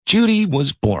Judy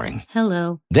was boring.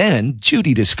 Hello. Then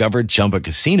Judy discovered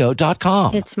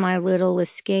ChumbaCasino.com. It's my little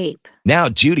escape. Now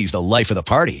Judy's the life of the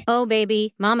party. Oh,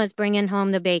 baby, mama's bringing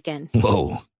home the bacon.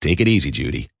 Whoa, take it easy,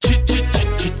 Judy.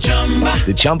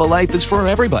 The Chumba life is for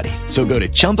everybody. So go to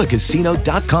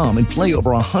ChumbaCasino.com and play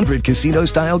over 100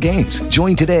 casino-style games.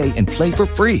 Join today and play for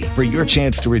free for your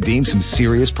chance to redeem some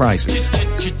serious prizes.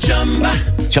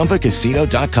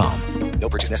 ChumbaCasino.com. No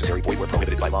purchase necessary. Void where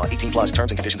prohibited by law. 18 plus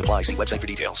terms and conditions apply. See website for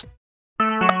details.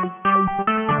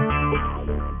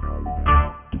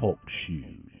 Talk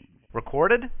shoes.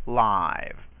 Recorded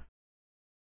live.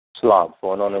 Shalom.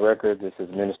 Going on the record, this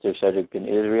is Minister Shedrick bin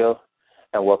Israel,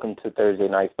 and welcome to Thursday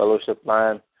Night Fellowship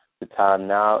Line. The time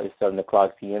now is 7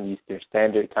 o'clock p.m. Eastern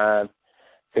Standard Time,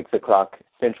 6 o'clock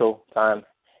Central Time.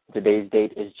 Today's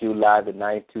date is July the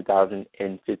 9th,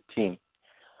 2015.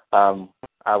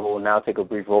 I will now take a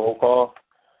brief roll call.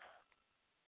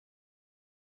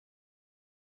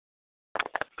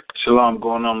 Shalom,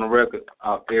 going on the record.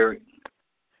 Eric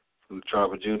from the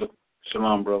tribe of Judah.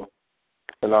 Shalom, brother.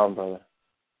 Shalom, brother.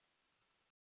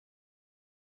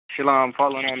 Shalom,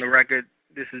 following on the record.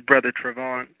 This is Brother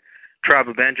Trevon, tribe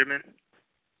of Benjamin.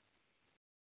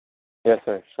 Yes,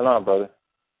 sir. Shalom, brother.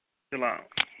 Shalom.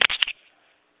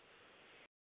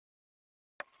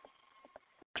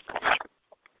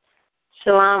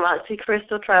 Shalom, Auntie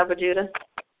Crystal, tribe of Judah.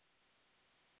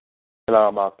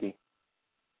 Shalom, Aki.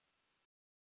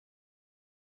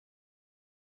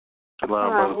 Shalom,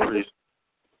 brother, please.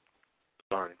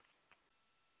 Sorry.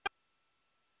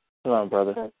 Shalom,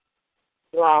 brother.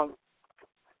 Shalom.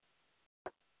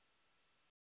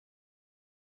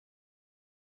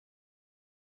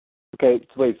 Okay,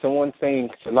 wait, someone's saying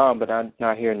shalom, but I'm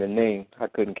not hearing the name. I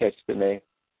couldn't catch the name.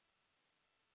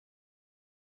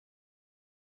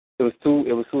 It was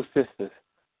two sisters.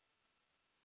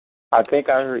 I think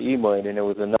I heard Ema, and then there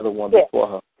was another one before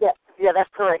her. Yeah, that's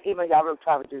correct. Ema Yavrum,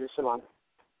 tribe of Judah. Shalom.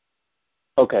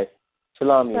 Okay.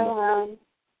 Shalom, Ema. Shalom.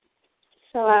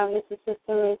 Shalom, this is Sister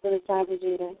Ruth of the tribe of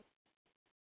Judah.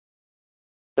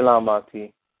 Shalom,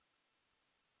 Auntie.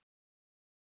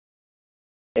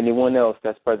 Anyone else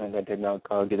that's present that did not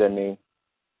get their name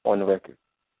on the record?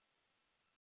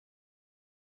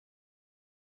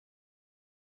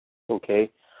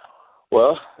 Okay.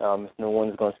 Well, if no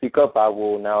one's going to speak up, I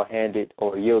will now hand it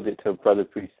or yield it to Brother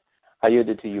Priest. I yield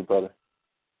it to you, brother.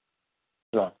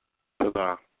 Shalom.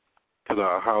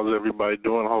 How's everybody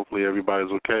doing? Hopefully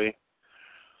everybody's okay.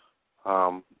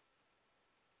 I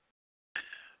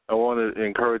want to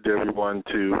encourage everyone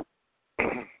to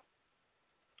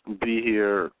be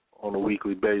here on a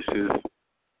weekly basis.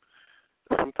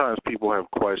 Sometimes people have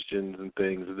questions and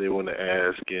things that they want to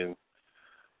ask, and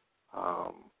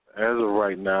as of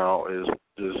right now, is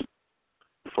just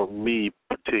for me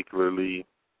particularly,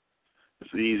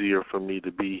 it's easier for me to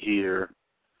be here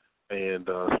and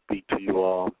speak to you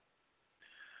all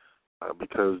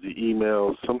because the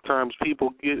emails, sometimes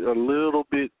people get a little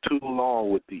bit too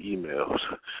long with the emails.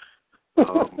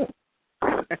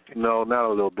 No, not a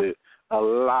little bit, a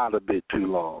lot a bit too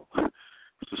long.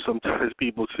 So sometimes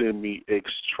people send me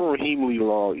extremely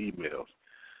long emails,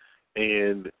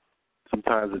 and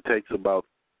sometimes it takes about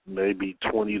maybe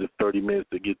 20 to 30 minutes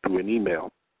to get through an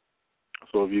email.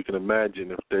 So if you can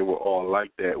imagine if they were all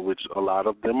like that, which a lot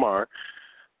of them are,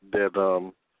 that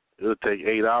it'll take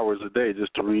 8 hours a day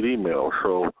just to read email.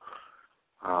 So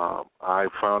I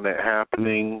found that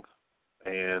happening,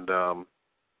 and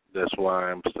that's why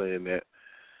I'm saying that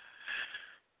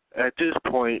at this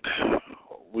point,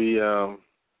 we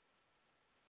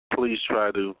please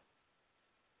try to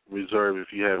reserve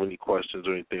if you have any questions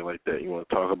or anything like that you want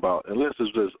to talk about. Unless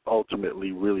it's just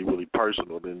ultimately really, really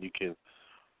personal, then you can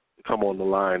come on the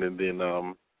line and then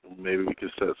maybe we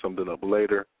can set something up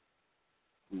later.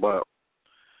 But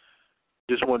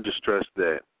just wanted to stress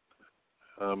that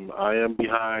I am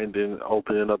behind in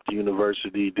opening up the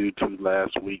university due to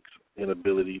last week's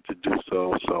inability to do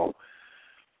so. So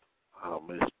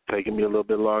it's taking me a little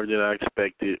bit longer than I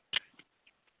expected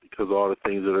because of all the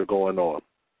things that are going on.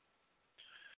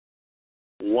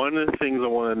 One of the things I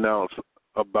want to announce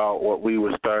about what we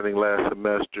were starting last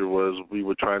semester was we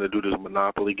were trying to do this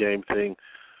Monopoly game thing.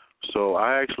 So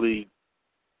I actually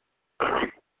I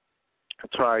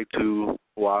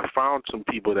found some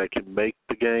people that can make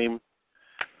the game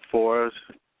for us.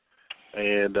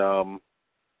 And from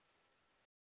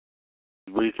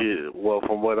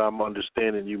what I'm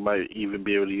understanding, you might even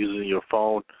be able to use it in your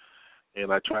phone.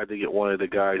 And I tried to get one of the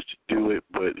guys to do it,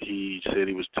 but he said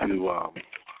he was too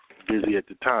busy at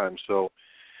the time. So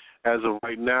as of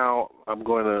right now, I'm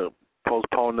going to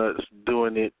postpone us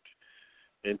doing it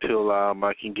until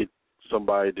I can get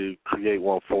somebody to create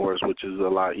one for us, which is a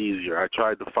lot easier. I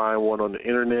tried to find one on the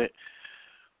internet,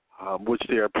 which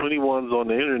there are plenty ones on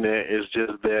the internet. It's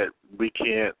just that we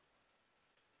can't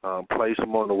place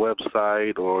them on the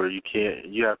website, or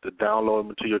you have to download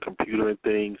them to your computer and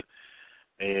things.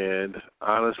 And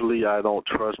honestly, I don't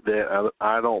trust that.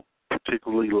 I don't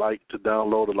particularly like to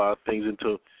download a lot of things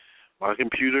into my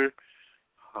computer,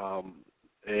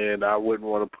 and I wouldn't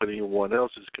want to put anyone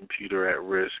else's computer at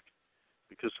risk,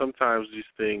 because sometimes these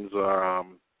things are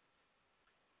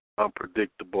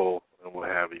unpredictable and what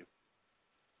have you.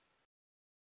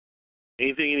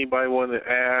 Anything anybody want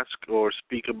to ask or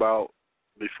speak about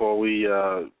before we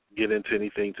get into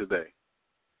anything today?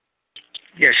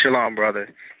 Yeah, shalom,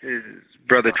 brother. This is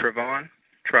Brother Trevon,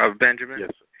 Tribe of Benjamin. Yes,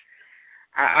 sir.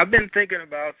 I've been thinking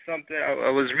about something. I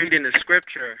was reading the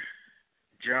scripture,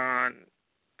 John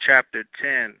chapter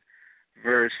 10,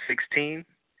 verse 16.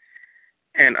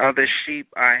 And other sheep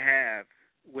I have,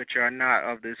 which are not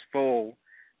of this fold,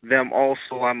 them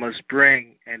also I must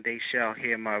bring, and they shall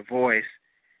hear my voice,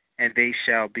 and they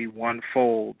shall be one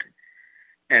fold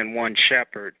and one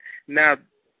shepherd. Now,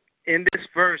 in this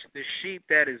verse, the sheep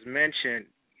that is mentioned,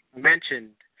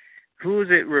 who is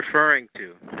it referring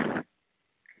to?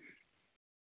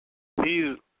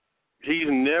 He's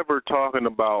never talking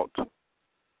about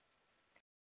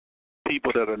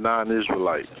people that are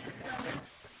non-Israelites.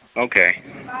 Okay.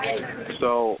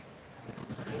 So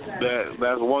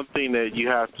that's one thing that you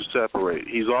have to separate.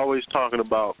 He's always talking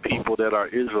about people that are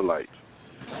Israelites.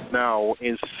 Now,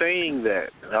 in saying that,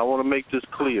 I want to make this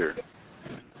clear.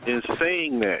 In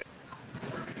saying that,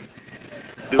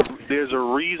 there's a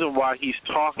reason why he's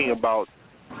talking about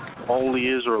only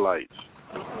Israelites.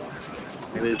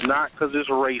 And it's not because it's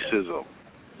racism.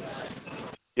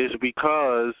 It's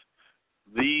because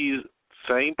these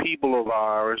same people of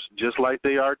ours, just like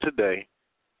they are today,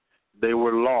 they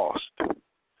were lost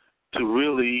to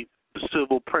really the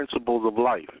civil principles of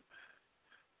life.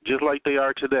 Just like they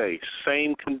are today,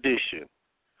 same condition,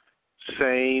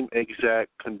 same exact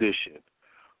condition.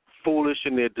 Foolish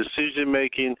in their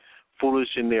decision-making, foolish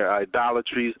in their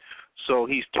idolatries. So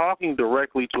he's talking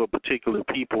directly to a particular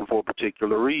people for a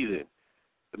particular reason.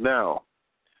 Now,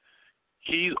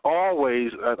 he's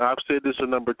always, and I've said this a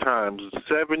number of times,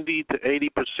 70 to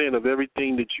 80% of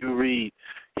everything that you read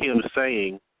him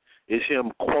saying is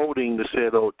him quoting the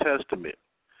said Old Testament.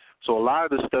 So a lot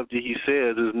of the stuff that he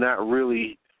says is not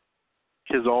really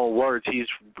his own words.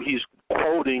 He's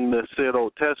quoting the said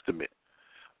Old Testament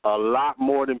a lot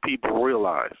more than people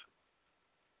realize.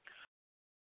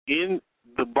 In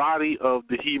the body of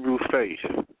the Hebrew faith,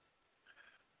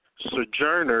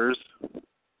 sojourners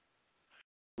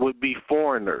would be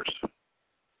foreigners.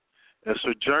 And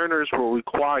sojourners were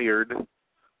required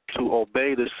to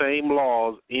obey the same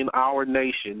laws in our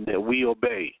nation that we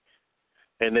obey.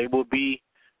 And they will be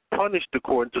punished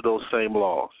according to those same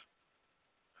laws.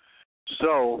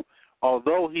 So,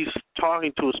 although he's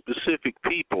talking to a specific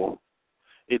people,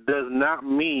 it does not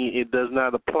mean it does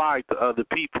not apply to other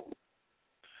people.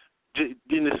 In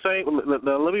the same,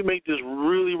 now let me make this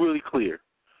really, really clear.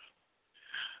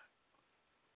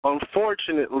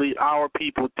 Unfortunately, our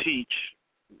people teach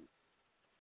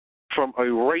from a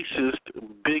racist,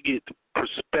 bigot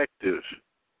perspective.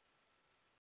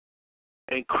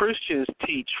 And Christians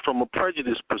teach from a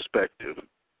prejudiced perspective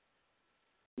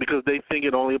because they think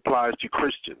it only applies to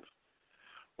Christians.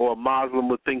 Or a Muslim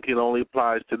would think it only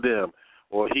applies to them.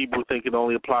 Or a Hebrew think it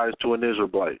only applies to an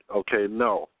Israelite. Okay,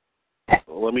 no.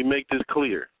 Let me make this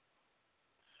clear.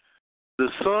 The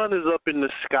sun is up in the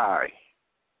sky.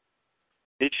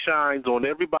 It shines on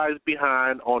everybody's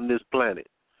behind on this planet.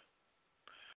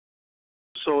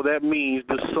 So that means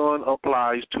the sun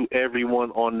applies to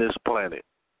everyone on this planet.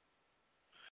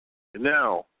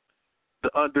 Now,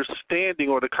 the understanding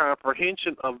or the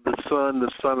comprehension of the sun,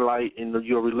 the sunlight, and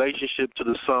your relationship to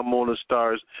the sun, moon, and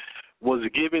stars was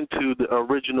given to the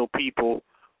original people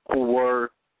who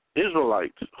were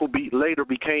Israelites, who later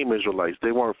became Israelites.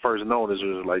 They weren't first known as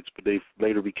Israelites, but they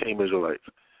later became Israelites.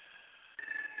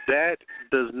 That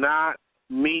does not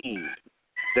mean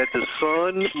that the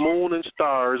sun, moon, and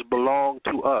stars belong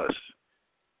to us.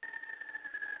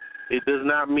 It does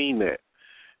not mean that.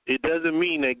 It doesn't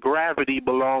mean that gravity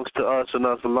belongs to us and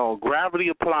us alone. Gravity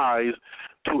applies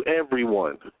to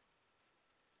everyone.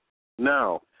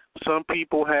 Now, some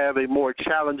people have a more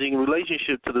challenging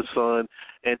relationship to the sun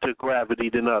and to gravity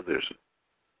than others.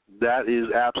 That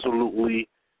is absolutely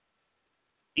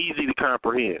easy to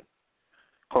comprehend.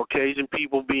 Caucasian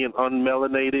people being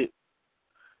unmelanated,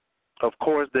 of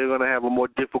course they're going to have a more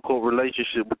difficult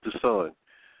relationship with the sun.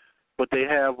 But they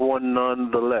have one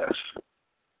nonetheless.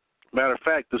 Matter of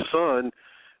fact, the sun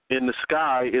in the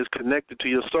sky is connected to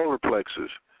your solar plexus.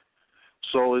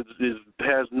 So it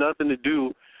has nothing to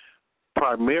do,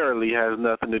 primarily has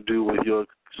nothing to do with your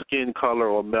skin color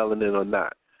or melanin or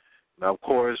not. Now, of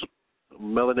course,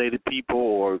 melanated people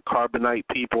or carbonite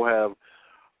people have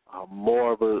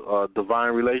more of a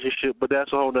divine relationship, but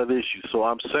that's a whole other issue. So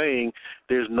I'm saying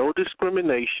there's no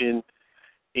discrimination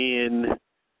in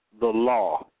the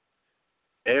law.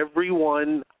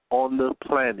 Everyone on the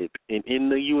planet and in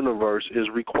the universe is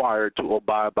required to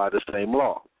abide by the same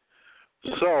law.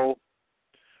 So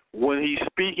when he's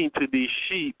speaking to these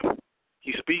sheep,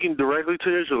 he's speaking directly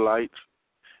to Israelites,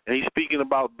 and he's speaking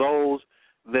about those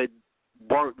that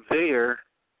weren't there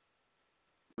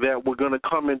that were going to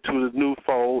come into the new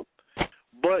fold.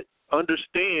 But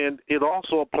understand, it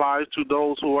also applies to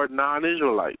those who are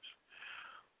non-Israelites.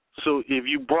 So if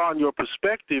you broaden your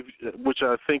perspective, which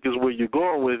I think is where you're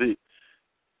going with it,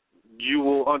 you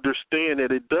will understand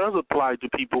that it does apply to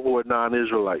people who are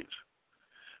non-Israelites.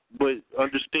 But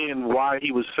understand why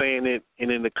he was saying it and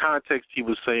in the context he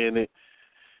was saying it,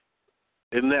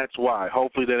 and that's why.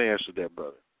 Hopefully that answered that,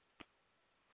 brother.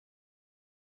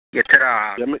 Yeah,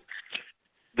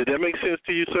 did that make sense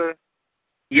to you, sir?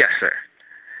 Yes, sir.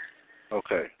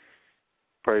 Okay.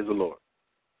 Praise the Lord.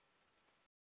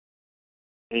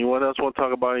 Anyone else want to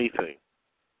talk about anything?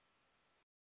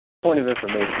 Point of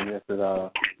information, this is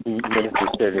Minister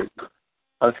Cedric.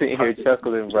 I'm sitting here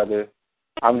chuckling, brother.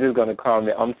 I'm just going to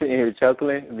comment. I'm sitting here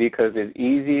chuckling because as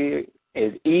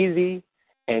easy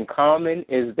and common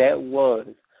as that was,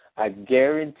 I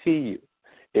guarantee you,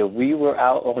 if we were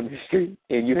out on the street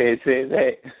and you had said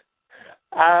that,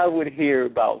 I would hear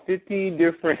about 15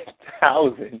 different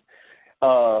thousand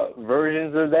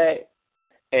versions of that,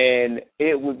 and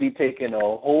it would be taken a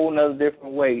whole nother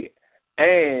different way.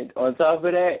 And on top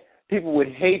of that, people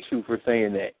would hate you for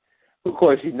saying that. Of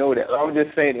course, you know that. I'm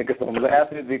just saying it because I'm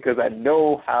laughing because I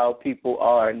know how people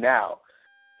are now.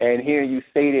 And hearing you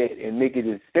say that and make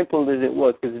it as simple as it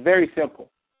was, because it's very simple.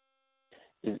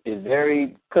 It's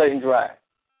very cut and dry.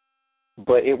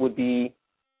 But it would be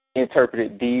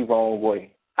interpreted the wrong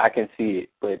way. I can see it,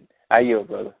 but I yield,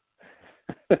 brother.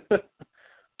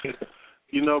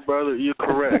 You know, brother, you're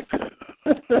correct.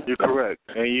 You're correct.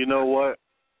 And you know what?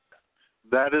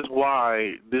 That is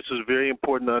why this is very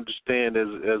important to understand as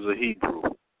a Hebrew.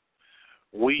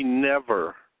 We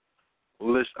never,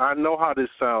 listen, I know how this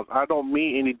sounds. I don't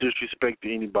mean any disrespect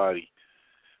to anybody.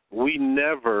 We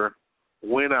never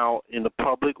went out in the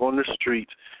public on the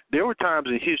streets. There were times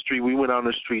in history we went out on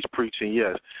the streets preaching,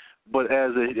 yes. But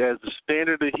as the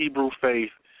standard of Hebrew faith,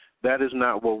 that is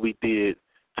not what we did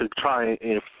to try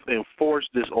and enforce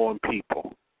this on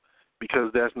people, because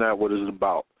that's not what it's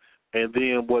about. And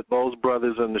then what those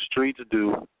brothers on the streets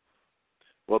do,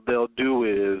 what they'll do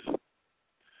is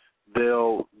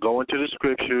they'll go into the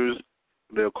scriptures,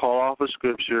 they'll call off a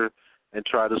scripture, and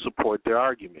try to support their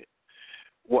argument.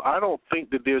 Well, I don't think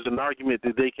that there's an argument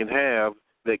that they can have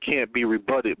that can't be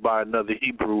rebutted by another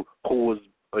Hebrew who was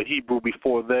a Hebrew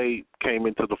before they came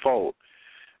into the fold.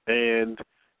 And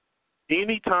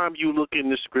anytime you look in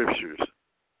the scriptures,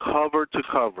 cover to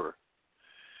cover,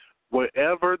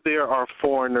 wherever there are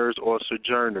foreigners or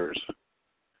sojourners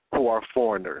who are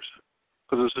foreigners,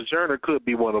 because a sojourner could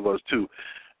be one of us too,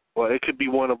 or it could be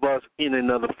one of us in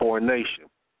another foreign nation.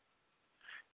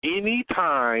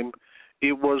 Anytime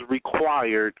it was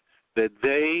required that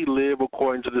they live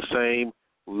according to the same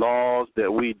laws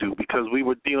that we do, because we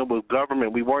were dealing with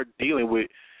government, we weren't dealing with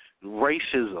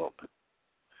racism.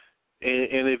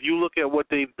 And if you look at what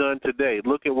they've done today,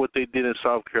 look at what they did in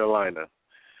South Carolina.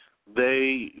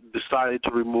 They decided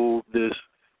to remove this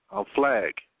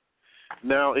flag.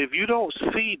 Now, if you don't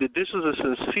see that this is a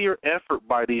sincere effort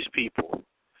by these people,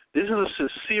 this is a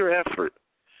sincere effort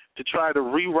to try to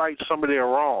rewrite some of their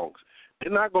wrongs,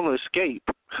 they're not going to escape,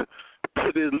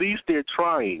 but at least they're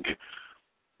trying,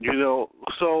 you know.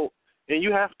 So, and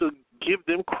you have to give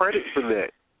them credit for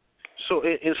that. So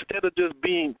instead of just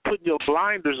putting your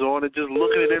blinders on and just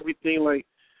looking at everything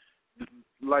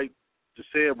like the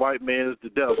said white man is the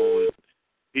devil, and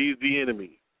he's the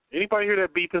enemy. Anybody hear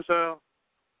that beeping sound?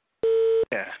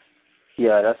 Yeah.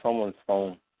 Yeah, that's someone's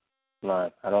phone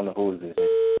line. I don't know who is this.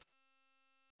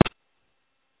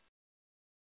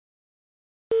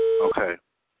 Okay.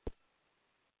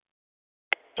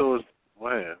 So,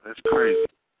 man, that's crazy.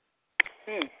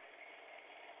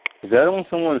 Is that on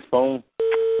someone's phone?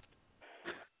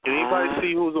 Can anybody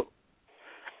see who's on?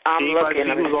 I'm looking.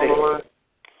 Let me see. On the line?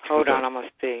 Hold on, I'm going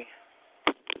to see.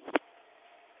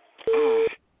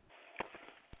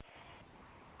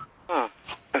 Huh.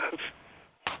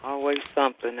 Always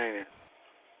something, ain't it?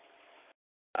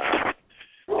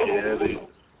 Yeah,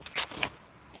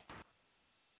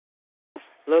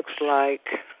 looks like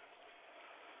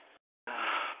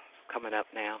coming up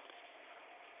now.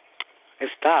 It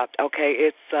stopped. Okay,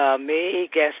 it's me,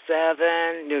 Guest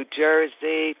 7, New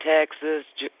Jersey, Texas,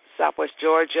 Southwest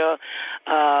Georgia,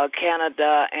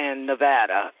 Canada, and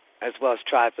Nevada, as well as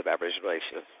tribes of Aboriginal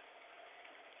nations.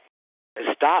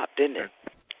 It stopped, didn't it?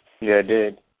 Yeah, it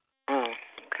did. Oh,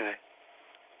 okay.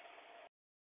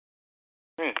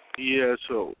 Yeah,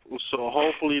 so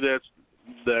hopefully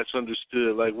that's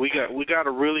understood. Like we got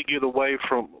to really get away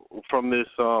from this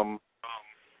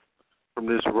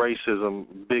racism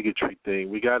bigotry thing.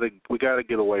 We got to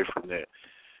get away from that.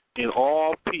 In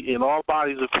all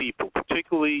bodies of people,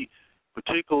 particularly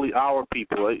our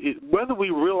people, whether we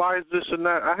realize this or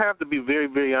not, I have to be very,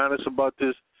 very honest about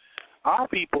this. Our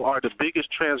people are the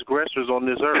biggest transgressors on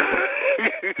this earth.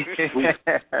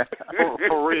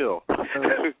 For real.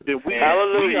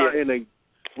 Hallelujah.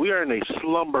 We are in a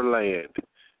slumber land.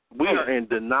 We are in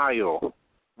denial.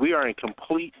 We are in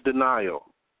complete denial.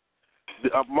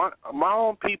 My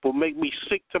own people make me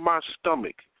sick to my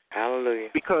stomach. Hallelujah.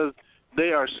 Because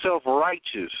they are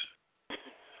self-righteous.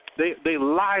 They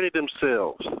lie to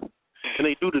themselves. And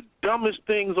they do the dumbest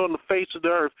things on the face of the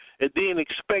earth and then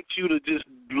expect you to just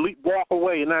walk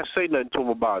away and not say nothing to them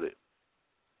about it.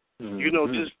 Mm-hmm. You know,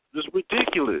 just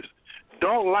ridiculous.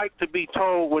 Don't like to be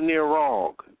told when they're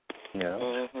wrong. Yeah.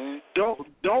 Mm-hmm. Don't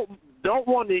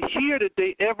want to hear that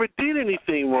they ever did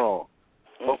anything wrong.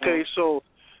 Mm-hmm. Okay, so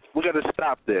we got to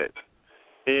stop that.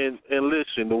 And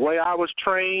listen, the way I was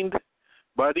trained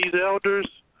by these elders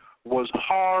was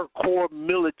hardcore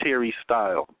military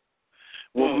style.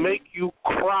 Will make you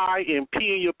cry and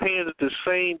pee in your pants at the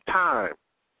same time.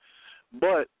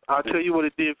 But I'll tell you what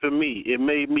it did for me. It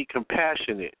made me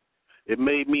compassionate. It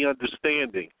made me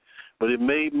understanding. But it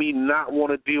made me not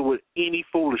want to deal with any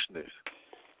foolishness.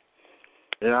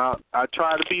 And I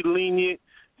try to be lenient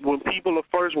when people are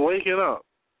first waking up.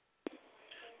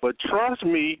 But trust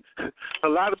me, a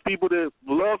lot of people that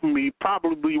love me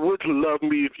probably wouldn't love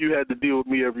me if you had to deal with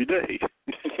me every day.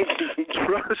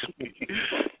 Trust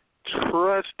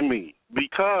me,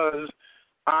 because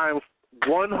I'm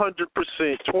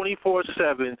 100%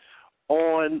 24/7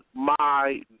 on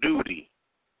my duty.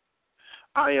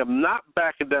 I am not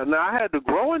backing down. Now, I had to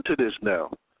grow into this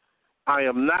now. I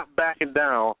am not backing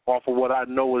down off of what I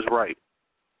know is right.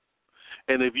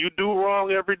 And if you do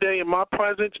wrong every day in my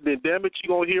presence, then damn it,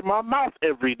 you're going to hear my mouth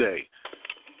every day.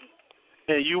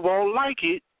 And you won't like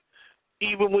it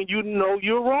even when you know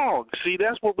you're wrong. See,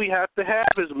 that's what we have to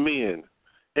have as men.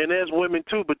 And as women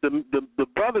too, but the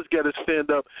brothers got to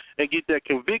stand up and get that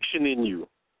conviction in you.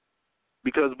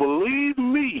 Because believe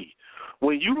me,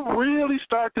 when you really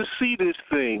start to see this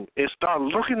thing and start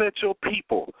looking at your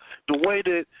people the way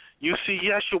that you see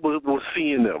Yeshua was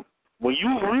seeing them, when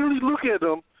you really look at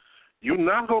them, you're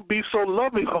not going to be so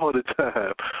loving all the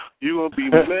time. You're going to be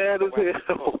mad as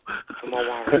hell.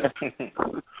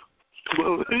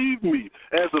 Believe me,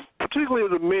 particularly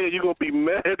as a man, you're going to be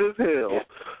mad as hell.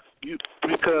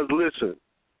 Because, listen,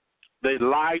 they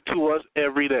lie to us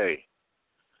every day.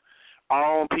 Our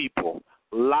own people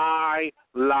lie.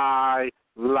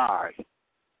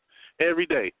 Every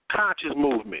day. Conscious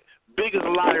movement. Biggest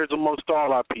liars amongst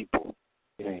all our people.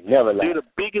 Never lie. They're the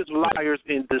biggest liars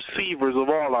and deceivers of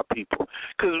all our people.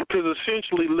 Because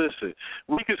essentially, listen,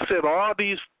 we could set all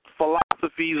these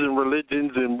philosophies and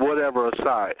religions and whatever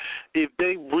aside. If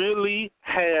they really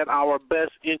had our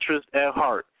best interest at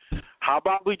heart, how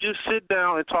about we just sit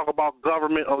down and talk about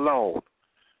government alone?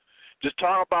 Just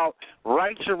talk about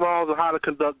rights and wrongs and how to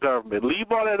conduct government.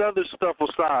 Leave all that other stuff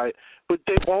aside, but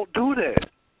they won't do that.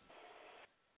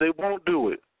 They won't do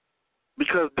it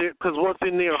because what's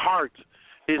in their hearts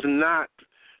is not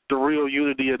the real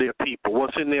unity of their people.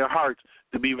 What's in their hearts,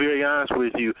 to be very honest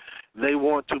with you, they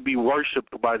want to be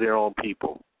worshipped by their own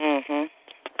people. Mm-hmm.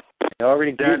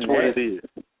 That's what it is.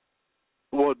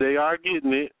 Well, they are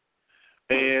getting it.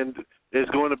 And it's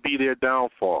going to be their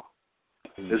downfall.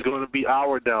 It's going to be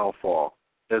our downfall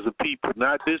as a people,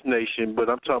 not this nation, but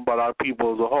I'm talking about our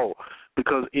people as a whole.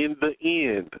 Because in the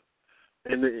end,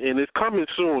 and it's coming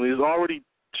soon, it's already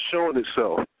showing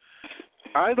itself.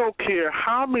 I don't care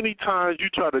how many times you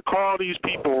try to call these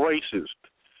people racist.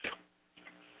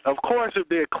 Of course, if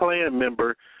they're a Klan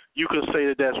member, you can say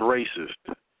that that's racist.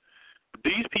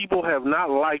 These people have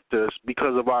not liked us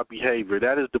because of our behavior.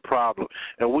 That is the problem.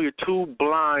 And we're too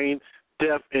blind,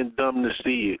 deaf, and dumb to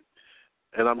see it.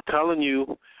 And I'm telling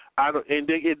you,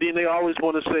 then they always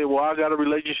want to say, well, I got a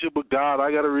relationship with God.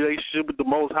 I got a relationship with the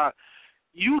Most High.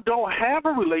 You don't have a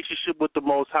relationship with the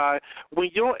Most High when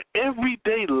your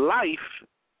everyday life,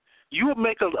 you will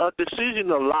make a decision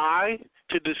to lie,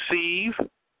 to deceive,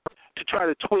 to try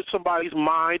to twist somebody's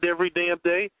mind every damn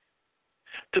day,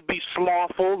 to be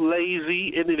slothful,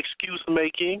 lazy, and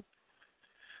excuse-making.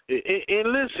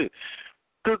 And listen,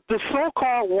 the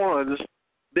so-called ones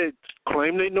that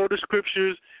claim they know the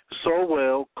scriptures so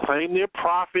well, claim they're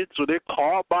prophets or they're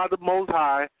called by the Most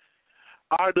High,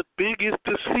 are the biggest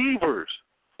deceivers.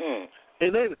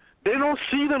 And they don't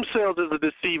see themselves as a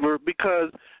deceiver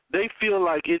because they feel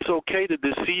like it's okay to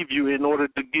deceive you in order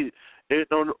to get it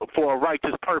for a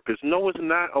righteous purpose. No, it's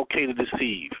not okay to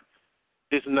deceive.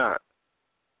 It's not.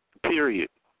 Period.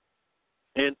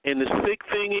 And the sick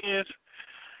thing is,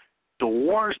 the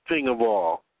worst thing of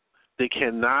all, they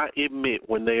cannot admit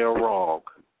when they are wrong.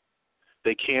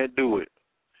 They can't do it.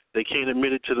 They can't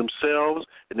admit it to themselves,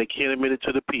 and they can't admit it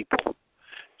to the people.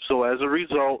 So as a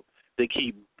result, they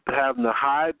keep having to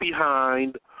hide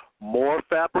behind more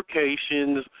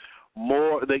fabrications,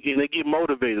 more. They get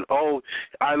motivated. Oh,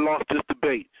 I lost this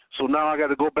debate, so now I got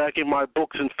to go back in my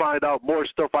books and find out more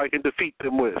stuff I can defeat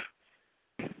them with.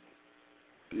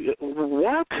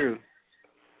 What?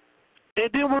 And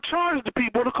then we'll charge the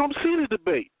people to come see the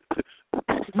debate.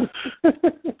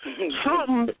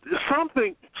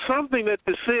 something that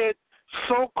the said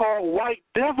so-called white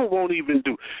devil won't even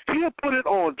do. He'll put it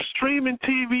on streaming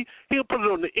TV. He'll put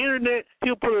it on the internet.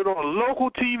 He'll put it on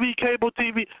local TV, cable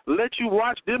TV, let you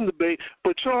watch them debate.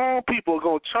 But your own people are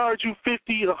going to charge you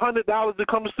 $50, $100 to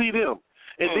come see them.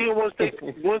 And then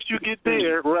once you get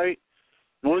there, right,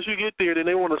 once you get there, then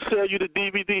they want to sell you the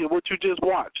DVD of what you just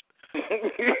watched.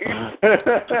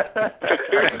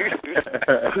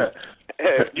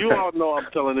 You all know I'm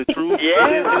telling the truth.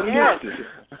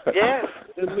 Yes.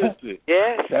 Listen.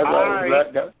 Yes.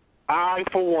 I,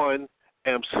 for one,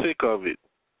 am sick of it.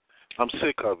 I'm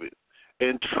sick of it.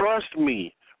 And trust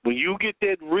me, when you get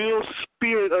that real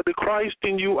spirit of the Christ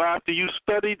in you after you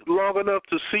studied long enough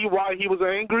to see why he was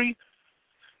angry,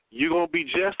 you're going to be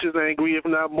just as angry, if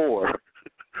not more.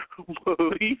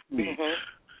 Believe me.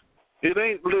 It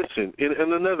ain't, listen,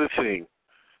 and another thing,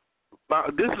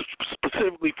 this is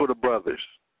specifically for the brothers.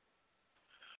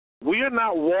 We are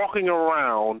not walking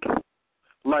around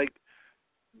like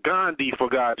Gandhi, for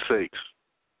God's sakes.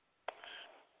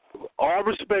 All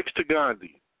respects to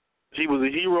Gandhi. He was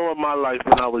a hero of my life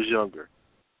when I was younger.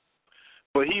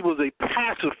 But he was a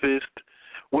pacifist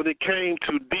when it came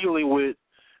to dealing with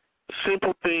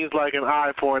simple things like an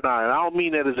eye for an eye. And I don't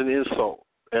mean that as an insult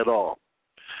at all.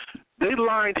 They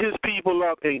lined his people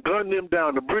up and gunned them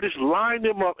down. The British lined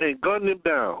them up and gunned them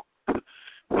down.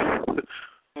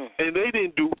 And they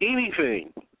didn't do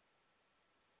anything.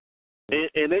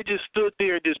 And they just stood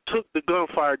there and just took the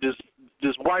gunfire, just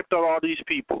wiped out all these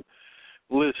people.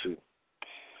 Listen,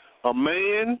 a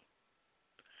man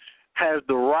has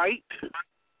the right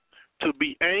to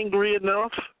be angry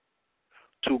enough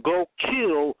to go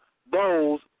kill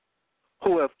those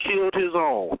who have killed his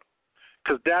own,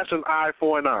 because that's an eye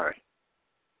for an eye.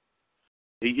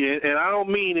 And I don't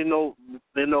mean in no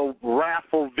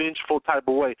wrathful, vengeful type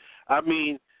of way. I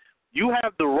mean, you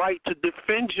have the right to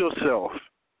defend yourself.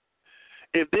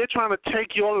 If they're trying to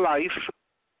take your life,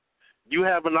 you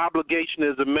have an obligation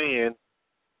as a man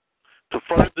to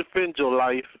first defend your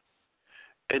life,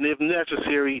 and if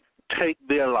necessary, take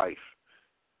their life.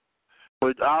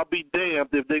 But I'll be damned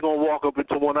if they're going to walk up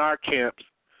into one of our camps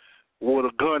with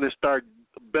a gun and start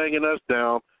banging us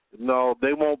down. No,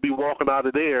 they won't be walking out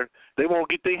of there. They won't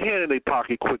get their hand in their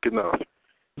pocket quick enough.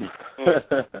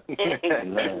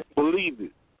 Believe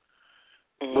it.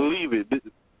 Believe it.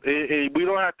 And we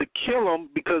don't have to kill them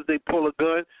because they pull a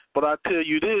gun. But I tell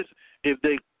you this: if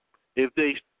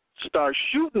they start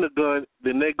shooting the gun,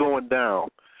 then they're going down.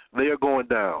 They are going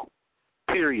down.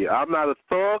 Period. I'm not a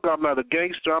thug. I'm not a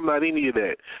gangster. I'm not any of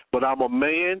that. But I'm a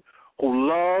man who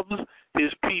loves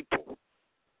his people.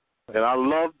 And I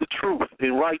love the truth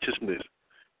and righteousness.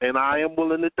 And I am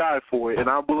willing to die for it, and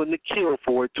I'm willing to kill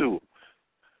for it, too.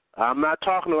 I'm not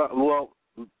talking about, well,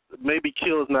 maybe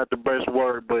kill is not the best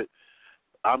word, but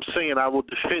I'm saying I will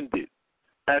defend it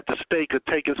at the stake of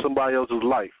taking somebody else's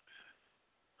life.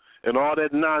 And all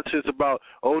that nonsense about,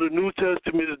 the New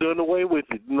Testament is done away with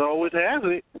it. No, it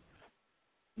hasn't.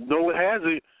 No, it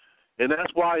hasn't. And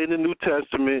that's why in the New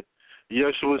Testament,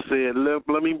 Yeshua said,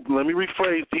 let me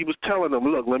rephrase. He was telling them,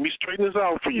 look, let me straighten this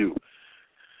out for you.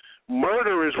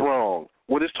 Murder is wrong.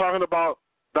 When it's talking about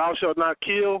thou shalt not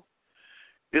kill,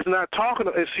 it's not talking.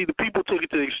 And see, the people took it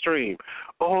to the extreme.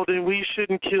 Oh, then we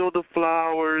shouldn't kill the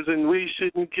flowers, and we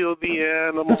shouldn't kill the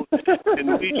animals,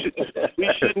 and we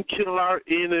shouldn't kill our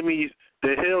enemies.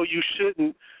 The hell you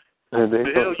shouldn't.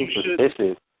 The hell you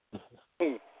shouldn't.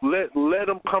 Let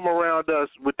them come around us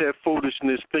with that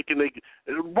foolishness, thinking they.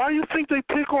 Why do you think they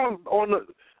pick on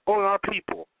our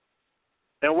people?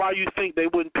 And why you think they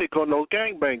wouldn't pick on those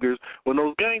gangbangers when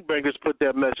those gangbangers put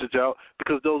that message out?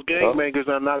 Because those gangbangers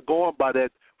are not going by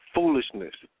that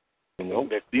foolishness. Nope.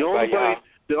 The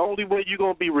only way you're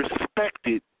going to be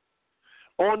respected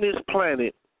on this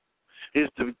planet is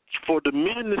for the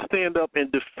men to stand up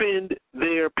and defend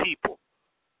their people.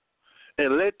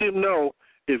 And let them know,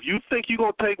 if you think you're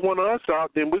going to take one of us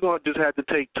out, then we're going to just have to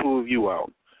take two of you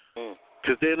out.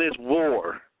 Because then it's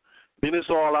war. Then it's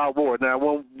all out war. Now,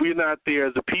 we're not there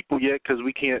as a people yet because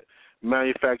we can't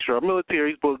manufacture our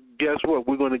militaries, but guess what?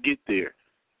 We're going to get there.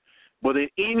 But in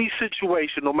any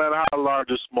situation, no matter how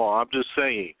large or small, I'm just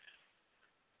saying,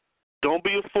 don't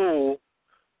be a fool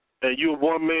and you're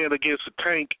one man against a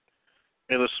tank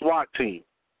and a SWAT team.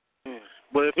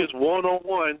 But if it's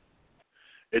one-on-one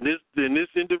and this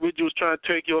individual is trying to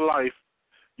take your life,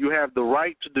 you have the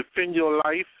right to defend your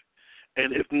life,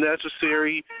 and if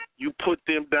necessary, you put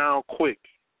them down quick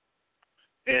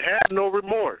and have no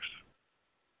remorse.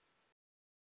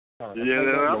 And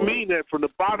I mean that from the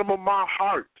bottom of my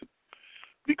heart,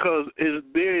 because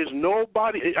there is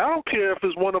nobody, I don't care if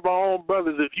it's one of our own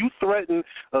brothers, if you threaten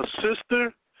a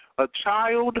sister, a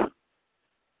child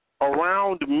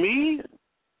around me,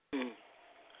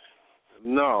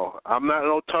 no, I'm not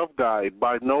no tough guy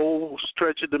by no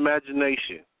stretch of the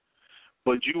imagination.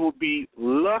 But you will be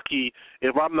lucky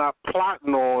if I'm not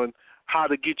plotting on how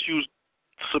to get you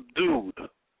subdued.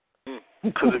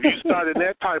 Because if you start in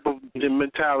that type of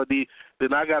mentality,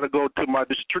 then I got to go to my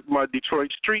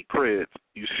Detroit street creds.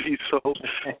 You see, so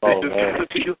it's got to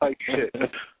be like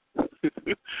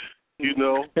that. You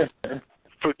know,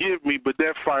 forgive me, but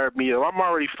that fired me up. I'm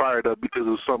already fired up because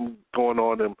of something going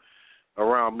on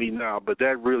around me now, but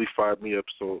that really fired me up.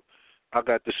 So I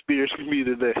got the spirit in me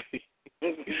today.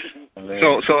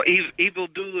 So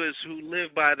evildoers who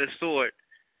live by the sword,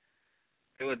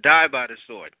 they will die by the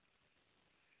sword.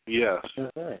 Yes,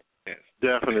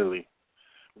 definitely.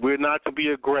 We're not to be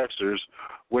aggressors.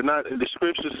 We're not. The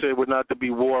scriptures say we're not to be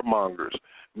warmongers,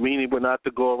 meaning we're not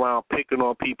to go around picking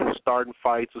on people, starting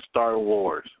fights, or starting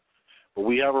wars. But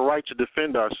we have a right to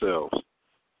defend ourselves.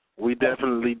 We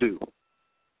definitely do,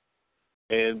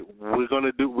 and we're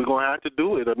gonna have to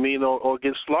do it. I mean, or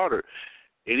get slaughtered.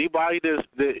 Anybody that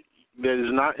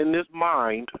is not in this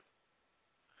mind,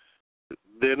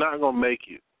 they're not going to make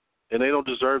it, and they don't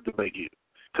deserve to make it.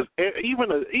 Because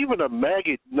even a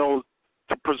maggot knows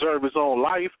to preserve his own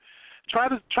life. Try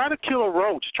to kill a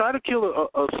roach. Try to kill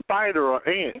a spider or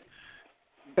ant.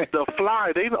 The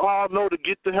fly, they all know to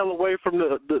get the hell away from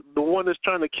the one that's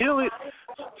trying to kill it.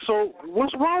 So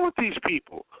what's wrong with these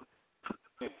people?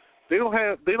 They don't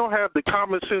have the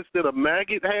common sense that a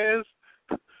maggot has.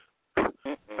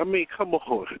 I mean, come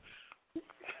on.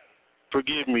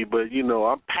 Forgive me, but,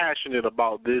 I'm passionate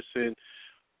about this. And,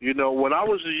 when I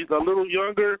was a little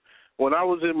younger, when I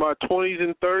was in my 20s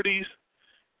and 30s,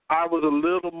 I was a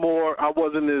little more, I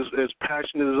wasn't as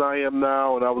passionate as I am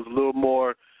now, and I was a little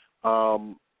more,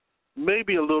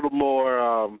 maybe a little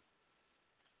more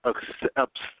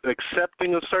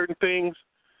accepting of certain things.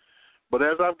 But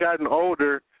as I've gotten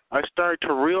older, I started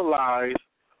to realize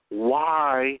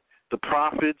why the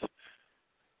prophets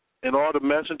and all the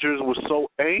messengers were so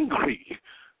angry,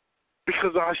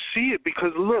 because I see it.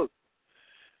 Because look,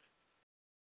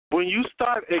 when you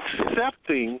start to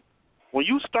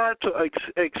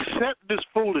accept this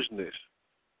foolishness,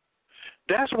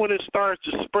 that's when it starts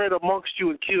to spread amongst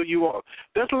you and kill you off.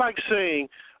 That's like saying,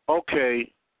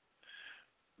 okay,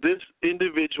 this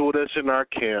individual that's in our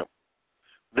camp,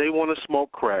 they want to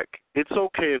smoke crack. It's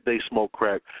okay if they smoke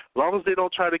crack, as long as they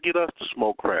don't try to get us to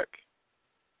smoke crack.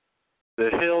 The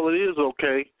hell it is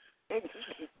okay.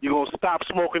 You're going to stop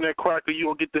smoking that crack or you're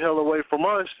going to get the hell away from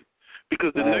us,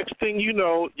 because the next thing you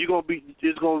know,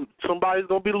 somebody's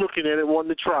going to be looking at it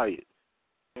wanting to try it.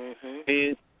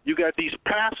 And you got these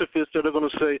pacifists that are going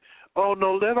to say, oh,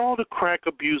 no, let all the crack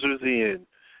abusers in.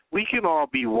 We can all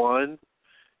be one.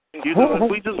 If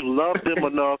we just love them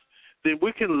enough, then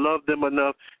we can love them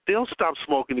enough. They'll stop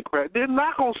smoking the crack. They're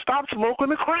not going to stop smoking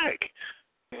the crack.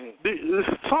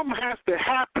 Something has to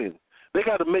happen. They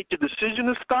got to make the decision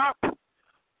to stop,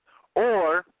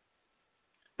 or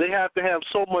they have to have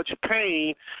so much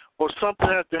pain or something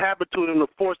has to happen to them to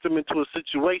force them into a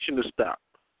situation to stop.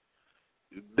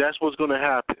 That's what's going to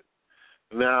happen.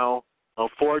 Now,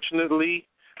 unfortunately,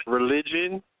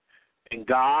 religion and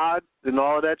God and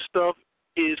all that stuff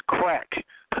is crack.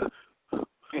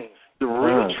 The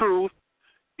real truth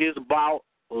is about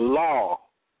law.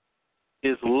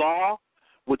 It's law,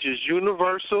 which is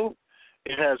universal.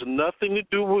 It has nothing to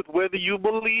do with whether you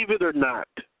believe it or not.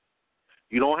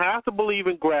 You don't have to believe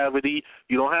in gravity.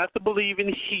 You don't have to believe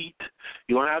in heat.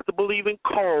 You don't have to believe in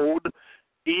cold.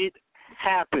 It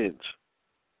happens.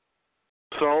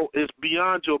 So it's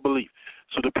beyond your belief.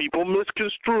 So the people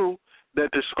misconstrue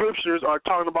that the scriptures are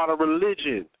talking about a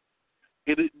religion.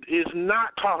 It is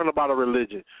not talking about a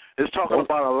religion. It's talking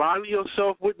about aligning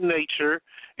yourself with nature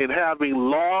and having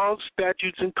laws,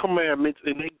 statutes, and commandments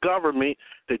in a government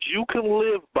that you can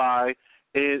live by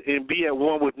and be at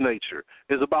one with nature.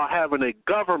 It's about having a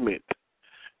government.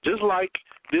 Just like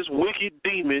this wicked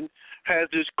demon has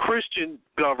this Christian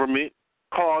government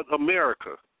called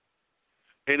America.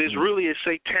 And it's really a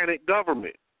satanic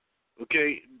government.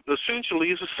 Okay? Essentially,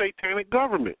 it's a satanic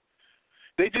government.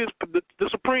 They just the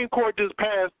Supreme Court just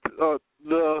passed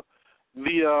the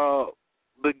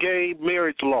gay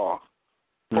marriage law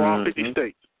for all 50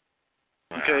 states.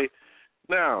 Okay,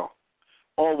 now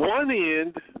on one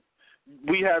end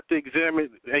we have to examine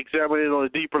it on a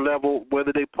deeper level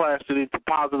whether they passed it into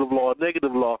positive law or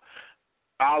negative law.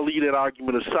 I'll leave that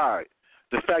argument aside.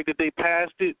 The fact that they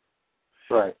passed it,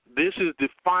 right? This is the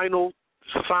final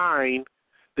sign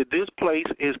that this place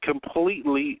is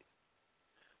completely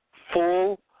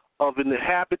full of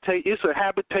it's a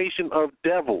habitation of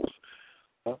devils.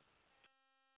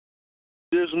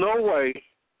 There's no way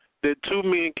that two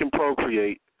men can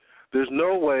procreate. There's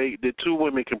no way that two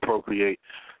women can procreate.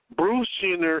 Bruce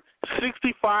Jenner,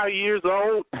 65 years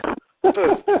old.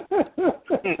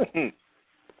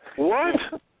 What?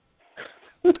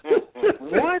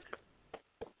 What?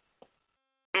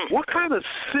 What kind of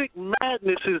sick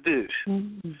madness is this?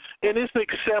 And it's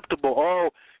acceptable. Oh,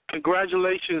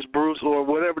 congratulations, Bruce, or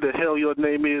whatever the hell your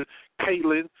name is,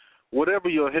 Caitlin, whatever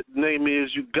your name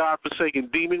is, you godforsaken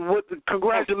demon.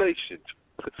 Congratulations.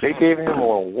 They gave him an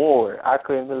award. I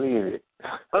couldn't believe it.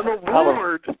 An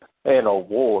award? An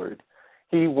award.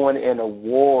 He won an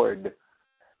award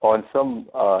on some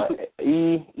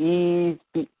ESB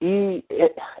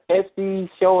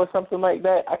show or something like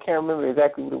that. I can't remember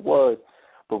exactly what it was.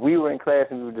 But we were in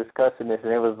class and we were discussing this,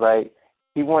 and it was like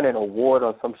he won an award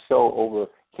on some show over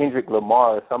Kendrick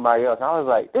Lamar or somebody else. And I was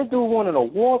like, this dude won an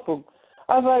award for.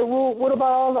 I was like, well, what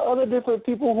about all the other different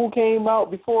people who came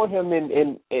out before him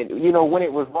and you know, when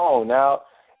it was wrong? Now,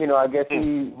 you know, I guess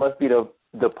he must be the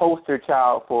poster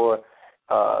child for,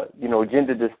 you know,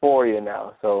 gender dysphoria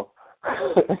now. So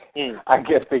I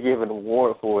guess they gave an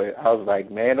award for it. I was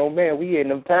like, man, oh man, we in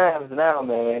them times now,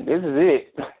 man. This is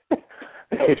it.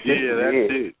 That's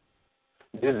it.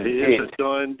 It's a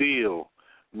done deal.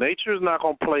 Nature's not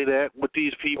going to play that with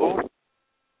these people.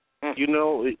 You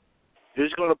know,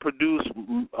 it's going to produce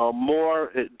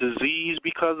more disease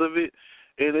because of it.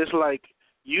 And it's like,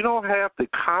 you don't have the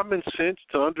common sense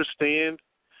to understand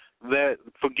that,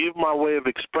 forgive my way of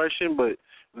expression, but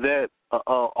that a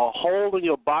hole in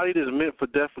your body that's meant for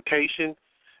defecation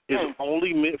is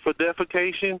only meant for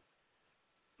defecation.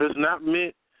 It's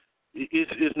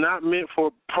not meant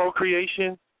for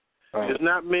procreation. Right. It's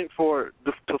not meant to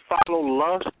follow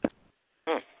lust,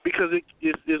 because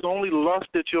it's only lust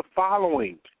that you're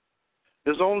following.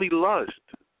 There's only lust.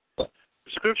 The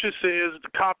scripture says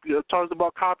talks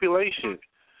about copulation,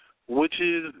 which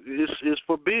is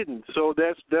forbidden. So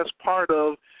that's part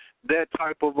of that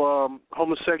type of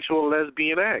homosexual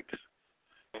lesbian acts.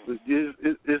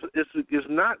 It's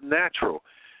not natural.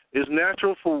 It's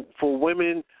natural for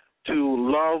women to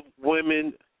love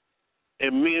women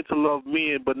and men to love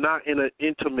men, but not in an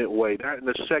intimate way, not in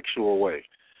a sexual way.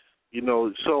 You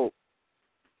know, so,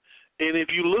 and if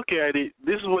you look at it,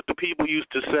 this is what the people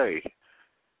used to say.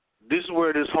 This is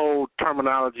where this whole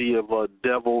terminology of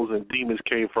devils and demons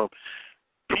came from.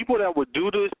 People that would do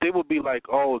this, they would be like,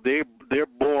 oh, they're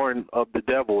born of the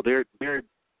devil. They're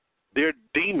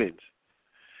demons,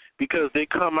 because they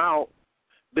come out.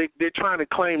 They're trying to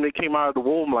claim they came out of the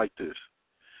womb like this.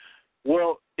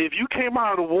 Well, if you came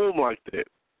out of the womb like that,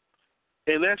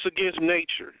 and that's against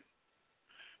nature,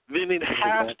 then it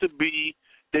has to be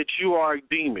that you are a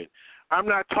demon. I'm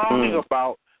not talking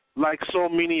about like so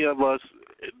many of us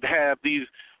have these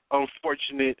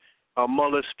unfortunate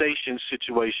molestation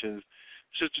situations.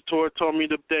 Sister Tora told me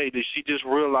today that she just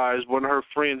realized one of her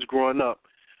friends growing up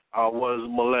was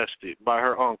molested by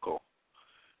her uncle.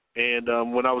 And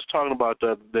when I was talking about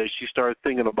that, she started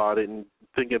thinking about it and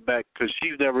thinking back, because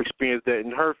she's never experienced that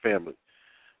in her family.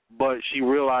 But she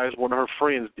realized one of her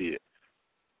friends did.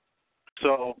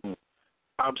 So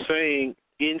I'm saying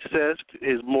incest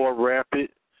is more rapid,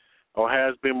 or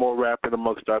has been more rapid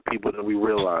amongst our people than we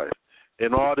realize.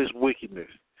 And all this wickedness.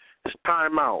 It's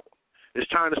time out. It's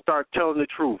time to start telling the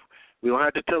truth. We don't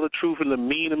have to tell the truth in a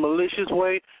mean and malicious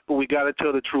way, but we got to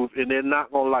tell the truth, and they're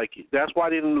not going to like it. That's why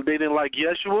they didn't like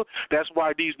Yeshua. That's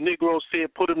why these Negroes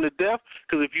said put him to death,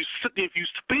 because if you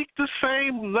speak the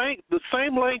same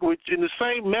language and the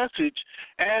same message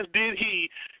as did he,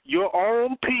 your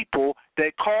own people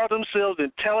that call themselves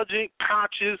intelligent,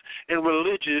 conscious, and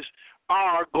religious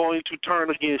are going to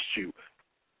turn against you.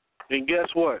 And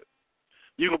guess what?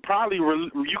 You could probably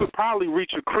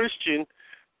reach a Christian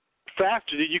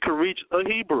faster than you can reach a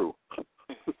Hebrew.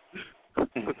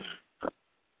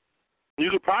 You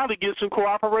could probably get some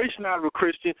cooperation out of a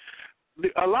Christian.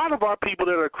 A lot of our people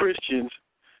that are Christians,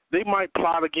 they might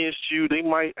plot against you, they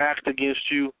might act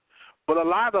against you, but a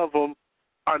lot of them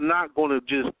are not going to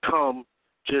just come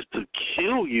just to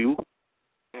kill you.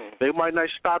 They might not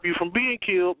stop you from being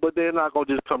killed, but they're not going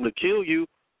to just come to kill you.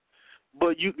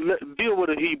 But you deal with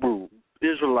a Hebrew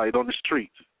Israelite on the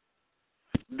streets.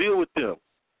 Deal with them.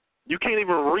 You can't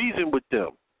even reason with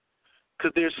them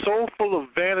because they're so full of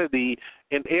vanity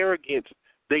and arrogance.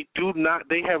 They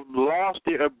have lost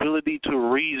their ability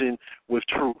to reason with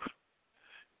truth.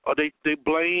 Or they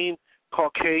blame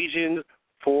Caucasians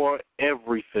for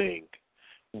everything.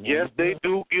 Mm-hmm. Yes, they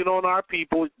do get on our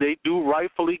people. They do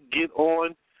rightfully get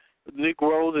on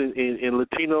Negroes and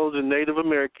Latinos and Native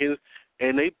Americans,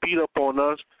 and they beat up on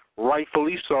us,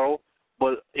 rightfully so.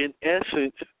 But in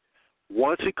essence,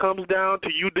 once it comes down to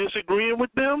you disagreeing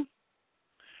with them,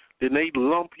 then they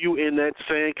lump you in that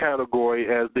same category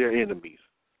as their enemies.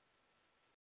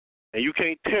 And you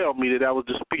can't tell me that was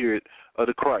the spirit of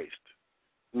the Christ.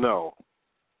 No.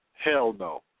 Hell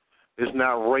no. It's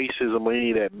not racism or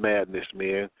any of that madness,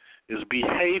 man. It's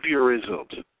behaviorism.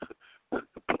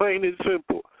 Plain and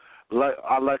simple.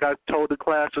 Like I told the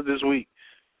class this week,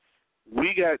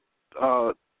 we got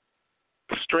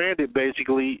stranded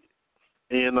basically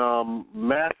in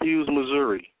Matthews,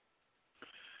 Missouri.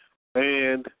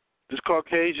 And this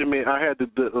Caucasian man, I had it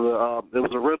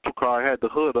was a rental car, I had the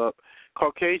hood up.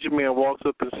 Caucasian man walks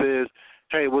up and says,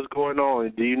 "Hey, what's going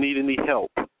on? Do you need any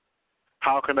help?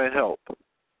 How can I help?"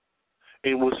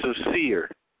 And was sincere.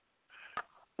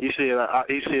 He said,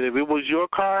 if it was your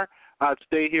car, I'd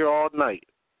stay here all night.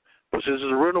 But since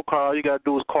it's a rental car, all you got to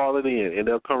do is call it in, and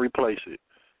they'll come replace it.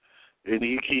 And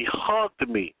he hugged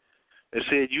me and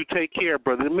said, "You take care,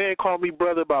 brother." The man called me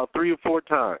brother about 3 or 4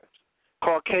 times.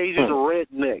 Caucasian's a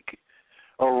redneck.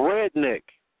 A redneck.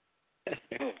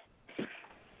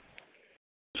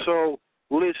 So,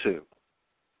 listen,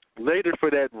 later for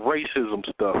that racism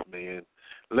stuff, man.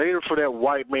 Later for that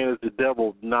white man is the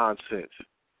devil nonsense.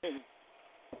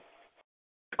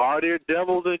 Are there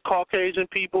devils in Caucasian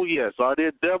people? Yes. Are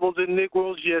there devils in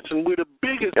Negroes? Yes. And we're the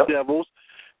biggest devils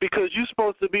because you're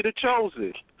supposed to be the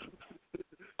chosen.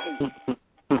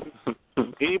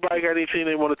 Anybody got anything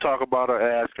they want to talk about or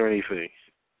ask or anything?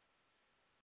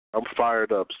 I'm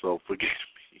fired up, so forgive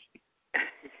me.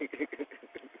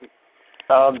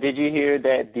 Did you hear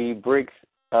that the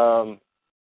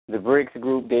BRICS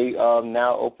group, they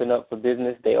now open up for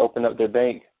business? They open up their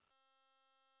bank.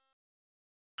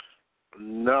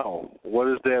 No. What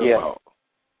is that about?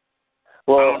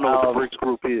 Well, I don't know what the BRICS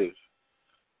group is.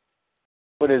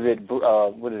 What is it?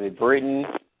 Britain,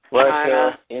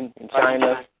 Russia,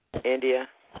 China, India.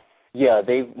 Yeah,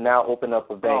 they've now opened up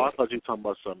a bank. Oh, I thought you were talking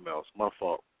about something else. My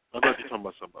fault. I thought you were talking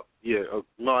about something else. Yeah.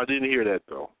 No, I didn't hear that,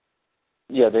 though.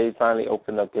 Yeah, they finally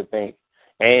opened up their bank.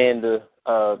 And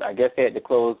I guess they had to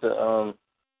close the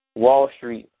Wall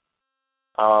Street.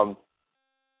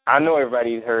 I know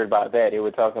everybody's heard about that. They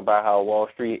were talking about how Wall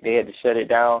Street, they had to shut it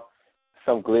down,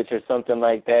 some glitch or something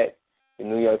like that. The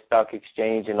New York Stock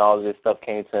Exchange and all of this stuff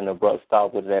came to an abrupt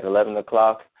stop. Was at 11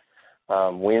 o'clock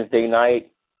Wednesday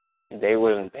night. They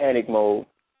were in panic mode.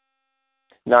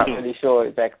 Not really sure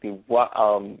exactly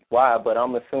why, but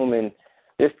I'm assuming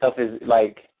this stuff is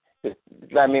like, the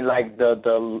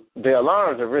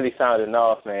alarms are really sounding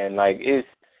off, man. Like it's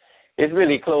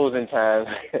really closing time,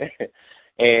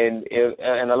 and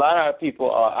a lot of people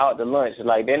are out to lunch.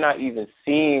 Like they're not even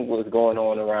seeing what's going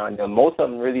on around them. Most of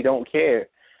them really don't care.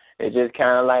 They're just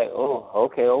kind of like, oh,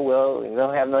 okay, oh well, it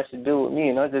don't have much to do with me.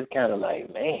 And I'm just kind of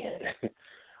like, man,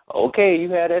 okay, you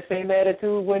had that same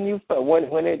attitude when it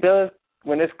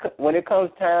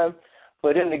comes time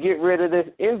for them to get rid of this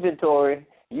inventory.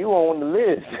 You on the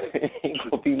list. Ain't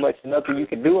gonna be nothing you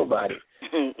can do about it.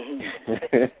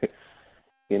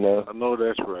 You know. I know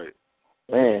that's right.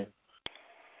 Man.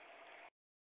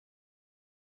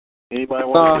 Anybody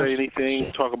want to say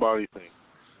anything? Talk about anything.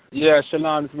 Yeah,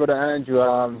 shalom, it's Brother Andrew.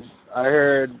 I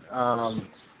heard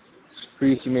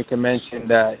Priest, you make a mention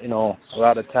that, a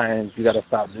lot of times you got to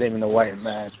stop blaming the white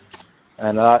man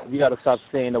And we got to stop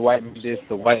saying the white man this,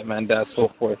 the white man that, so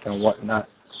forth and whatnot.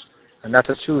 And that's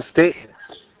a true statement.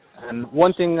 And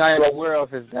one thing I am aware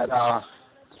of is that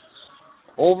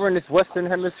over in this Western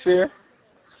Hemisphere,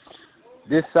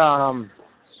 this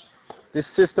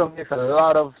system makes a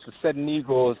lot of the said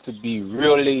Negroes to be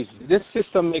real lazy. This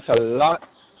system makes a lot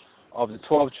of the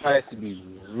 12 tribes to be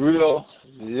real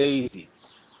lazy,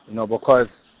 because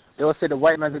they will say the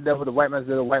white man's the devil, the white man's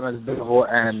the devil, the white man's the devil,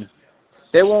 and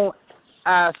they won't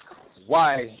ask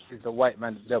why is the white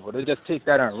man the devil. They just take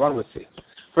that and run with it.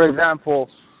 For example,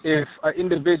 if an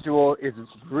individual is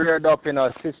reared up in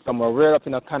a system or reared up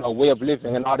in a kind of way of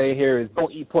living and all they hear is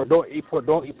don't eat pork, don't eat pork,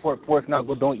 don't eat pork, pork's not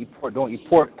good, don't eat pork, don't eat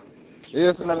pork.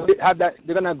 They're just gonna have that.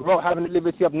 They're gonna grow up having the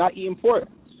liberty of not eating pork.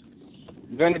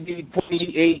 They're gonna be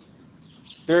 28,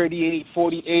 38,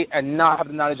 48, and not have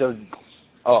the knowledge of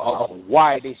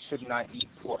why they should not eat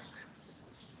pork.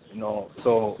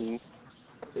 So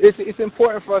it's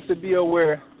important for us to be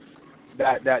aware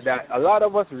that a lot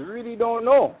of us really don't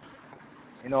know.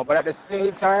 But at the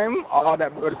same time, all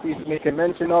that Brother Peace making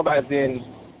mention of, as in,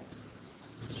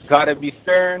 gotta be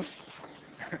stern,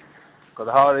 because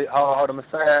how the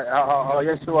Messiah, how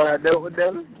Yeshua dealt with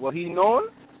them, what he known,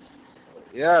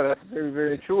 yeah, that's very,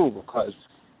 very true, because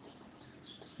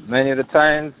many of the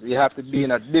times you have to be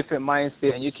in a different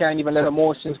mindset, and you can't even let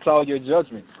emotions cloud your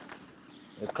judgment.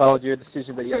 It clouds your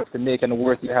decision that you have to make and the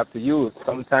words you have to use.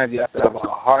 Sometimes you have to have a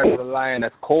heart of a lion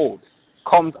that's cold.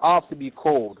 Comes off to be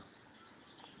cold.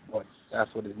 But that's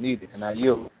what is needed, and I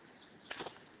yield.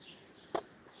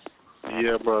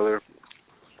 Yeah, brother.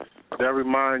 That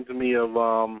reminds me of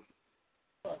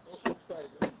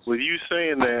with you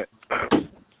saying that.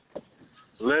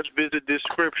 Let's visit this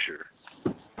scripture.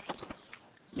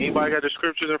 Anybody got the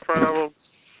scriptures in front of them?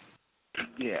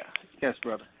 Yeah. Yes,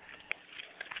 brother.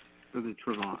 Brother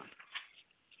Trevon.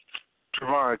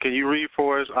 Trevon, can you read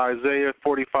for us Isaiah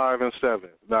 45:7?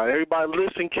 Now, everybody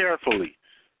listen carefully.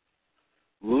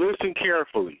 Listen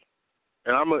carefully.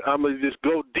 And I'm gonna just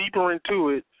go deeper into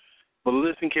it, but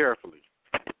listen carefully.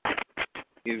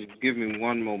 Give me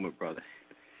one moment, brother.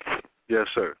 Yes,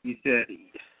 sir. You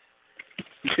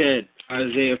said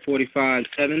Isaiah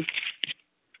 45:7?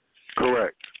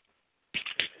 Correct.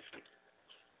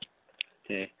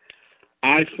 Okay.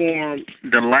 I form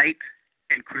the light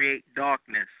and create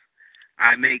darkness.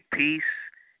 I make peace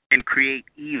and create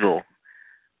evil.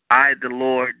 I, the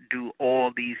Lord, do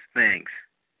all these things.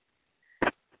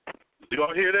 You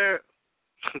all hear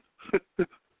that?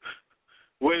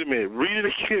 Wait a minute. Read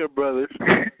it again, brother.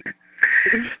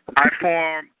 I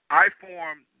form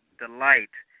the light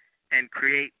and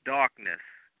create darkness.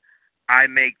 I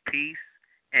make peace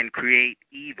and create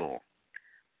evil.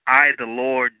 I, the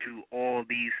Lord, do all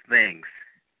these things.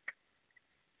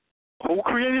 Who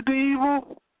created the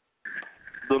evil?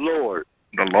 The Lord.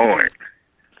 The Lord.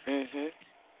 Mhm.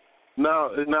 Now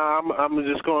I'm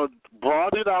just going to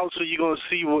broaden it out so you're going to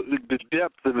see what the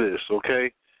depth of this,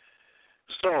 okay?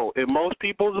 So, in most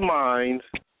people's minds,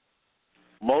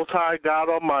 Most High God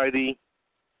Almighty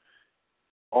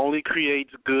only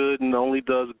creates good and only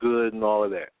does good and all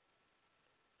of that.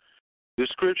 The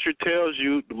scripture tells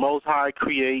you the Most High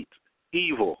creates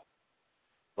evil.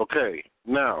 Okay,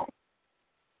 now,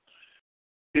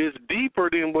 it's deeper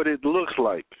than what it looks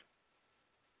like,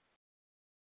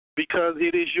 because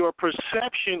it is your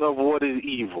perception of what is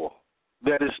evil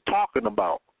that it's talking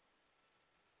about.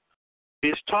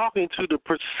 It's talking to the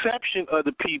perception of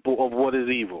the people of what is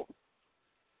evil.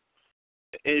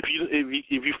 If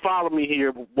you follow me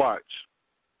here, watch.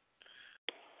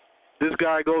 This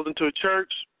guy goes into a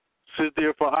church, sits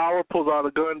there for an hour, pulls out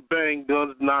a gun, bang,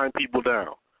 guns 9 people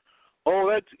down. Oh,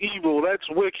 that's evil. That's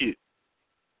wicked.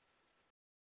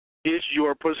 It's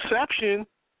your perception.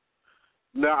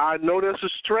 Now, I know that's a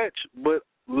stretch, but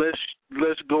let's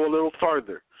go a little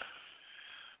further.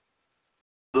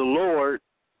 The Lord,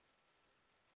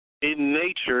 in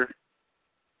nature,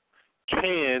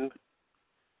 can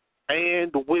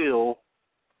and will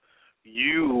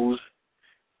use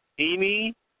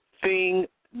anything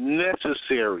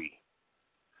necessary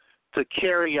to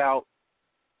carry out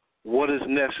what is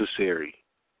necessary.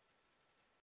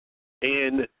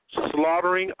 And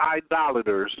slaughtering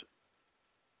idolaters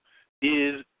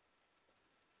is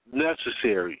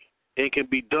necessary. It can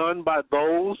be done by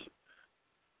those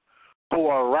who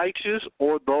are righteous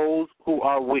or those who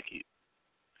are wicked.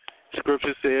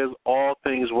 Scripture says all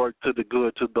things work to the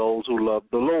good to those who love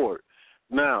the Lord.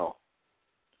 Now,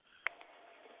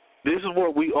 this is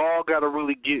what we all got to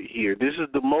really get here. This is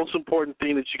the most important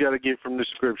thing that you got to get from the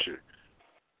scripture.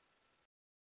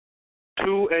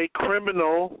 To a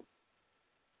criminal,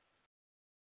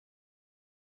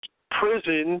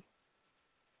 prison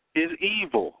is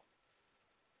evil.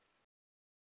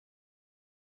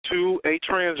 To a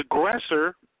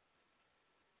transgressor,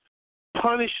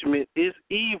 punishment is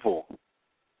evil.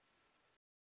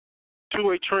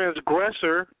 To a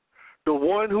transgressor, the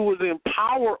one who is in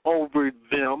power over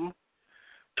them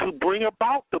to bring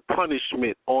about the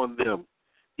punishment on them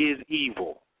is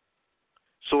evil.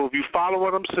 So if you follow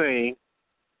what I'm saying,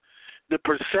 the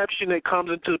perception that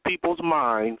comes into people's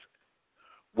minds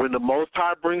when the Most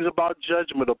High brings about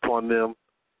judgment upon them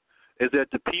is that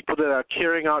the people that are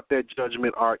carrying out that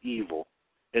judgment are evil,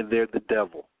 and they're the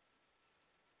devil.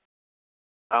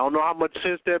 I don't know how much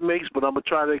sense that makes, but I'm going to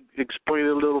try to explain it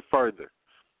a little further.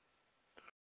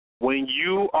 When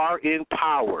you are in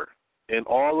power, and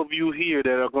all of you here that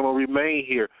are going to remain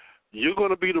here, you're going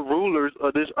to be the rulers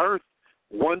of this earth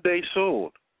one day soon.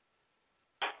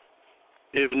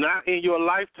 If not in your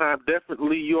lifetime,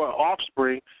 definitely your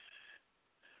offspring,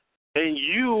 and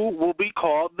you will be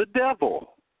called the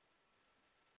devil.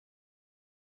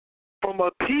 From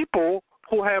a people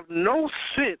who have no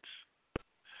sense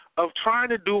of trying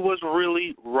to do what's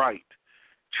really right.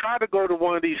 Try to go to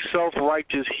one of these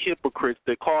self-righteous hypocrites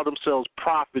that call themselves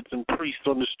prophets and priests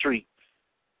on the street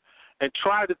and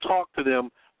try to talk to them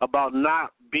about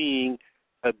not being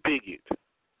a bigot.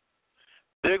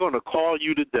 They're going to call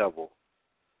you the devil.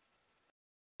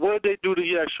 What did they do to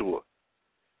Yeshua?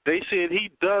 They said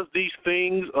he does these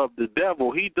things of the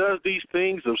devil. He does these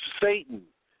things of Satan.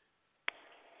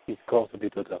 He's called to be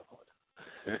the devil.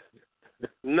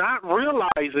 Not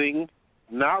realizing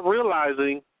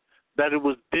that it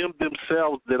was them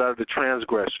themselves that are the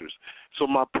transgressors. So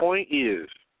my point is,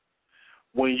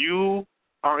 when you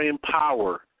are in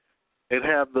power and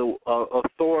have the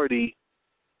authority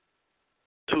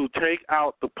to take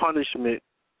out the punishment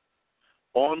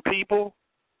on people,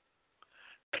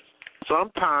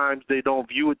 sometimes they don't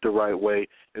view it the right way,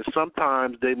 and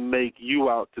sometimes they make you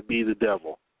out to be the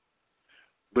devil.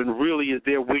 But really, it's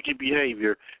their wicked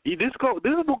behavior. This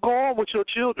will go on with your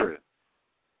children.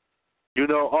 You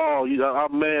know,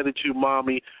 I'm mad at you,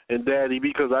 Mommy and Daddy,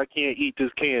 because I can't eat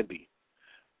this candy.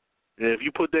 And if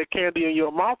you put that candy in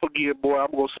your mouth again, boy,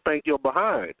 I'm going to spank your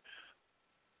behind.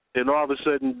 And all of a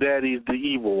sudden, Daddy's the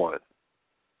evil one.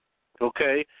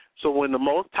 Okay? So when the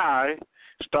Most High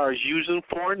starts using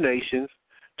foreign nations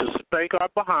to spank our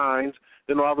behinds,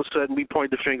 then all of a sudden we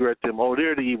point the finger at them. Oh,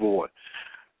 they're the evil one.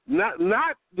 Not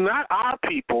our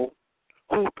people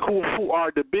who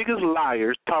are the biggest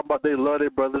liars, talking about they love their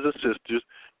brothers and sisters,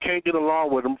 can't get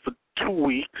along with them for 2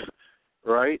 weeks,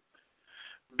 right?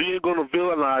 Then going to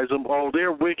villainize them. Oh,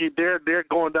 they're wicked. They're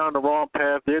going down the wrong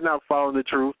path. They're not following the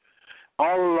truth.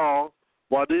 All along,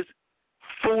 while this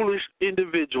foolish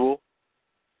individual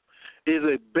is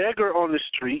a beggar on the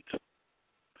street,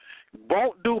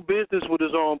 won't do business with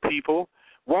his own people,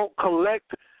 won't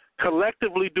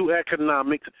collectively do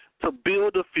economics to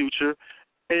build a future,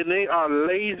 and they are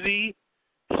lazy,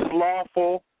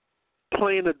 slothful,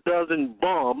 playing a dozen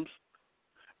bums,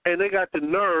 and they got the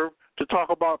nerve to talk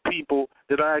about people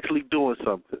that are actually doing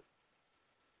something.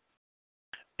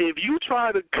 If you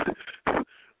try to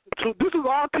so this is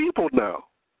our people now.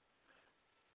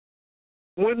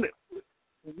 When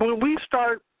we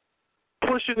start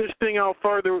pushing this thing out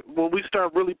further, when we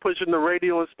start really pushing the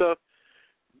radio and stuff,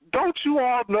 don't you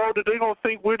all know that they're going to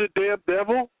think we're the damn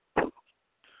devil?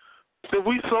 That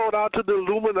we sold out to the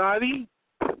Illuminati?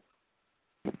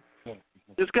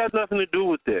 It's got nothing to do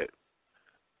with that.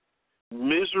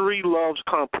 Misery loves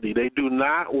company. They do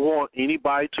not want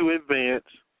anybody to advance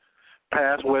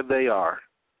past where they are.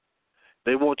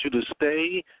 They want you to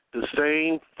stay the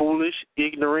same foolish,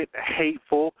 ignorant,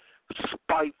 hateful,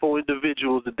 spiteful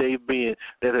individuals that they've been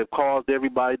that have caused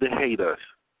everybody to hate us.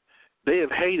 They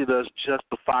have hated us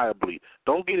justifiably.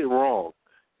 Don't get it wrong.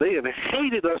 They have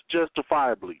hated us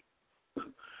justifiably.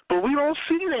 But we don't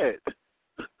see that.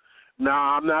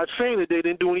 Now, I'm not saying that they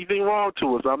didn't do anything wrong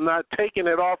to us. I'm not taking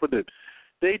that off of them.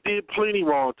 They did plenty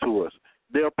wrong to us.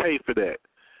 They'll pay for that.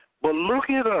 But look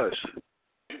at us.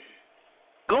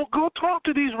 Go talk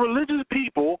to these religious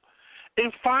people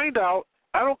and find out,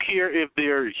 I don't care if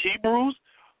they're Hebrews,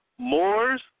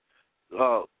 Moors,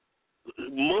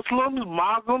 Muslims,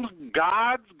 Muslims,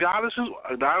 gods, goddesses,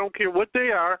 I don't care what they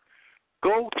are,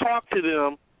 go talk to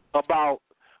them about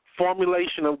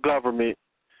formulation of government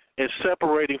and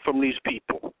separating from these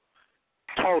people.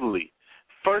 Totally.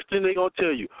 First thing they're going to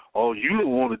tell you, oh, you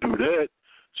don't want to do that.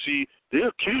 See,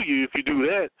 they'll kill you if you do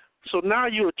that. So now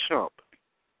you're a chump.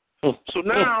 So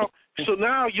now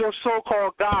your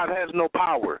so-called God has no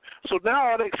power. So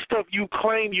now all that stuff you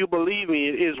claim you believe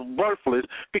in is worthless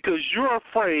because you're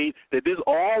afraid that this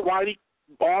almighty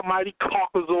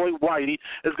Caucasoid whitey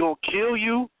is going to kill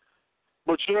you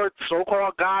but your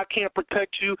so-called God can't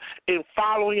protect you in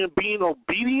following and being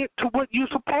obedient to what you're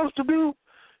supposed to do,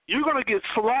 you're going to get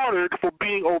slaughtered for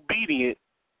being obedient,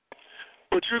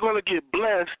 but you're going to get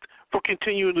blessed for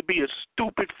continuing to be a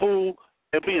stupid fool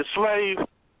and be a slave.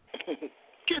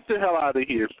 Get the hell out of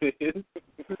here, man.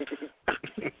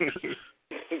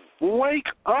 Wake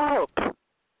up.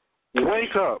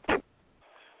 Wake up.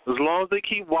 As long as they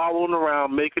keep wallowing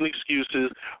around making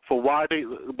excuses for why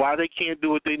they can't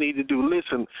do what they need to do.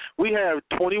 Listen, we have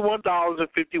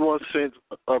 $21.51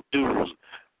 of dues.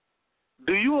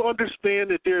 Do you understand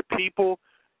that there are people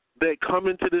that come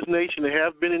into this nation and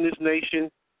have been in this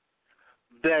nation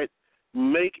that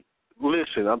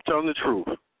listen, I'm telling the truth,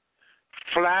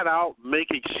 flat out make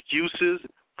excuses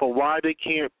for why they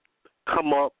can't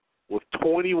come up with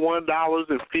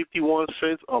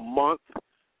 $21.51 a month?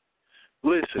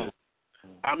 Listen,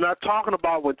 I'm not talking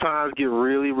about when times get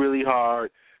really, really hard,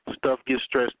 stuff gets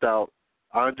stressed out.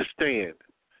 I understand.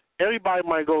 Everybody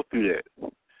might go through that.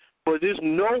 But there's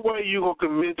no way you're going to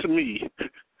convince me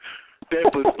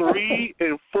that for 3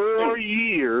 and 4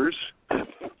 years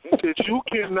that you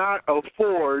cannot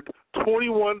afford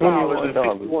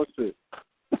 $21.51.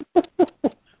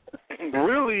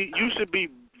 Really, you should be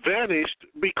vanished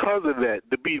because of that,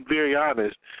 to be very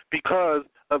honest, because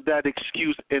of that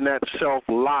excuse and that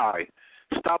self-lie.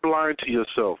 Stop lying to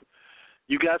yourself.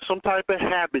 You got some type of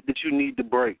habit that you need to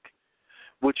break,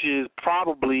 which is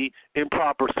probably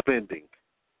improper spending.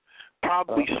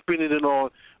 Probably spending it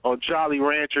on Jolly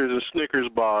Ranchers and Snickers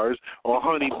bars or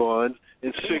honey buns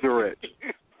and cigarettes.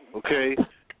 Okay?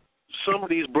 Some of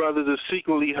these brothers are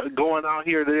secretly going out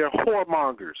here, they're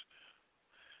whoremongers,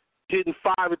 hitting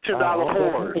 $5 and $10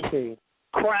 whores,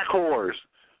 crack whores.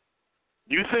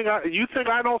 You think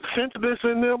I don't sense this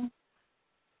in them?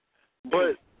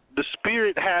 But the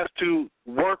spirit has to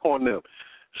work on them.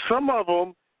 Some of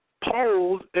them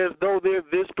pose as though they're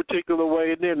this particular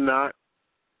way, and they're not.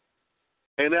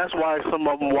 And that's why some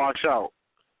of them wash out.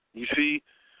 You see,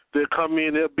 they'll come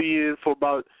in, they'll be in for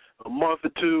about a month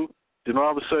or two, then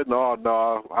all of a sudden, oh,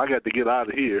 no, I got to get out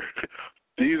of here.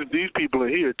 These people in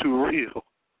here are too real.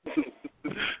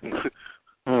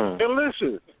 And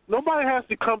listen, nobody has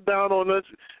to come down on us.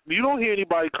 You don't hear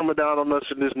anybody coming down on us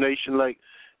in this nation, like,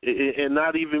 and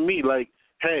not even me, like,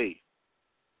 hey,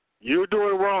 you're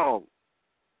doing wrong.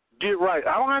 Get right.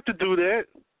 I don't have to do that.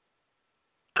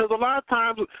 Because a lot of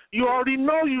times you already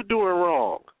know you're doing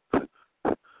wrong.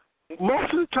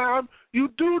 Most of the time you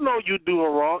do know you're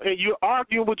doing wrong, and you're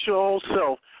arguing with your own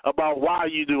self about why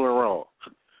you're doing wrong.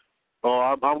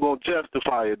 Oh, I'm going to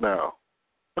justify it now.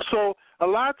 So a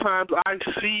lot of times I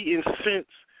see and sense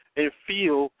and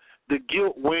feel the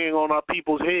guilt weighing on our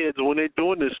people's heads when they're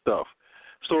doing this stuff.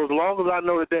 So as long as I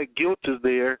know that guilt is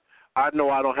there, I know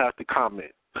I don't have to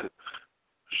comment.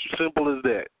 Simple as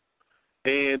that.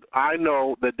 And I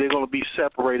know that they're going to be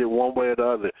separated one way or the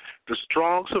other. The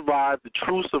strong survive, the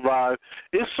true survive.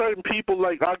 It's certain people,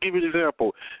 like, I'll give you an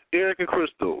example. Eric and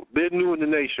Crystal, they're new in the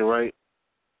nation, right?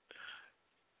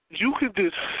 You can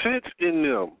just sense in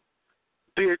them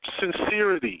their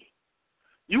sincerity.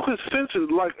 You can sense it,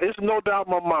 like, it's no doubt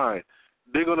in my mind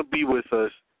they're going to be with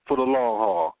us for the long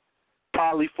haul,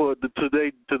 probably to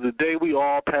the day we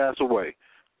all pass away.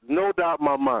 No doubt in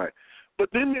my mind. But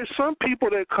then there's some people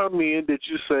that come in that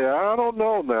you say, I don't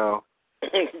know now.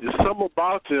 There's something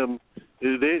about them.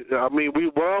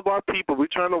 We love our people. We're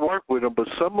trying to work with them, but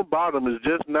something about them is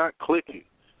just not clicking.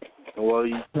 Well,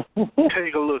 you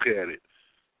take a look at it.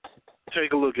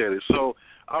 Take a look at it. So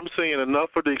I'm saying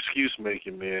enough of the excuse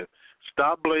making, man.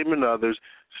 Stop blaming others.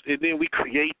 And then we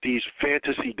create these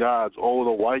fantasy gods. Oh,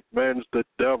 the white man's the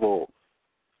devil.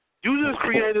 You just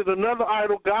created another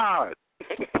idol god.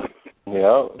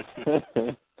 Yeah.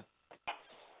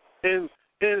 and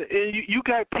you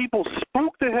got people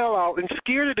spooked the hell out and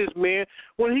scared of this man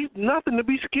when he's nothing to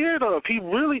be scared of. He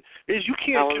really is. You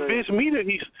can't convince me that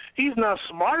he's not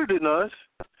smarter than us.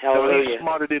 Hallelujah. He's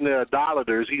smarter than the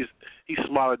idolaters. He's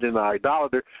smarter than the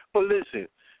idolater. But listen,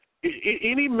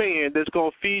 any man that's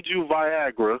going to feed you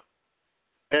Viagra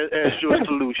as your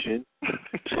solution,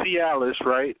 Cialis,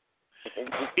 right?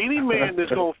 Any man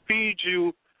that's going to feed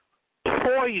you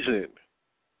poison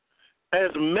as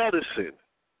medicine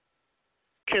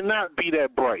cannot be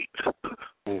that bright.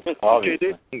 Okay,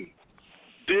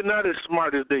 they're not as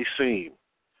smart as they seem.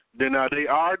 They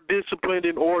are disciplined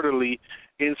and orderly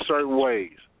in certain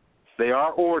ways. They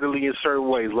are orderly in certain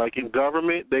ways. Like in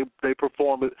government, they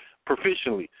perform it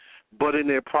proficiently. But in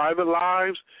their private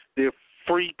lives, they're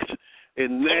freaks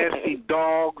and nasty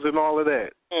dogs and all of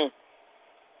that.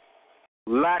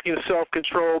 Lacking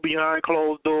self-control behind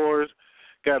closed doors,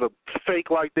 got to fake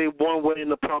like they one way in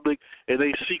the public, and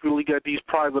they secretly got these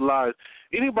private lives.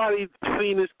 Anybody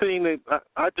seen this thing that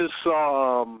I just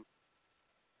saw?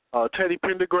 Teddy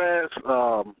Pendergrass,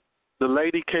 the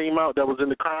lady came out that was in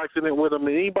the car accident with him.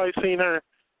 Anybody seen her?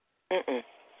 Mm-mm.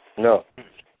 No.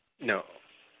 No.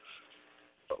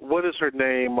 What is her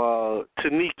name?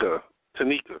 Tanika.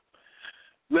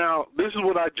 Now, this is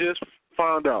what I just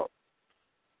found out.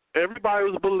 Everybody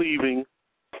was believing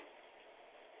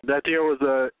that there was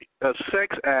a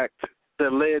sex act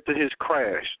that led to his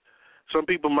crash. Some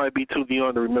people might be too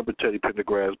young to remember Teddy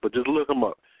Pendergrass, but just look him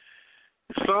up.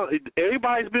 So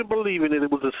everybody's been believing that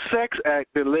it was a sex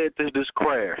act that led to this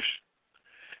crash.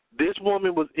 This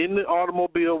woman was in the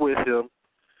automobile with him.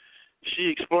 She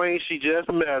explained she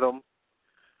just met him.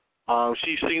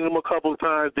 She's seen him a couple of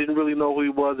times, didn't really know who he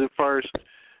was at first,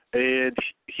 and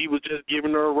he was just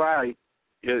giving her a ride.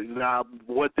 Now,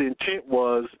 what the intent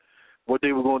was, what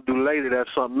they were going to do later,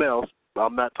 that's something else.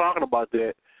 I'm not talking about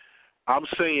that. I'm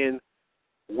saying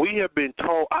we have been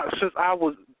told, since I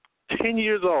was 10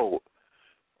 years old,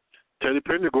 Teddy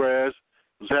Pendergrass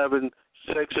was having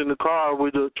sex in the car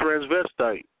with a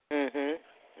transvestite.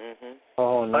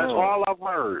 Oh, no. That's all I've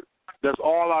heard. That's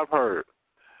all I've heard.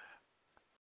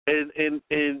 And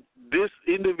this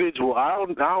individual, I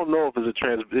don't know if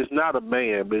it's not a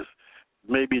man, it's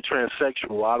maybe a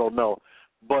transsexual, I don't know.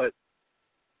 But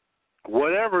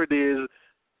whatever it is,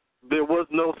 there was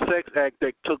no sex act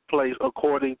that took place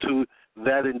according to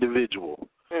that individual.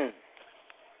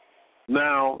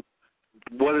 Now,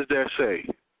 what does that say?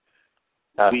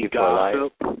 We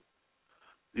gossip.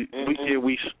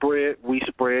 We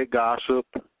spread gossip.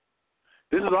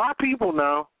 This is our people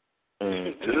now.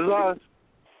 This is us.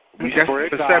 That's the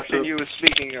perception gossip. You were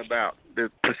speaking about. The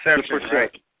perception,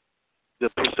 right? The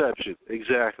perception,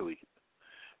 exactly.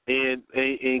 And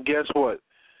guess what?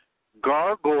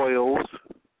 Gargoyles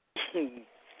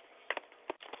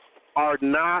are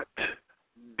not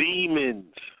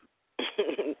demons.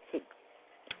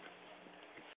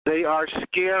 They are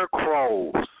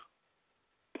scarecrows.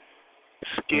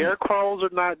 Scarecrows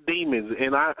are not demons.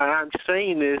 And I'm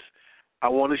saying this, I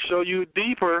want to show you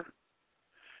deeper.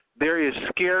 There is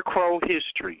scarecrow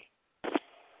history.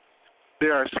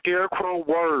 There are scarecrow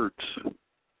words.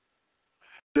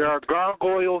 There are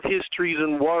gargoyle histories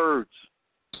and words.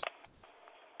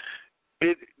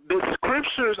 The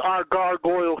scriptures are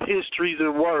gargoyle histories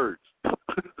and words.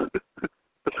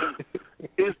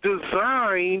 It's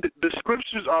designed, the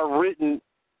scriptures are written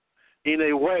in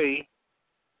a way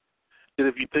that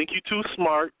if you think you're too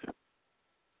smart, and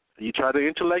you try to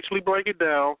intellectually break it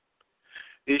down,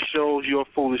 it shows your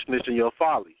foolishness and your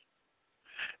folly.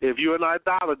 If you're an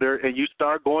idolater and you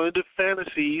start going into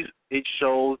fantasies, it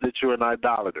shows that you're an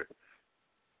idolater.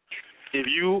 If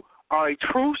you are a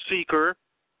truth seeker,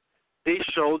 it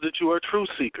shows that you are a truth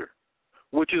seeker,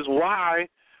 which is why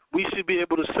we should be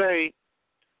able to say,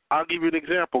 I'll give you an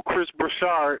example, Chris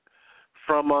Burchard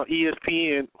from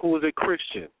ESPN, who is a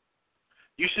Christian.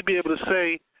 You should be able to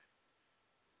say,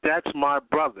 that's my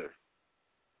brother.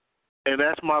 And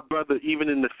that's my brother even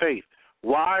in the faith.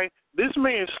 Why? This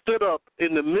man stood up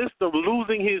in the midst of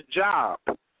losing his job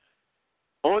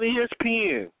on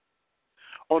ESPN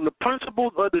on the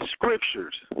principles of the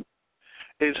scriptures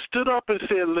and stood up and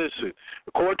said, listen,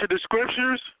 according to the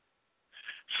scriptures,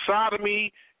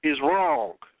 sodomy is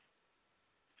wrong.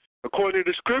 According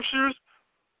to the scriptures,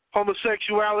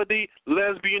 homosexuality,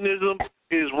 lesbianism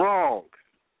is wrong.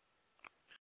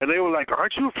 And they were like,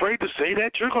 aren't you afraid to say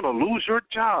that? You're going to lose your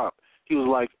job. He was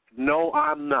like, no,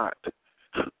 I'm not.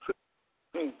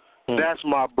 That's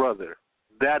my brother.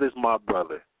 That is my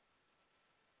brother.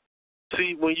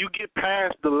 See, when you get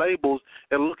past the labels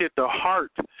and look at the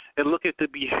heart and look at the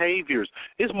behaviors,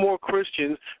 it's more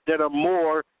Christians that are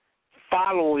more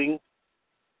following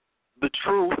the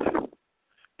truth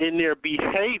in their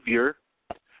behavior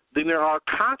than there are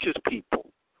conscious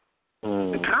people.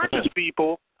 The conscious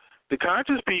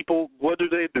people, what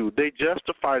do? They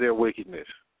justify their wickedness.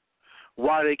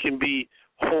 Why they can be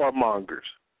whoremongers.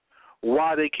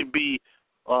 Why they can be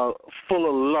full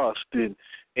of lust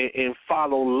and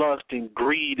follow lust and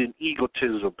greed and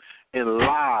egotism and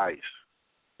lies.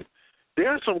 There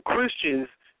are some Christians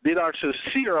that are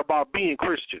sincere about being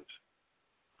Christians,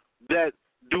 that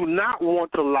do not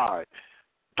want to lie,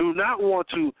 do not want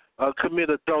to commit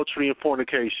adultery and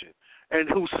fornication, and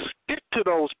who stick to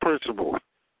those principles.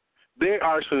 They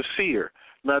are sincere.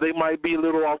 Now, they might be a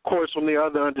little off course from their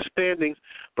other understandings,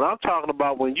 but I'm talking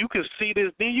about when you can see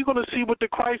this, then you're going to see what the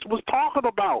Christ was talking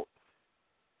about.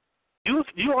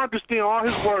 You'll understand all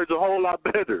his words a whole lot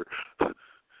better,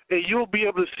 and you'll be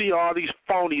able to see all these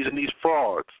phonies and these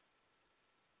frauds.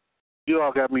 You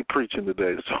all got me preaching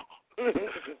today, so.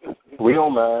 We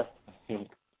don't mind.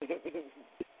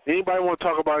 Anybody want to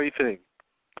talk about anything?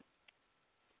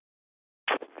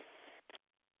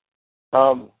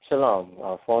 Shalom.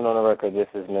 Phone on the record. This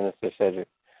is Minister Cedric.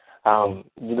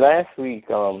 Last week,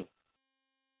 I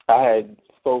had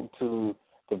spoke to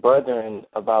the brethren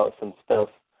about some stuff,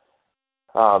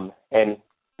 and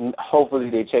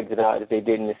hopefully they checked it out. If they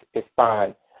didn't, it's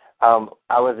fine. I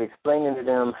was explaining to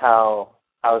them how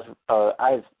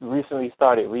I recently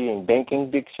started reading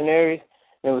banking dictionaries.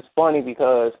 And it was funny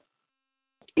because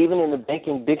even in the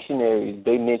banking dictionaries,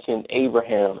 they mentioned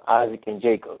Abraham, Isaac, and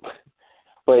Jacob.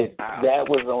 But that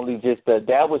was only just the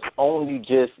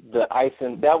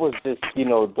icing. That was just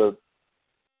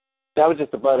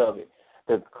the butt of it.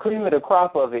 The cream of the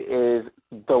crop of it is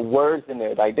the words in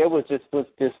there. Like there was just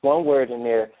this one word in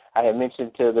there. I had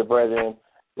mentioned to the brethren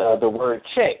the word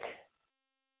check,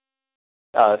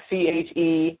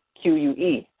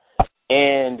 CHEQUE,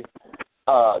 and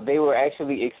they were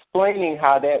actually explaining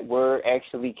how that word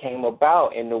actually came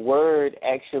about, and the word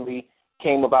actually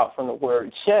came about from the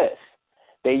word chess.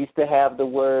 They used to have the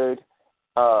word,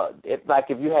 like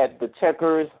if you had the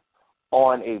checkers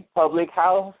on a public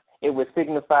house, it would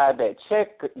signify that chess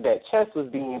was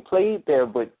being played there,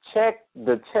 but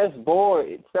the chessboard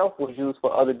itself was used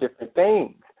for other different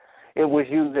things. It was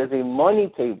used as a money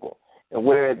table, and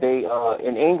where they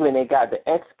in England they got the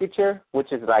exchequer,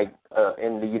 which is like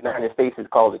in the United States is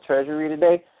called the Treasury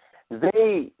today.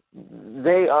 They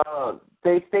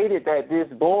stated that this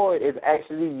board is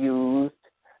actually used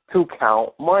to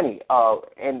count money,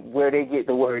 and where they get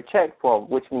the word check from,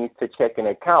 which means to check an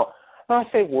account. And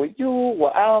I say,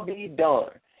 I'll be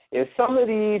darned. If some of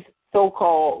these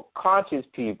so-called conscious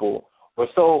people were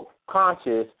so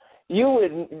conscious, you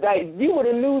would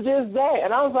have knew just that.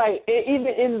 And I was like, even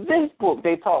in this book,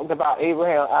 they talked about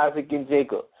Abraham, Isaac, and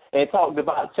Jacob, and talked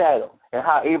about chattel, and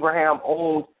how Abraham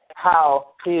owned, how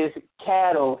his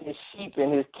cattle, his sheep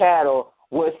and his cattle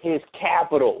was his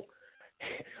capital,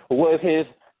 was his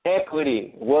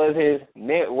equity, was his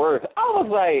net worth. I was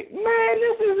like, man,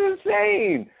 this is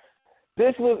insane.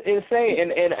 This was insane.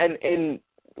 And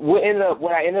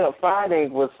what I ended up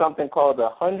finding was something called the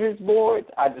hundreds board.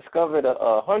 I discovered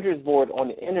a hundreds board on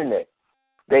the internet.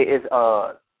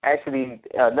 Actually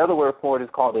another word for it is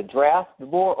called a draft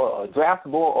board or a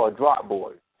drop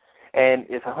board. And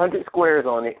it's 100 squares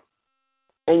on it,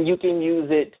 and you can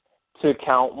use it to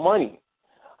count money.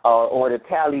 Or to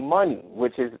tally money,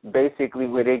 which is basically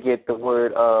where they get the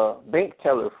word bank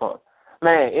teller from.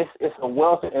 Man, it's a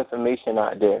wealth of information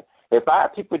out there. If our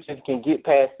people just can get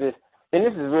past this, and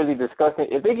this is really disgusting,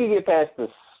 if they can get past the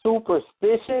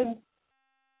superstition,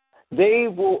 they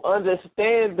will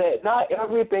understand that not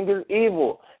everything is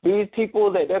evil. These people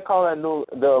that they're calling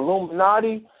the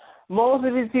Illuminati, most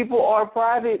of these people are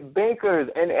private bankers.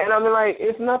 And I mean, like,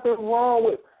 it's nothing wrong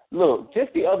with, look,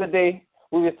 just the other day,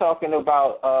 we were talking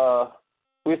about how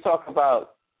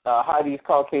these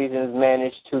Caucasians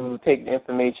managed to take the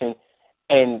information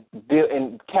and build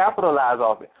and capitalize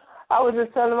off it. I was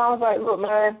just telling them, I was like, look,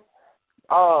 man,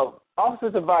 Officer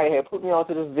Zavai had put me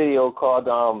onto this video called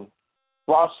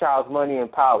Rothschild's Money and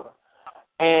Power,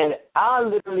 and I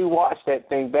literally watched that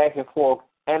thing back and forth,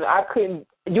 and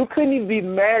you couldn't even be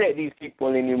mad at these people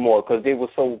anymore because they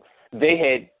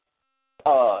had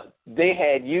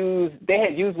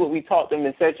used what we taught them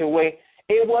in such a way,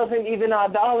 it wasn't even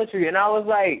idolatry. And I was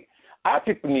like, our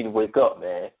people need to wake up,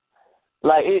 man.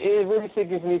 Like, it really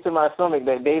sickens me to my stomach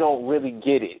that they don't really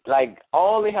get it. Like,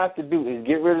 all they have to do is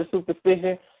get rid of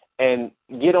superstition and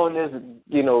get on this,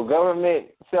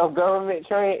 self-government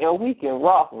train, and we can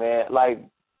rock, man. Like,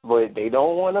 but they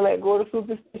don't want to let go of the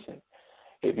superstition.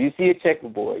 If you see a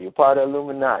checkerboard, you're part of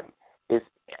Illuminati. It's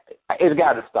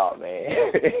got to stop, man.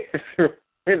 It's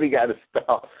really got to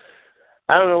stop.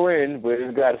 I don't know when, but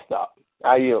it's got to stop.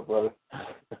 I yield, brother.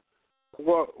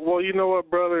 Well, you know what,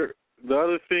 brother? The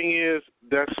other thing is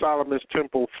that's Solomon's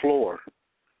temple floor.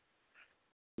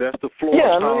 That's the floor of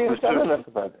Solomon's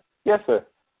temple. Yes, sir.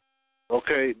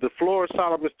 Okay, the floor of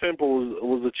Solomon's temple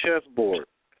was a chessboard.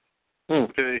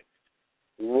 Okay,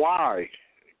 why?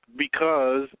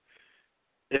 Because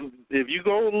if you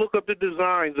go and look up the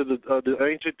designs of the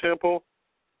ancient temple,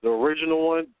 the original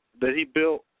one that he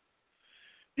built,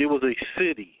 it was a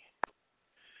city.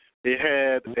 It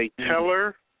had a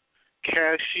teller,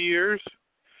 cashiers,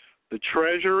 the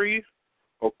treasury,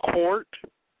 a court,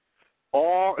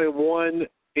 all in one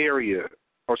area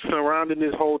or surrounding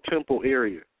this whole temple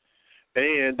area.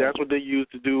 And that's what they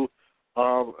used to do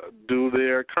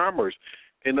their commerce.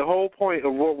 And the whole point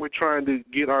of what we're trying to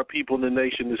get our people in the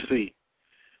nation to see,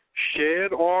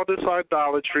 shed all this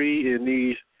idolatry and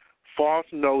these false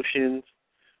notions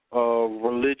of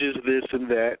religious this and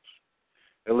that,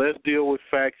 and let's deal with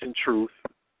facts and truth.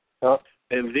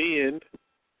 And then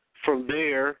from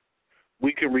there,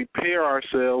 we can repair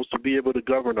ourselves to be able to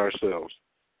govern ourselves.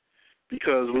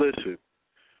 Because, listen,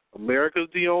 America's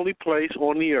the only place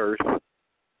on the earth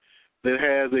that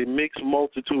has a mixed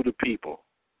multitude of people.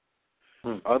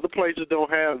 Other places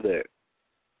don't have that.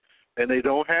 And they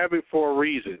don't have it for a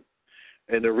reason.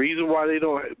 And the reason why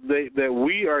that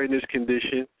we are in this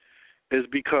condition is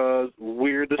because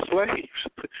we're the slaves.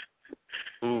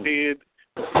 And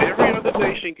every other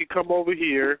nation can come over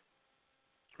here.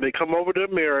 They come over to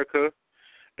America,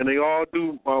 and they all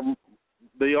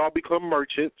become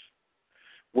merchants,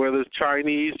 whether it's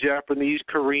Chinese, Japanese,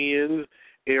 Koreans,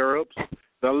 Arabs.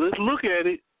 Now let's look at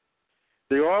it.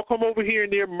 They all come over here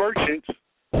and they're merchants,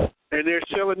 and they're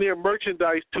selling their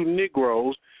merchandise to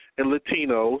Negroes and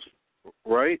Latinos,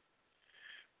 right?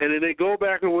 And then they go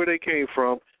back to where they came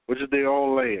from, which is their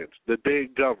own lands that they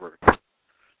govern.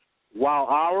 While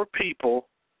our people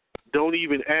don't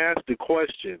even ask the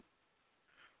question,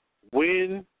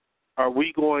 when are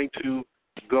we going to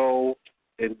go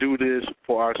and do this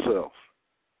for ourselves?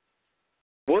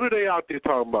 What are they out there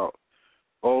talking about?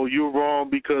 Oh, you're wrong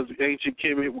because ancient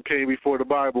Kemet came before the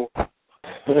Bible.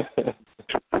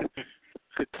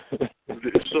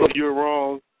 So you're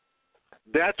wrong.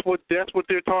 That's what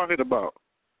they're talking about,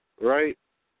 right?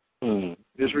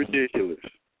 It's ridiculous.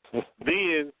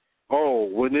 Then,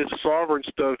 when this sovereign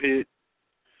stuff hit,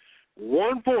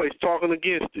 one voice talking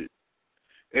against it,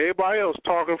 everybody else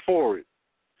talking for it.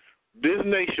 This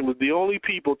nation was the only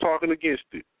people talking against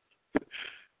it.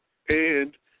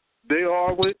 And they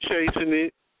all went chasing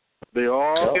it. They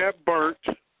all got burnt,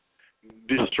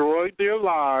 destroyed their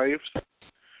lives,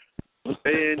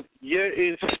 and yet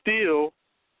and still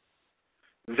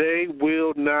they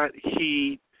will not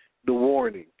heed the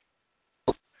warning.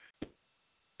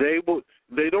 They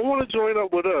don't want to join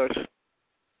up with us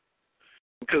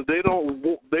because they don't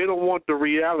want the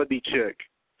reality check.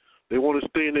 They want to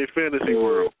stay in their fantasy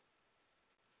world.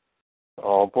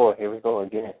 Oh boy, here we go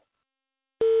again.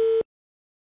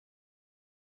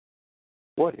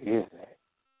 What is that?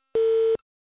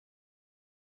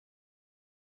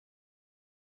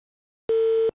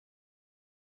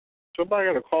 Somebody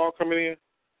got a call coming in?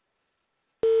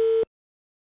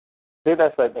 I think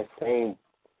that's like the same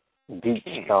deep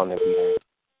sound that we had.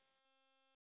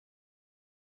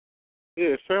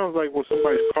 Yeah, it sounds like when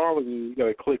somebody's calling you got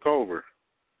to click over.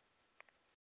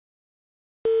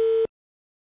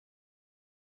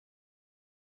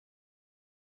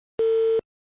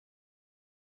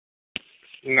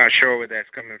 I'm not sure where that's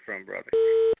coming from, brother.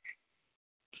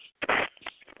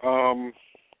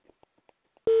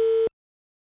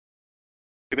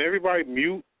 Can everybody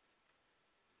mute?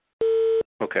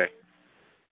 Okay.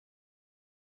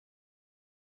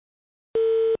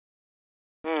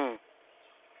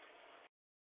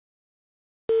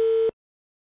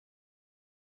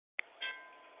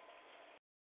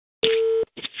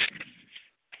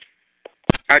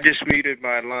 I just muted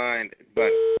my line, but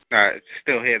I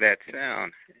still hear that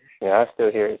sound. Yeah, I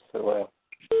still hear it so well.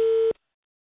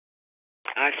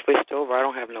 I switched over. I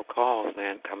don't have no calls,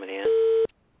 man, coming in.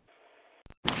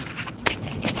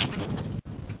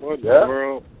 What the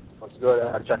world? What's good?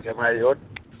 I check your radio.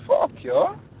 Fuck,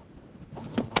 yo.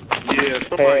 Yeah,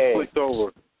 somebody clicked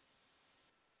over.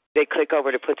 They click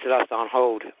over to put us on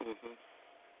hold. Mm-hmm.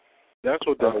 That's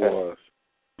what that was.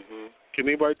 Mm-hmm. Can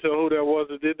anybody tell who that was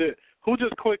that did that? Who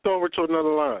just clicked over to another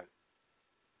line?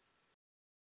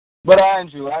 But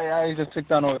Andrew, I just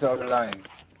clicked on over to the other line.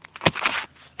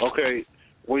 Okay.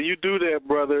 When you do that,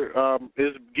 brother,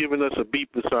 it's giving us a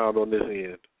beeping sound on this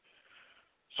end.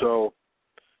 So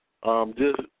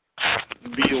just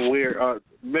be aware.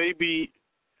 Maybe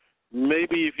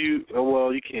if you,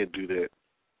 you can't do that.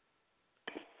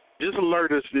 Just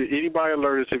alert us. Anybody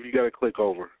alert us if you got to click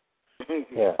over.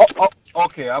 Yeah.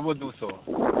 Okay, I will do so.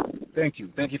 Thank you.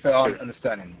 Thank you for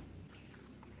understanding.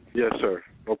 Yes, sir.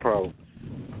 No problem.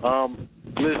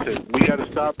 Listen, we got to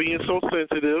stop being so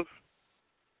sensitive.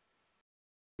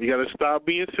 We got to stop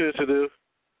being sensitive.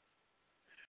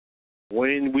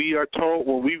 When we are told,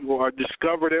 when we are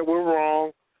discovered that we're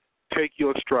wrong, take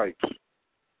your stripes.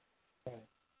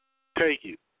 Take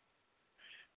it.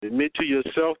 Admit to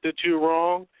yourself that you're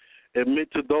wrong.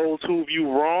 Admit to those who you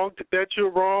wronged that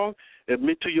you're wrong.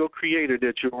 Admit to your Creator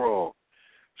that you're wrong.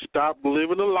 Stop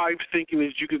living a life thinking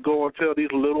that you could go and tell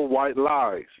these little white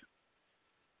lies.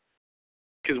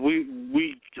 Because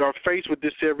we are faced with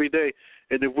this every day.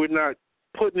 And if we're not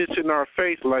putting this in our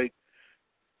face, like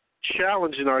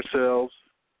challenging ourselves,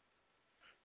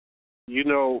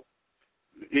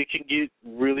 it can get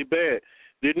really bad.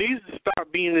 There needs to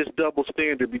stop being this double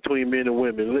standard between men and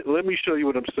women. Let me show you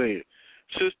what I'm saying.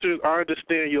 Sisters, I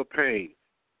understand your pain.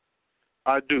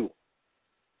 I do.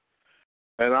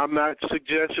 And I'm not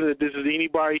suggesting that this is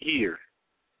anybody here.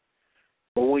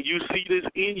 But when you see this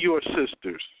in your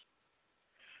sisters,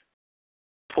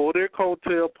 pull their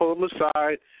coattail, pull them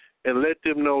aside, and let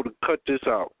them know to cut this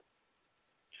out.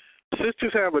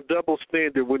 Sisters have a double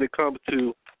standard when it comes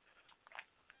to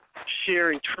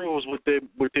sharing truths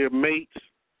with their mates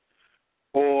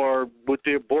or with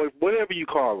their boy, whatever you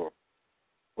call them.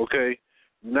 Okay?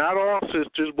 Not all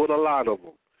sisters, but a lot of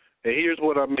them. And here's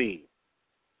what I mean.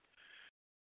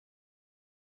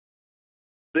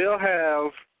 They'll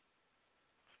have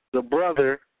the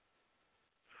brother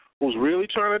who's really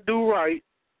trying to do right,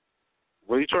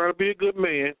 really trying to be a good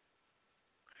man,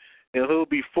 and he'll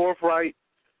be forthright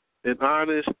and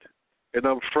honest and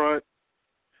upfront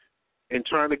and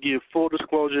trying to give full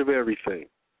disclosure of everything.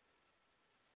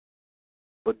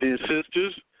 But then,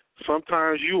 sisters,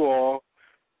 sometimes you all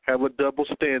have a double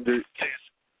standard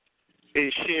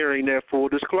in sharing that full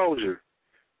disclosure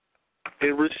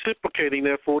and reciprocating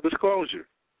that full disclosure.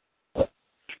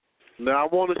 Now, I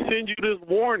want to send you this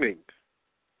warning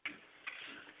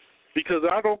because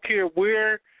I don't care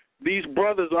where these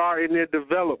brothers are in their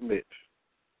development.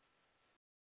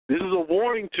 This is a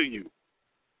warning to you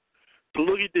to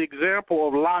look at the example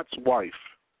of Lot's wife,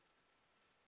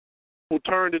 who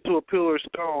turned into a pillar of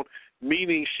stone,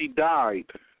 meaning she died.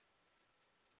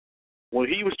 When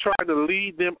he was trying to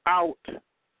lead them out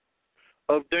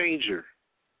of danger,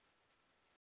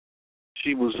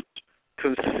 she was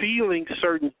concealing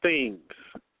certain things,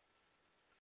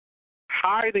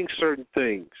 hiding certain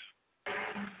things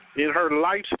in her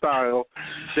lifestyle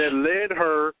that led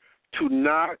her to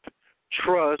not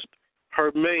trust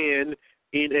her man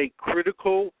in a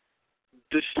critical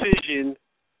decision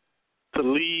to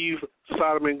leave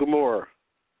Sodom and Gomorrah.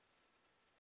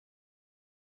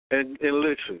 And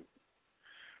listen,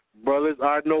 brothers,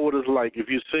 I know what it's like. If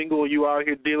you're single and you out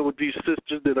here dealing with these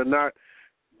sisters that are not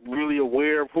really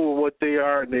aware of who and what they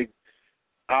are and they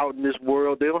out in this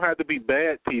world, they don't have to be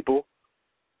bad people.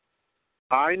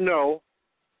 I know.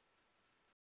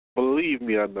 Believe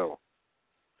me, I know.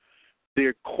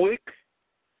 They're quick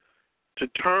to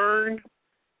turn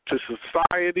to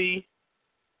society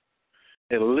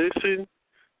and listen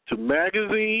to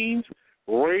magazines,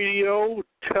 radio,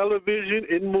 television,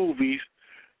 and movies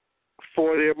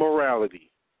for their morality.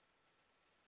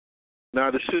 Now,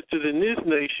 the sisters in this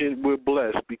nation, we're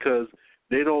blessed because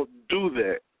they don't do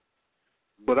that.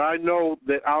 But I know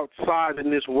that outside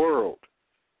in this world,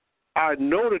 I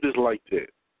know that it's like that.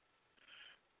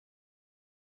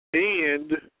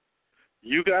 And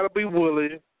you got to be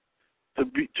willing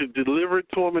to deliver it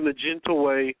to them in a gentle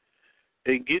way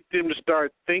and get them to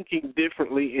start thinking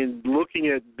differently and looking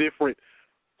at different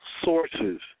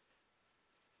sources,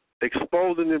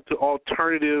 exposing them to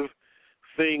alternative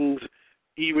things,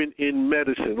 even in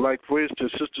medicine. Like, for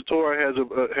instance, Sister T.O.A.N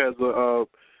has a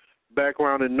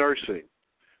background in nursing.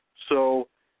 So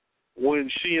when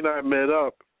she and I met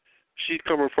up, she's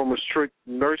coming from a strict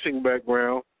nursing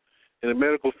background in the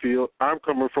medical field. I'm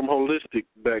coming from holistic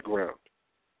background.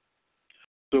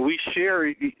 So we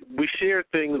share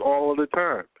things all the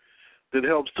time that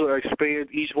helps to expand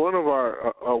each one of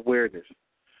our awareness.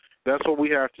 That's what we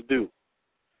have to do.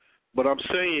 But I'm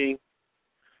saying,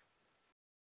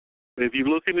 if you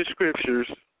look in the scriptures,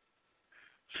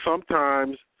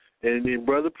 sometimes, and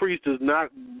Brother Priest does not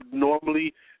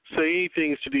normally say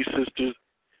anything to these sisters,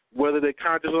 whether they're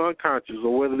conscious or unconscious,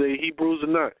 or whether they're Hebrews or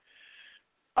not.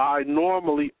 I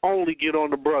normally only get on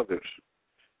the brothers,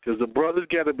 because the brothers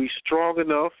got to be strong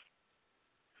enough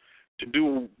to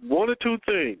do one or two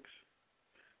things.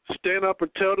 Stand up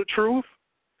and tell the truth,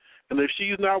 and if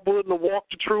she's not willing to walk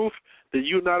the truth, then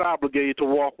you're not obligated to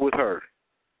walk with her.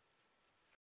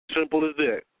 Simple as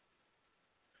that.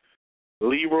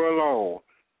 Leave her alone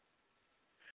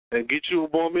and get you a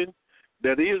woman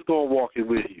that is going to walk it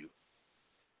with you.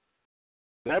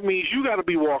 That means you got to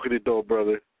be walking it, though,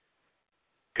 brother,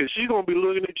 because she's going to be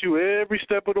looking at you every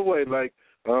step of the way like,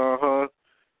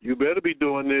 you better be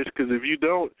doing this, because if you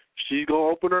don't, she's going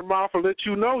to open her mouth and let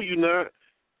you know you're not.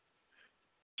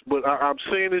 But I'm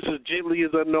saying this as gently as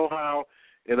I know how,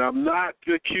 and I'm not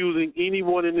accusing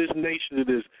anyone in this nation of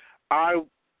this. I'm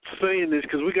saying this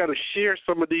because we got to share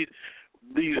some of these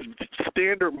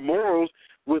standard morals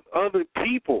with other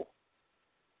people.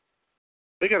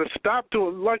 They got to stop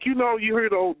doing, like, you hear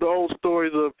the old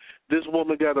stories of this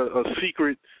woman got a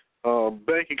secret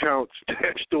bank account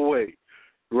stashed away,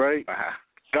 right?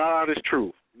 God is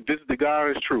truth. This is the God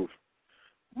is truth.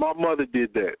 My mother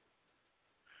did that.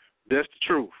 That's the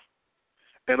truth.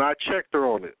 And I checked her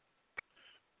on it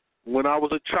when I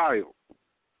was a child.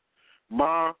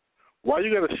 Ma, why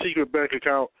you got a secret bank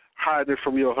account hiding it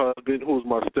from your husband, who's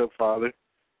my stepfather?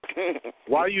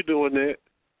 Why are you doing that?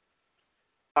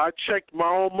 I checked my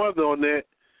own mother on that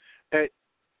at,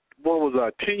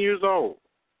 10 years old.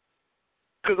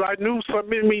 Because I knew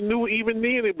something in me knew even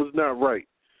then it was not right.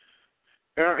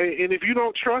 And if you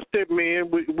don't trust that man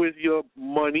with your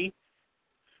money,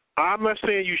 I'm not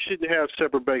saying you shouldn't have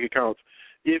separate bank accounts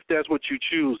if that's what you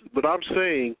choose. But I'm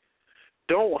saying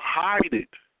don't hide it.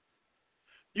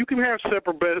 You can have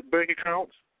separate bank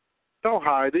accounts. Don't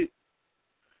hide it.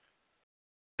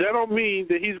 That don't mean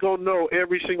that he's gonna know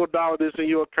every single dollar that's in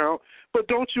your account. But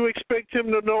don't you expect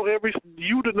him to know every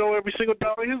single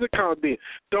dollar in his account? Then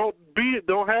don't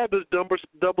have this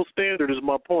double standard. Is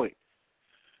my point.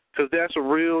 Because that's a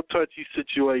real touchy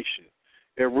situation.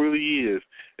 It really is.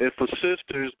 And for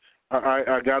sisters,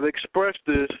 I gotta express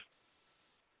this.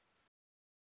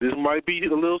 This might be a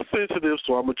little sensitive,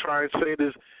 so I'm gonna try and say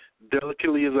this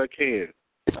delicately as I can.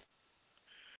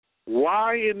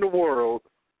 Why in the world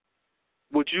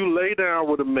would you lay down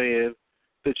with a man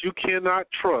that you cannot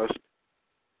trust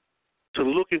to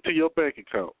look into your bank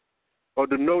account or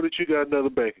to know that you got another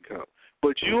bank account?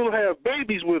 But you'll have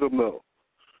babies with him, though.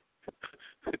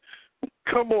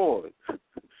 Come on.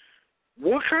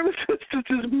 What kind of sense does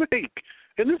this make?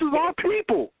 And this is our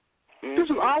people. This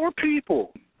is our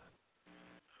people.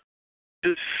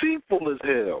 Deceitful as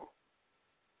hell.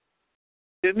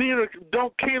 And then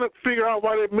can't figure out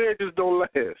why their marriages don't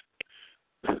last.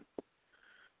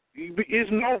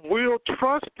 There's no real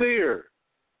trust there.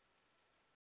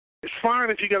 It's fine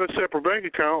if you got a separate bank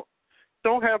account.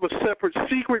 Don't have a separate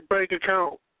secret bank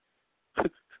account.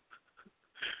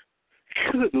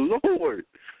 Good Lord.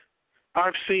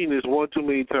 I've seen this one too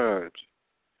many times.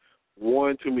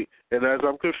 One too many. And as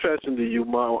I'm confessing to you,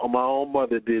 my own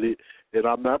mother did it, and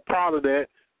I'm not proud of that,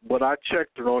 but I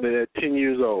checked her on it at 10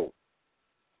 years old.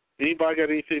 Anybody got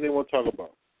anything they want to talk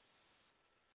about?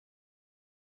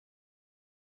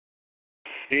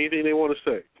 Anything they want to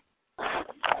say?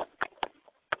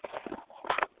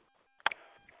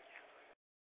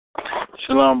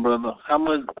 Shalom, brother. How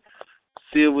much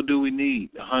silver do we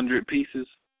need? 100 pieces?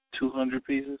 200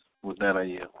 pieces? With that, I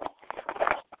yell.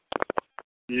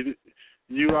 You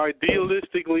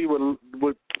idealistically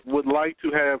would like to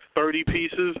have 30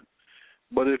 pieces,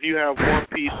 but if you have one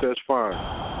piece, that's fine.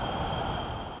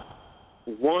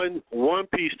 One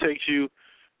piece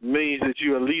means that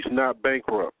you're at least not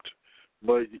bankrupt,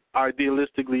 but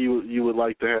idealistically you would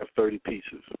like to have 30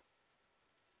 pieces.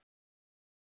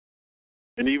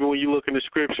 And even when you look in the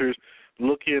scriptures,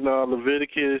 look in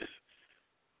Leviticus,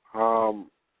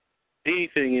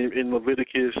 anything in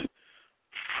Leviticus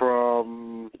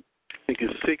from, I think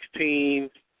it's 16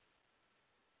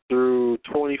 through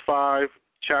 25,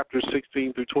 chapter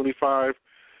 16 through 25,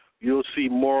 you'll see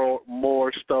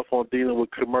more stuff on dealing with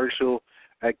commercial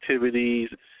activities.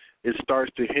 It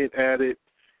starts to hint at it,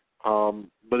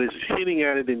 but it's hinting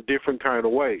at it in different kind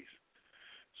of ways.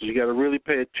 So you got to really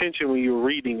pay attention when you're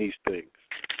reading these things.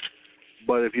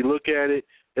 But if you look at it,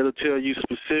 it'll tell you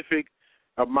specific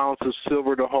amounts of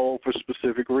silver to hold for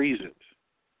specific reasons.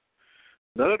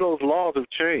 None of those laws have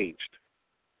changed.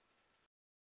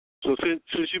 So since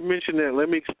you mentioned that, let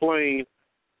me explain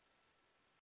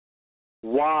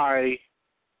why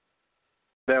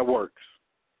that works.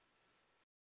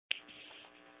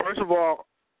 First of all,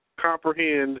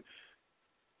 comprehend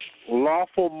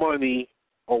lawful money,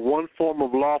 or one form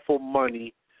of lawful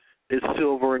money, is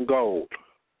silver and gold.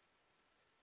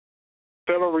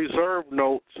 Federal Reserve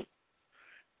notes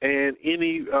and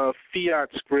any fiat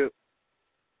script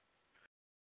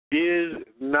is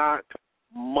not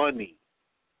money.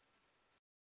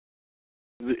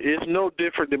 It's no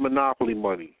different than monopoly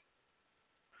money.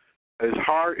 It's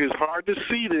hard to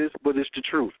see this, but it's the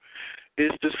truth.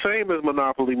 It's the same as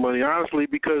monopoly money, honestly,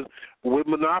 because with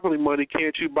monopoly money,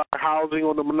 can't you buy housing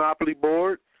on the monopoly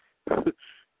board?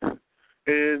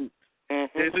 And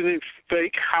isn't it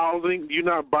fake housing? You're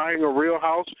not buying a real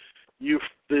house. You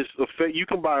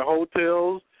can buy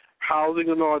hotels, housing,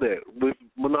 and all that with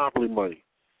monopoly money.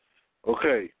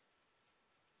 Okay.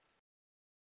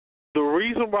 The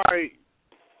reason why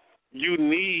you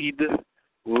need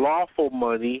lawful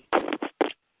money,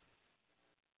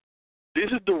 this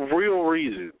is the real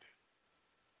reason.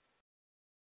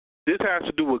 This has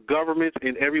to do with governments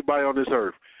and everybody on this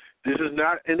earth. This is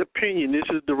not an opinion. This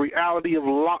is the reality of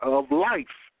life.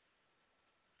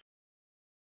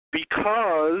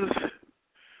 Because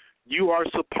you are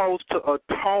supposed to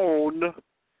atone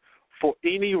for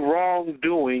any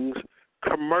wrongdoings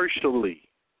commercially.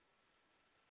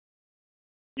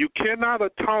 You cannot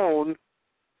atone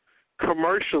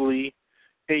commercially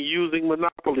in using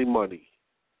monopoly money.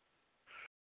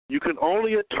 You can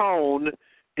only atone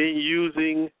in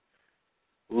using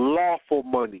lawful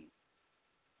money,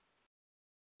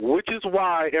 which is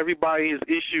why everybody is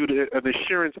issued an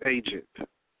insurance agent.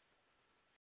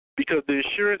 Because the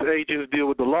insurance agents deal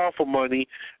with the lawful money,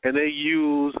 and they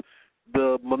use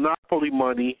the monopoly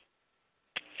money,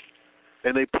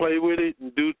 and they play with it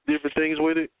and do different things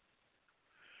with it.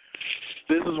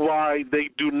 This is why they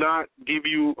do not give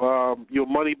you your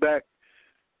money back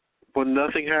when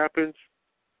nothing happens.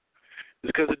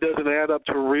 It's because it doesn't add up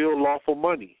to real lawful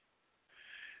money.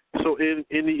 So in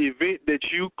the event that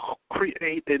you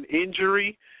create an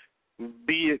injury,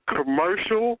 be it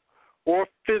commercial or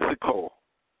physical,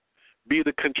 be it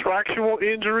a contractual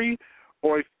injury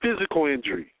or a physical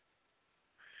injury,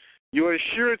 your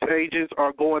insurance agents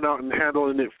are going out and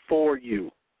handling it for you.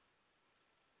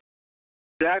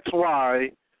 That's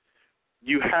why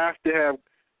you have to have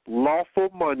lawful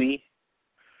money,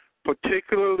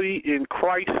 particularly in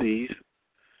crises,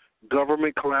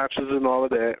 government collapses and all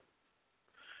of that,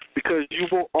 because you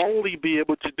will only be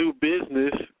able to do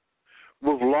business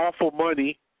with lawful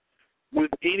money with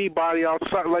anybody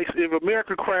outside. Like if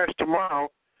America crashed tomorrow,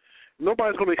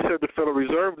 nobody's going to accept the Federal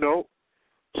Reserve note,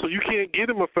 so you can't get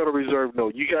them a Federal Reserve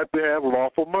note. You got to have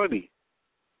lawful money,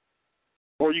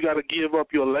 or you got to give up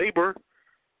your labor,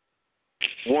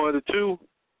 one of the two,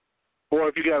 or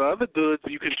if you got other goods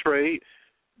you can trade.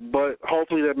 But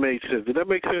hopefully that made sense. Did that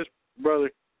make sense,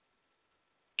 brother?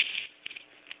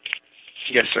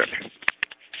 Yes, sir.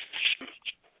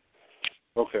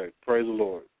 Okay, praise the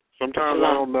Lord. Sometimes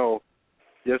I don't know.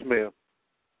 Yes, ma'am.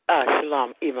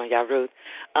 Shalom, Imam Yaruth.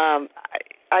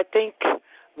 I think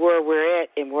where we're at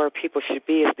and where people should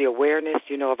be is the awareness,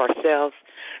 of ourselves,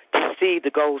 to see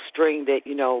the gold string that,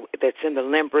 that's in the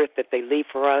limerick that they leave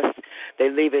for us. They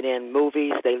leave it in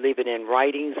movies. They leave it in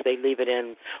writings. They leave it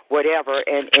in whatever.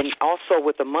 And also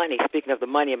with the money, speaking of the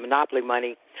money and monopoly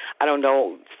money, I don't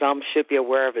know, some should be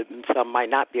aware of it and some might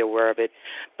not be aware of it,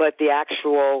 but the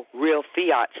actual real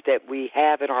fiats that we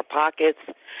have in our pockets,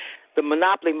 the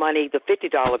monopoly money, the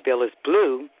 $50 bill is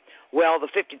blue. Well, the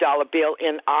 $50 bill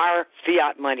in our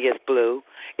fiat money is blue.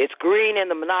 It's green in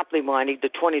the monopoly money, the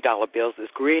 $20 bills.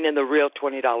 It's green in the real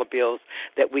 $20 bills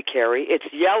that we carry. It's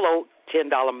yellow,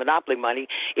 $10 monopoly money.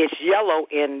 It's yellow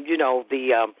in,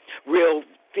 the real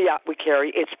fiat we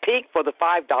carry. It's pink for the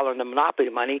 $5 in the monopoly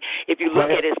money. If you look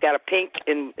at it, it's got a pink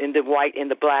in the white, in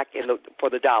the black, for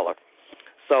the dollar.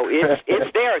 So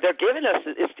it's there. They're giving us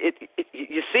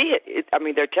you see it.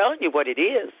 They're telling you what it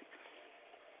is.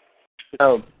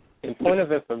 In point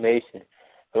of information,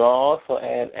 I'll also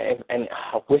add, and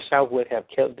I wish I would have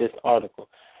kept this article.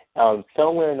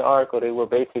 Somewhere in the article, they were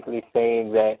basically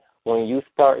saying that when you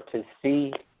start to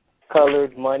see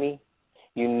colored money,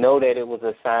 you know that it was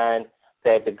a sign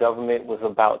that the government was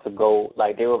about to go,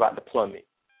 like they were about to plummet.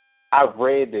 I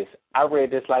read this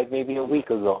like maybe a week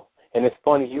ago. And it's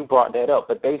funny you brought that up,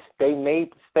 but they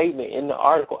made the statement in the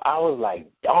article. I was like,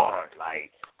 darn,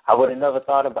 I would have never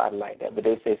thought about it like that. But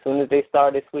they say as soon as they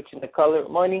started switching to colored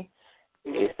money,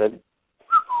 it's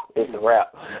a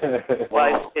wrap.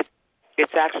 Well,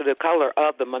 it's actually the color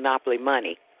of the monopoly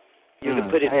money. You can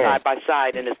put it side by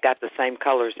side, and it's got the same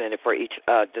colors in it for each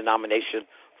denomination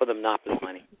for the monopoly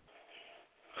money.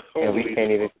 And we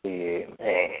can't even see it,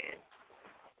 man.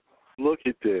 Look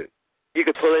at that. You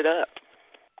could pull it up.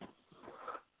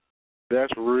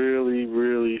 That's really,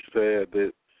 really sad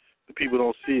that the people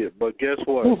don't see it. But guess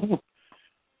what?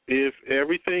 If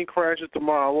everything crashes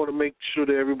tomorrow, I want to make sure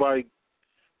that everybody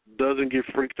doesn't get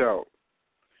freaked out.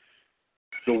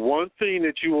 The one thing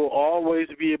that you will always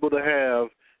be able to have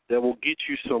that will get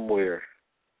you somewhere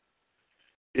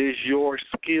is your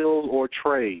skills or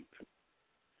trade.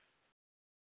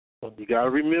 You got to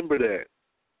remember that.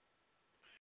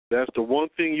 That's the one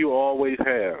thing you always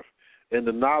have, and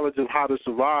the knowledge of how to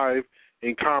survive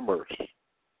in commerce.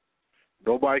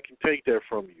 Nobody can take that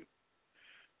from you.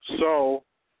 So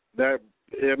that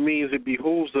means it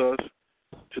behooves us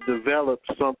to develop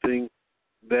something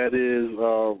that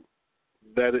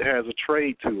it has a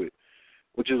trade to it,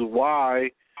 which is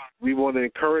why we want to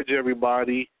encourage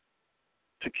everybody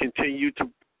to continue to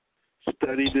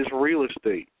study this real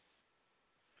estate.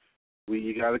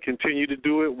 You got to continue to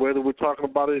do it, whether we're talking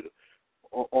about it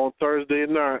on Thursday or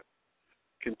not.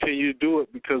 Continue to do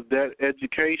it because that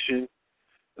education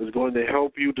is going to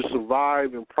help you to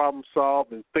survive and problem solve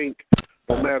and think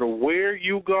no matter where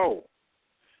you go.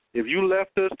 If you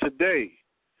left us today,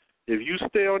 if you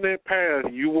stay on that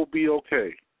path, you will be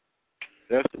okay.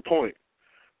 That's the point.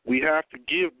 We have to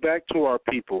give back to our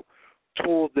people.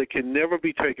 tools that can never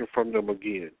be taken from them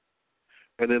again.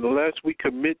 And unless we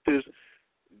commit this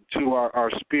to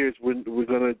our spirits,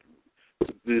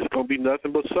 there's going to be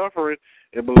nothing but suffering.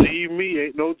 And believe me,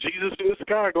 ain't no Jesus in the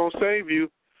sky going to save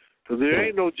you, because there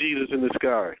ain't no Jesus in the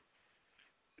sky.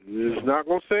 It's not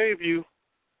going to save you.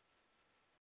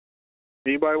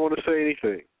 Anybody want to say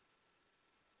anything?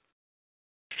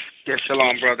 Yes,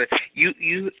 shalom, brother.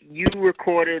 You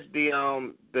recorded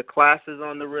the classes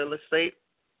on the real estate,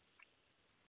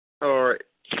 or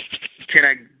can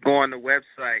I go on the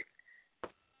website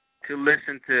to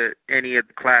listen to any of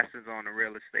the classes on the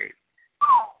real estate?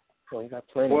 Well, you got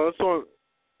plenty. Well,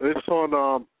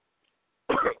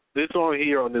 it's on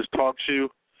here on this talk shoe.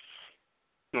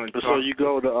 So you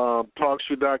go to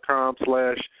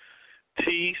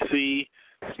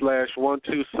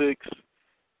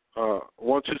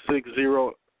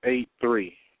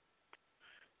talkshoe.com/TC/126083.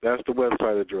 That's the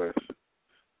website address.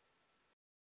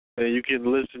 And you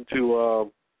can listen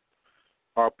to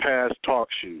our past talk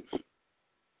shoes.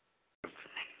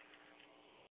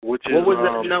 Which is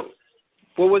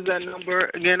what was that number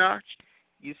again, Arch?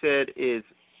 You said is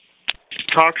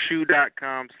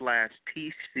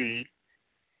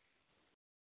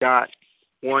talkshoe.com/TC.12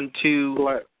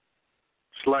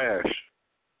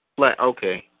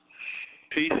 okay.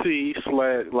 TC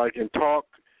 / like in talk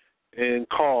and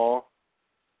call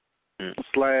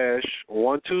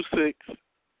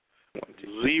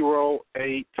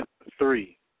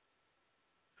 /126083.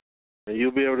 And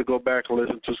you'll be able to go back and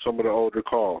listen to some of the older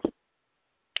calls.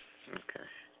 Okay.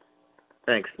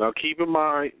 Thanks. Now keep in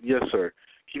mind, yes, sir.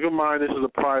 Keep in mind this is a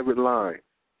private line,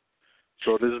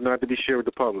 so this is not to be shared with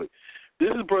the public. This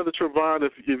is Brother Trevon.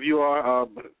 If you are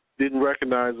didn't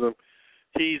recognize him,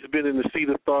 he's been in the Seed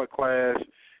of Thought class.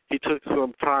 He took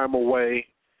some time away,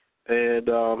 and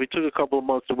he took a couple of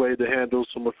months away to handle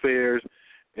some affairs,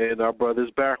 and our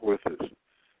brother's back with us.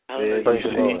 And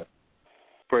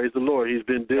praise the Lord. He's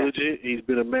been diligent. He's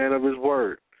been a man of his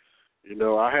word. You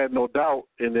know, I had no doubt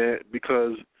in that,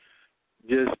 because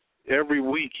just every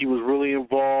week he was really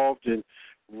involved and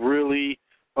really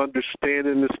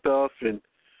understanding the stuff and,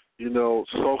 you know,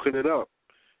 soaking it up.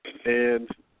 And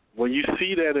when you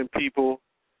see that in people,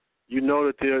 you know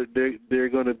that they're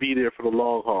going to be there for the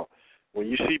long haul. When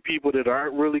you see people that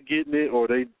aren't really getting it, or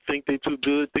they think they're too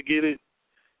good to get it,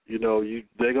 you know,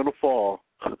 they're going to fall.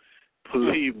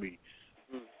 Believe me.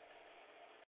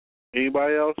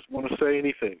 Anybody else want to say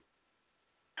anything?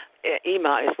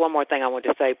 Ema, it's one more thing I want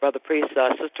to say. Brother Priest,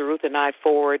 Sister Ruth and I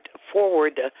forward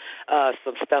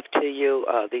some stuff to you,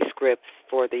 these scripts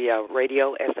for the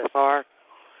radio SSR.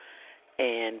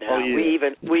 And we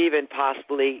even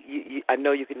possibly, I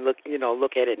know you can look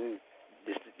at it and,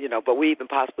 but we even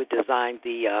possibly designed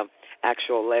the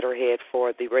actual letterhead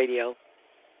for the radio.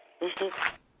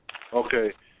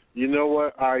 Okay. You know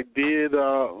what? I did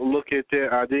look at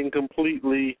that. I didn't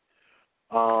completely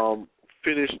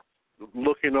finish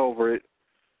looking over it,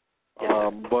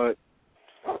 but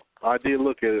I did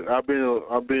look at it. I've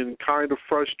been kind of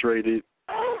frustrated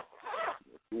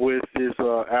with this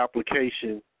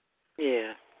application.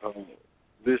 Yeah.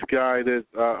 This guy that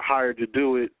hired to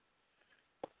do it,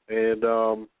 and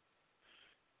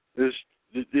it's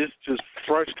just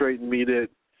frustrating me that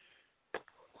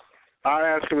I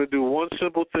asked him to do one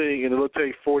simple thing, and it'll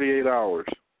take 48 hours.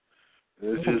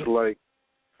 And it's just like,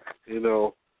 you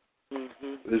know,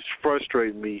 it's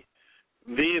frustrating me.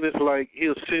 Then it's like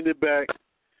he'll send it back,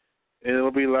 and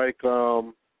it'll be like,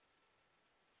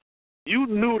 you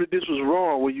knew that this was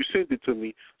wrong when you sent it to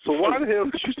me, so why the hell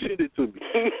did you send it to me?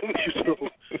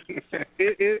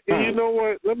 And you know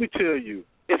what? Let me tell you.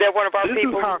 Is that one of our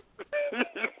people?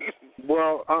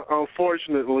 Well,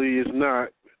 unfortunately, it's not.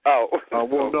 Oh.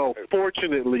 Well, no,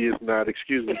 fortunately, it's not.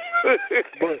 Excuse me.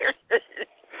 But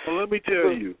let me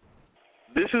tell you,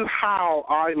 this is how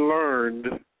I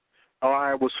learned, or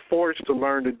I was forced to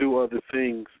learn to do other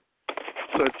things,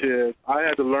 such as I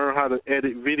had to learn how to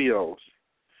edit videos,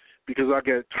 because I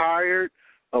got tired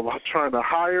of trying to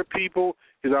hire people,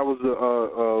 because I was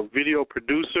a video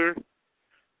producer.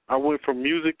 I went from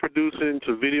music producing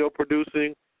to video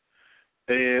producing,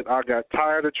 and I got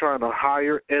tired of trying to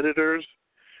hire editors,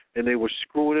 and they were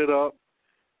screwing it up.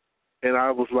 And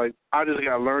I was like, I just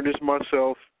got to learn this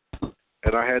myself,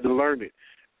 and I had to learn it.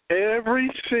 Every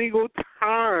single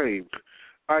time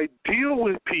I deal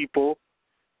with people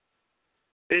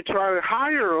and try to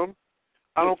hire them,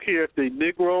 I don't care if they're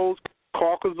Negroes,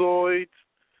 Caucasoids,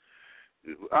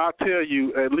 I'll tell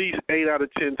you, at least 8 out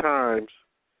of 10 times,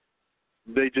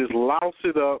 they just louse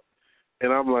it up,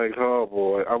 and I'm like, oh,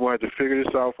 boy, I'm going to have to figure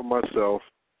this out for myself.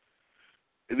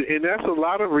 And that's a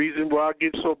lot of reason why I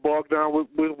get so bogged down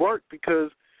with work,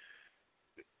 because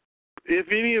if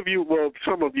any of you, well,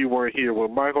 some of you weren't here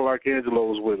when Michael Arcangelo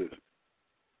was with us.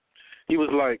 He was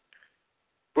like,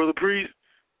 Brother Priest,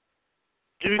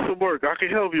 give me some work. I can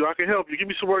help you. Give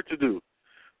me some work to do.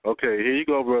 Okay, here you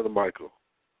go, Brother Michael.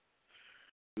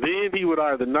 Then he would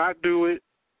either not do it,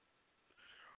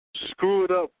 screw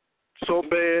it up so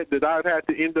bad that I'd have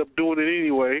to end up doing it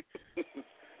anyway.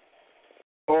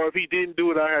 Or if he didn't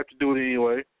do it, I'd have to do it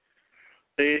anyway.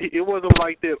 And it wasn't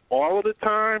like that all of the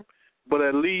time, but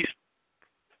at least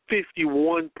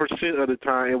 51% of the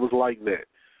time it was like that.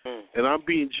 And I'm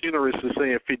being generous in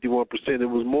saying 51%. It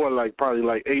was more like probably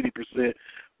like 80%.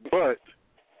 But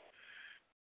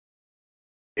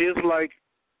it's like,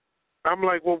 I'm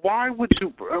like, well, why would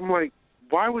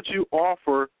you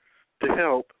offer to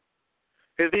help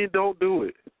and then don't do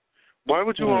it? Why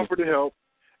would you offer to help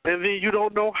and then you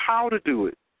don't know how to do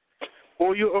it?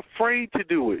 Or you're afraid to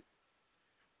do it?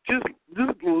 Just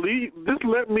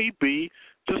let me be.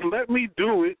 Just let me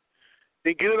do it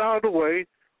and get it out of the way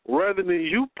rather than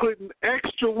you putting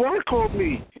extra work on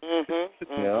me.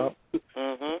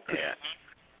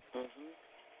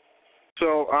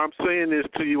 So I'm saying this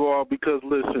to you all because,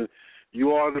 listen,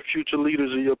 you are the future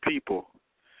leaders of your people,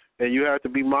 and you have to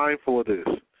be mindful of this.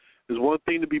 It's one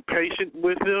thing to be patient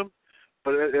with them,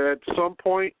 but at some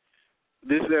point,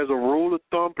 this as a rule of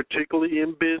thumb, particularly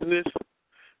in business,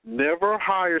 never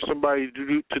hire somebody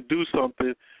to do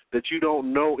something that you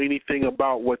don't know anything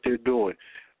about what they're doing.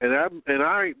 And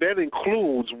that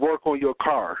includes work on your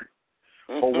car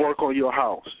or work on your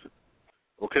house.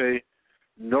 Okay?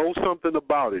 Know something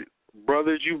about it.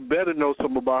 Brothers, you better know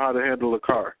something about how to handle a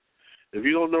car. If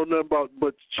you don't know nothing about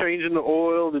but changing the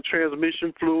oil, the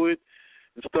transmission fluid,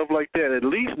 and stuff like that, at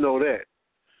least know that.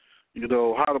 You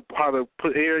know, how to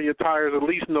put air in your tires, at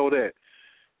least know that.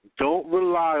 Don't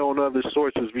rely on other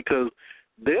sources because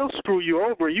they'll screw you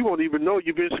over and you won't even know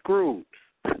you've been screwed.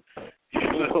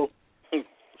 You know?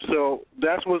 So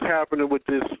that's what's happening with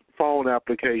this phone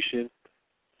application.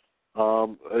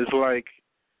 It's like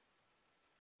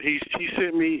he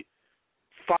sent me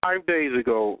 5 days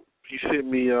ago. He sent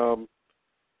me on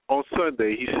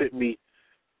Sunday. He sent me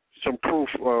some proof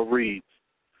reads.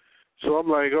 So I'm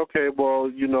like, okay, well,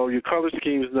 you know, your color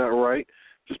scheme is not right.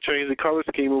 Just change the color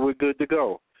scheme and we're good to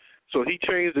go. So he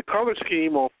changed the color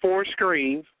scheme on 4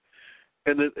 screens,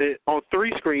 and on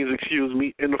 3 screens,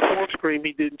 and the 4th screen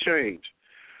he didn't change.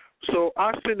 So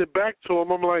I send it back to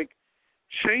him. I'm like,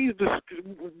 change this.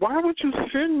 Why would you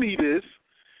send me this?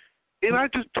 And I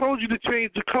just told you to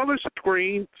change the color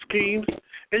schemes,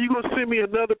 and you're going to send me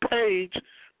another page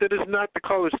that is not the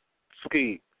color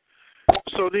scheme.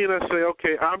 So then I say,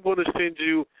 okay, I'm going to send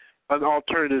you an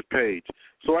alternative page.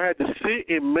 So I had to sit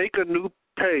and make a new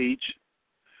page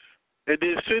and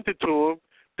then send it to him.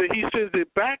 Then he sends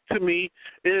it back to me,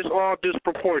 and it's all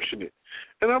disproportionate.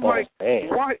 And I'm like,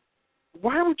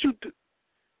 why would you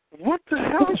what the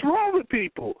hell is wrong with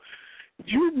people?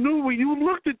 You knew when you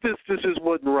looked at this just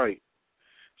wasn't right.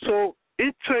 So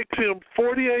it takes him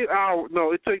 48 hours.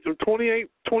 No, it takes him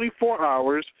 24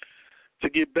 hours to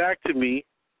get back to me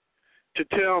to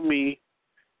tell me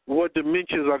what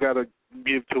dimensions I got to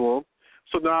give to him.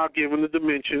 So now I give him the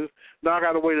dimensions. Now I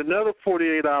got to wait another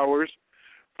 48 hours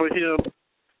for him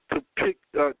to pick,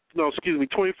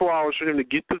 24 hours for him to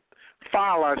get the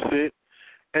file I sent,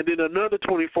 and then another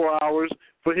 24 hours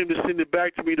for him to send it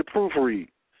back to me to proofread.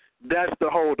 That's the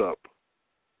holdup.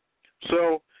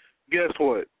 So guess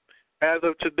what? As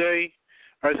of today,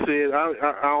 I said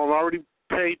I already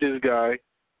paid this guy,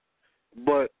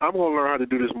 but I'm going to learn how to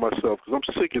do this myself because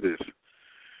I'm sick of this.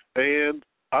 And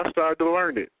I started to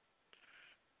learn it.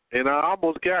 And I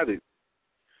almost got it.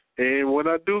 And when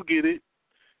I do get it,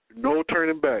 no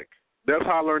turning back. That's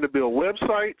how I learned to build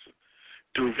websites,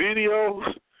 do videos.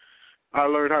 I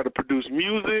learned how to produce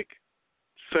music.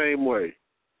 Same way.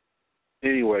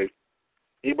 Anyway,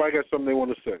 anybody got something they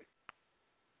want to say?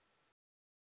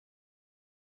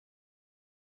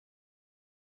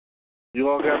 You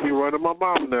all got me running my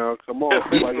mouth now. Come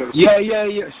on.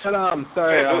 Yeah. Shalom.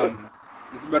 Sorry,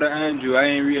 this is Brother Andrew. I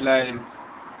didn't realize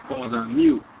I was on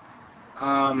mute.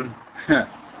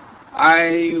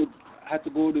 I had to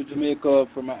go to Jamaica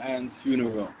for my aunt's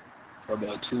funeral for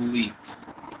about 2 weeks.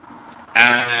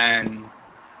 And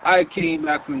I came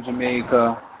back from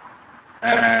Jamaica,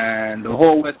 and the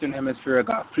whole Western Hemisphere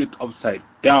got flipped upside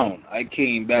down. I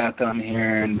came back and I'm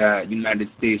hearing that United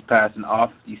States passing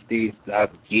off these states that have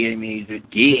gay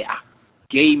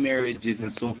marriages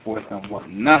and so forth and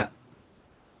whatnot.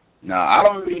 Now, I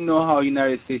don't really know how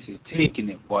United States is taking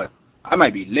it, but I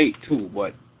might be late too,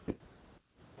 but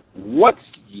what's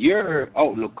your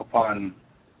outlook upon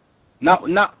Not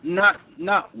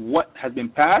what has been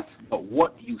passed, but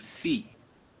what you see.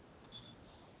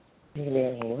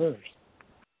 Well,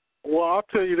 I'll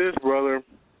tell you this, brother.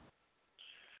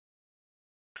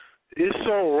 It's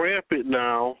so rampant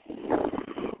now.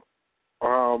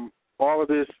 All of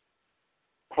this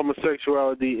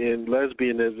homosexuality and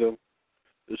lesbianism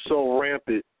is so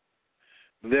rampant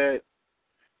that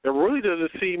it really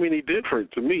doesn't seem any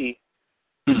different to me.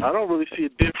 I don't really see a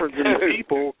difference in the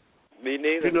people. Me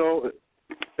neither. You know,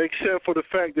 except for the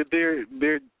fact that they're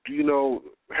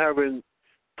having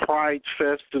Pride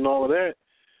Fest and all of that,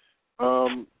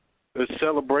 a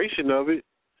celebration of it,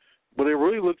 but it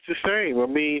really looks the same. I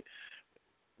mean,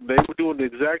 they were doing the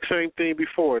exact same thing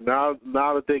before. Now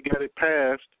that they got it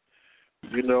passed,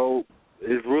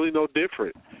 it's really no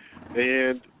different.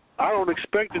 And I don't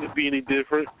expect it to be any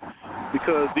different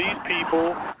because these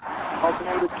people are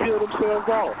going to kill themselves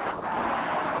off.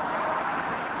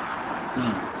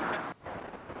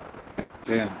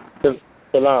 Yeah.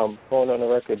 Salam, going on the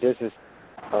record. This is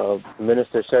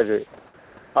Minister Shedrick.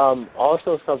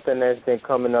 Also, something that's been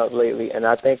coming up lately, and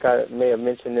I think I may have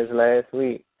mentioned this last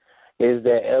week, is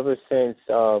that ever since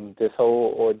this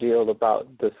whole ordeal about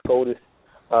the SCOTUS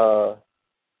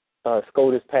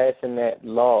passing that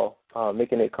law,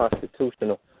 making it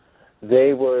constitutional,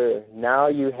 now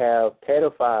you have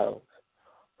pedophiles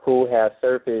who have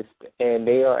surfaced, and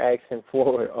they are asking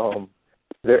for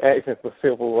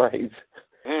civil rights.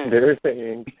 They're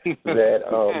saying that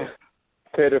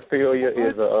pedophilia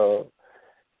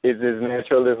is as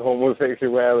natural as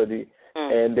homosexuality,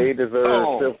 and they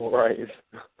deserve civil rights.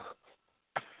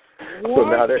 So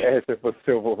now they're asking for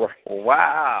civil rights.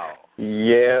 Wow.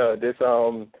 Yeah, this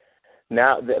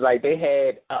now like they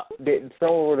had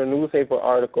someone wrote a newspaper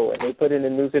article, and they put in the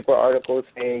newspaper article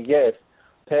saying yes,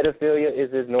 pedophilia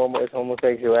is as normal as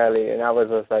homosexuality, and I was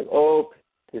just like, oh,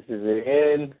 this is the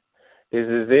end. This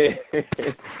is it.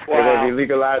 They're going to be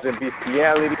legalizing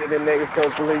bestiality in the next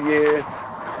couple of years.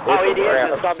 It is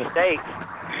in some states.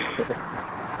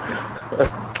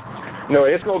 No,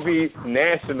 it's going to be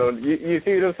national. You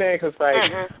see what I'm saying? Because,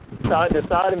 the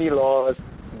sodomy laws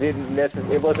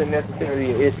it wasn't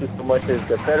necessarily an issue so much as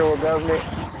the federal government.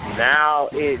 Now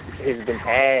it's been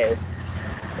passed,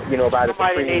 by the Supreme Court.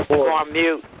 Somebody needs to go on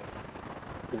mute.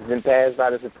 It's been passed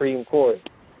by the Supreme Court.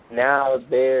 Now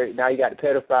you got the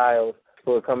pedophiles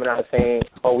who are coming out saying,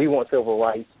 "Oh, we want civil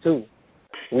rights too.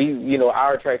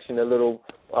 Our attraction to little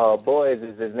boys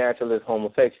is as natural as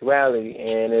homosexuality."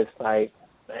 And it's like,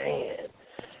 man,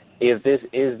 if this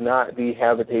is not the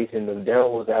habitation of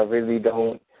devils, I really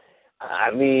don't.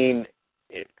 I mean,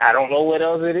 I don't know what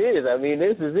else it is. I mean,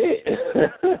 this is it.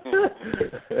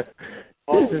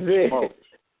 This is it.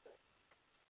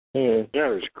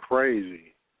 That is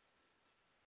crazy.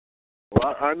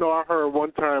 Well, I know I heard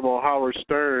one time on Howard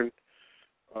Stern,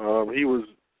 he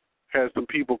had some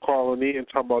people calling in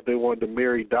talking about they wanted to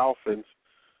marry dolphins.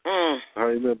 I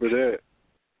remember that.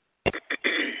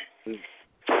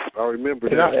 I remember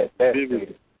that.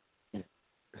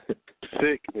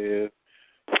 Sick, man.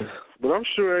 But I'm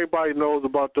sure everybody knows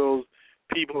about those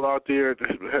people out there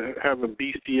having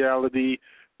bestiality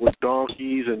with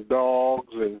donkeys and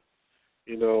dogs, and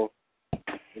I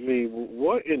mean,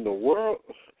 what in the world?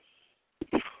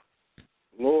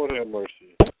 Lord have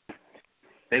mercy.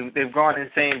 They've gone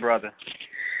insane, brother.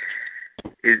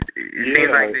 It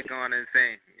seems like they've gone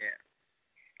insane.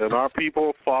 Yeah. And our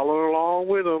people following along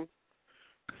with them.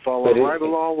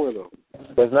 Along with them.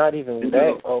 But it's not even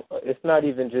that. It's not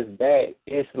even just that.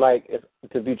 It's like,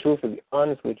 to be truthfully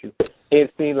honest with you,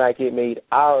 it seemed like it made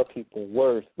our people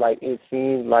worse. Like, it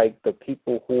seemed like the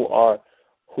people who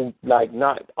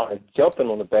not are jumping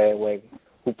on the bandwagon,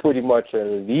 who pretty much are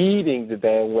leading the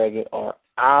bandwagon, are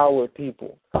our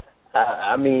people.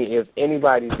 I mean, if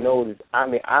anybody's noticed,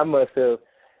 I must have,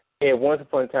 at once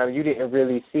upon a time, you didn't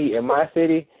really see in my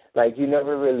city, like, you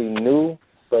never really knew.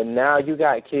 But now you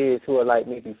got kids who are like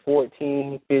maybe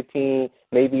 14, 15,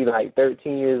 maybe like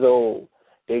 13 years old.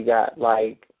 They got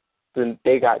the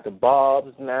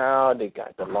bobs now. They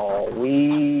got the long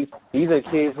weaves. These are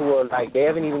kids who are like, they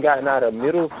haven't even gotten out of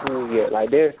middle school yet.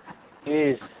 Like,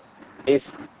 it's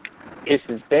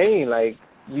insane. Like,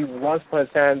 once upon a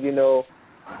time,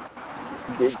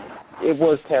 it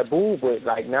was taboo, but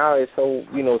like now it's so,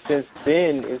 since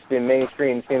then it's been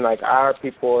mainstream. It seems like our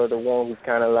people are the ones who's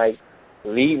kind of like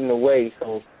leading the way.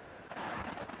 So,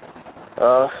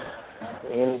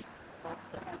 and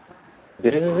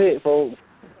this is it, folks.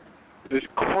 It's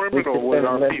criminal what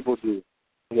our people do.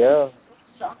 Yeah,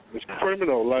 it's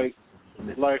criminal. Like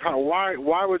how?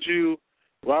 Why would you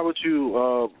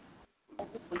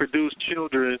produce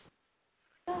children,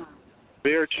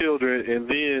 bear children, and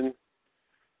then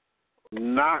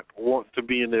not want to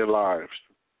be in their lives.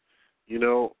 You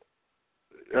know,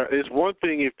 it's one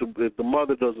thing if the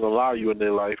mother doesn't allow you in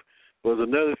their life, but it's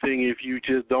another thing if you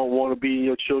just don't want to be in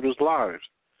your children's lives.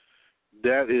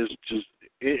 That is just,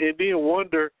 and then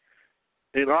wonder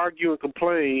and argue and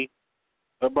complain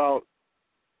about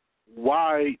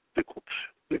why the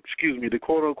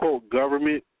quote-unquote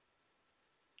government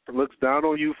looks down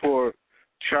on you for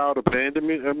child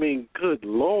abandonment. I mean, good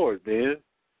Lord, man.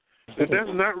 That's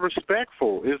not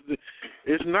respectful.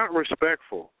 It's not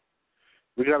respectful.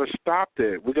 We got to stop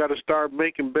that. We got to start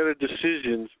making better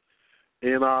decisions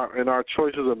in our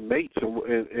choices of mates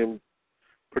and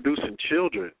producing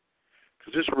children.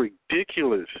 Because it's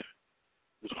ridiculous.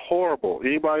 It's horrible.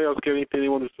 Anybody else got anything they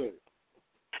want to say?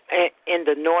 In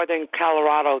the Northern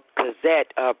Colorado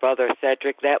Gazette, Brother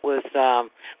Cedric, that was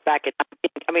back in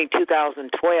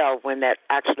 2012 when that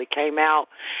actually came out.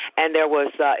 And there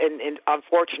was,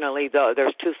 unfortunately,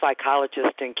 there's two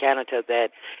psychologists in Canada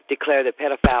that declare that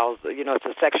pedophiles, it's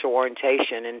a sexual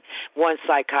orientation. And one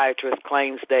psychiatrist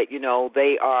claims that,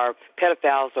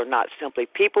 pedophiles are not simply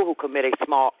people who commit a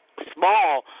small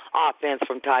offense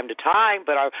from time to time,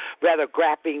 but are rather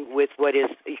grappling with what is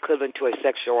equivalent to a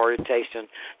sexual orientation,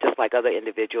 just like other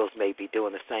individuals may be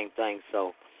doing the same thing.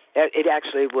 So it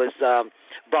actually was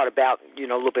brought about, a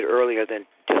little bit earlier than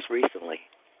just recently.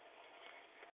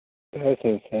 That's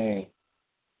insane.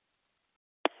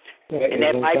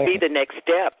 That might be the next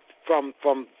step from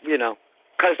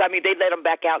because, they let them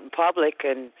back out in public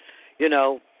and,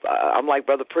 I'm like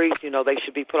Brother Priest, they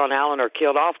should be put on island or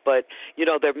killed off, but,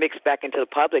 they're mixed back into the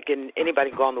public, and anybody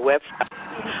can go on the website.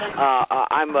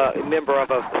 I'm a member of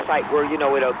a site where,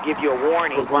 it'll give you a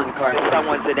warning if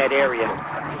someone's in that area.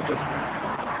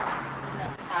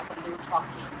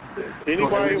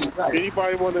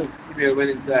 Anybody want to?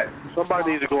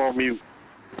 Somebody needs to go on mute.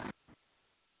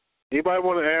 Anybody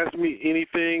want to ask me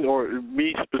anything or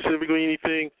me specifically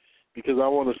anything? Because I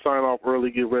want to sign off early,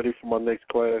 get ready for my next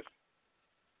class.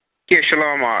 Yeah,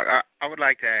 Shalom, Mark. I would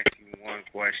like to ask you one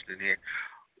question here.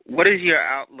 What is your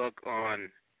outlook on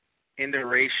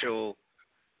interracial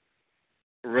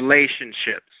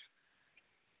relationships?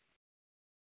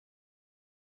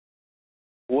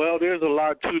 Well, there's a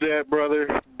lot to that, brother,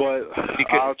 but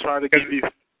I'll try to give you...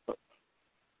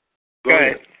 Go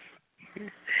ahead.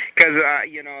 Because,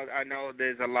 I know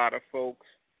there's a lot of folks,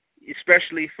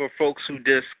 especially for folks who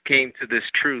just came to this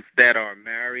truth, that are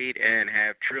married and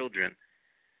have children.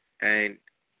 And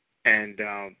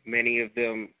many of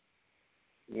them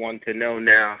want to know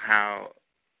now how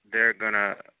they're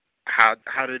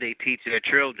how do they teach their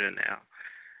children now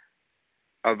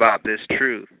about this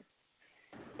truth,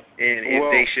 and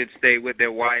if they should stay with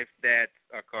their wife that's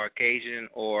a Caucasian,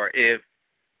 or if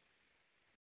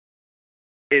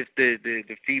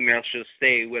the female should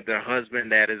stay with her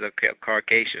husband that is a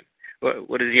Caucasian.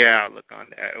 What is your outlook on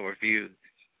that or views?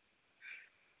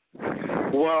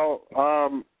 Well,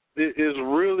 it is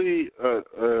really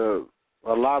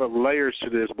a lot of layers to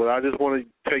this, but I just want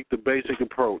to take the basic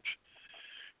approach.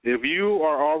 If you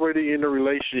are already in a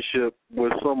relationship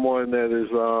with someone that is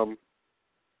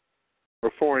a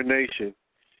foreign nation,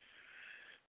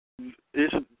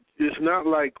 it's not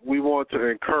like we want to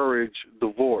encourage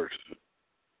divorce.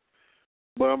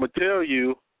 But I'm going to tell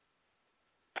you,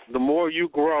 the more you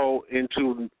grow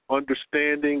into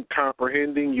understanding,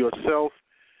 comprehending yourself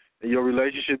and your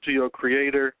relationship to your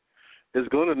Creator, is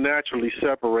going to naturally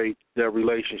separate that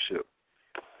relationship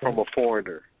from a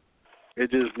foreigner.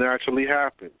 It just naturally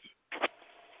happens.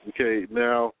 Okay,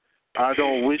 now, I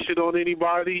don't wish it on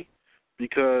anybody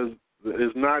because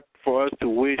it's not for us to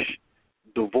wish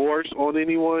divorce on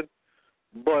anyone,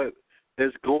 but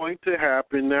it's going to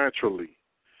happen naturally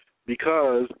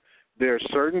because there are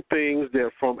certain things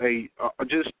that from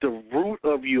just the root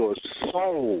of your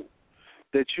soul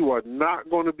that you are not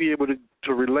going to be able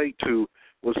to relate to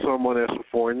with someone that's a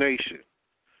foreign nation.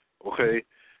 Okay?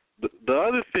 The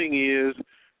other thing is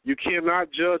you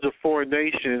cannot judge a foreign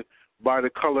nation by the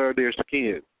color of their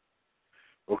skin.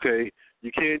 Okay?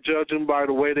 You can't judge them by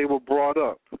the way they were brought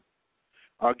up.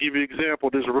 I'll give you an example.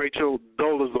 This is Rachel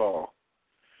Dolezal.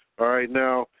 All right,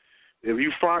 now, if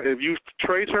you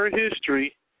trace her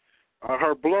history,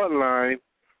 her bloodline,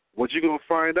 what you're going to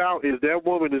find out is that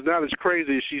woman is not as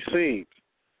crazy as she seems.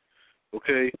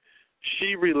 Okay?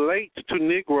 She relates to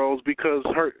Negroes because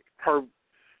her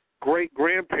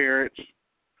great-grandparents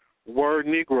were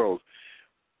Negroes.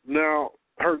 Now,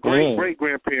 her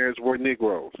great-great-grandparents were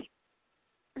Negroes.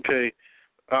 Okay?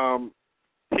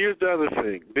 Here's the other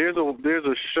thing. There's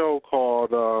a show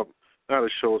called, not a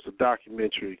show, it's a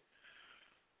documentary.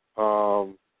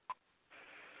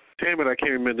 damn it, I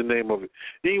can't remember the name of it.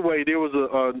 Anyway, there was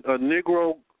a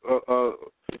Negro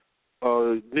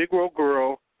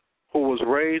girl who was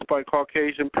raised by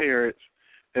Caucasian parents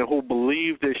and who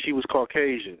believed that she was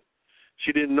Caucasian.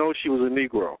 She didn't know she was a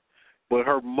Negro, but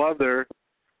her mother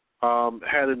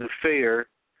had an affair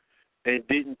and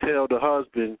didn't tell the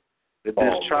husband that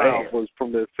this child was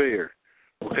from the affair.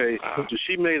 Okay, so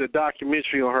she made a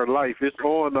documentary on her life. It's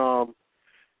on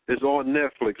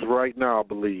Netflix right now, I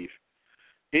believe.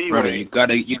 Anyway,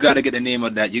 brother, you gotta get the name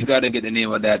of that. You gotta get the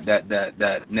name of that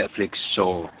Netflix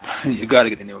show. You gotta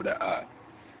get the name of that.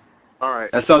 All right.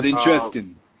 That sounds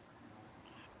interesting.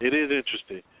 It is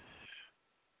interesting.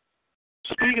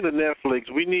 Speaking of Netflix,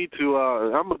 we need to.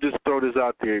 I'm gonna just throw this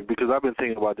out there because I've been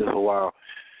thinking about this a while.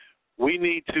 We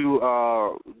need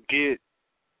to get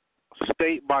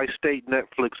state-by-state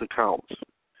Netflix accounts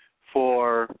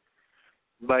for,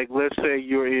 like, let's say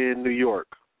you're in New York.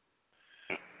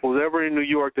 Whoever in New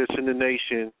York that's in the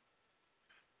nation,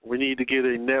 we need to get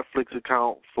a Netflix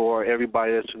account for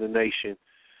everybody that's in the nation.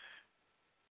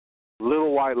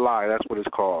 Little White Lie, that's what it's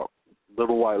called.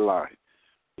 Little White Lie.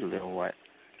 Little White.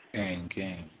 Gang.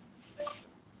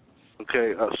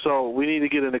 Okay, so we need to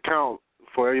get an account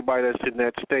for everybody that's in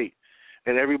that state,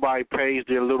 and everybody pays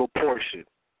their little portion.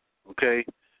 Okay?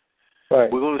 Right.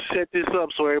 We're going to set this up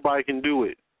so everybody can do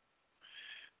it.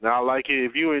 Now, like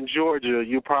if you're in Georgia,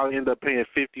 you'll probably end up paying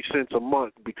 50 cents a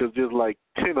month because there's like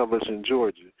 10 of us in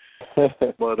Georgia.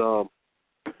 But,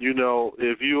 you know,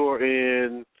 if you're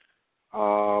in,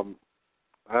 I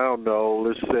don't know,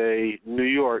 let's say New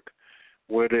York,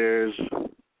 where there's,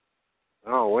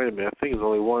 oh, wait a minute, I think there's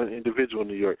only one individual in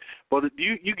New York. But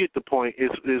you get the point.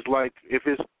 It's like if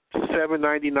it's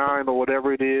 $7.99 or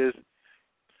whatever it is,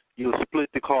 you'll split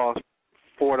the cost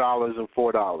 $4 and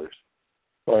 $4.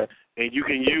 Right. And you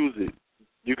can use it.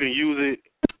 You can use it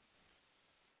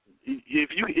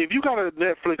if you got a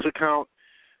Netflix account.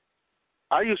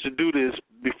 I used to do this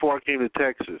before I came to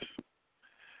Texas.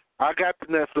 I got the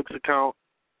Netflix account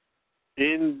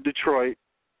in Detroit,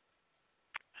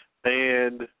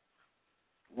 and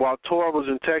while Tora was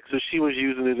in Texas, she was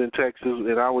using it in Texas,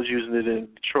 and I was using it in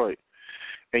Detroit.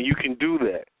 And you can do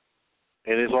that,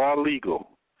 and it's all legal.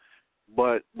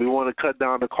 But we want to cut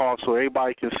down the cost so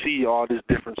everybody can see all this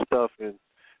different stuff and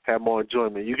have more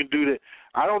enjoyment. You can do that.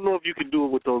 I don't know if you can do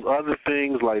it with those other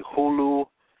things like Hulu.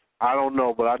 I don't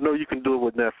know, but I know you can do it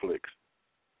with Netflix.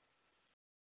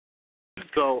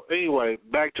 So anyway,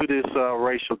 back to this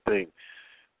racial thing.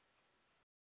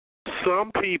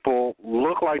 Some people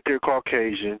look like they're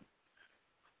Caucasian,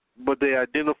 but they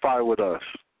identify with us.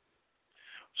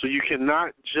 So you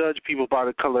cannot judge people by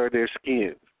the color of their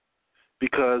skin,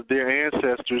 because their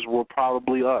ancestors were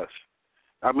probably us.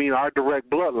 I mean, our direct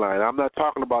bloodline. I'm not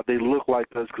talking about they look like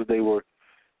us because they were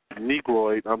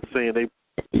Negroid. I'm saying they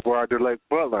were our direct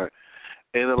bloodline.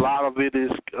 And a lot of it is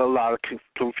a lot of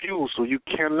confused. So you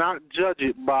cannot judge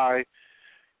it by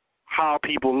how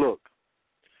people look.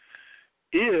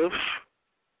 If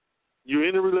you're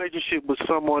in a relationship with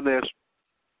someone that's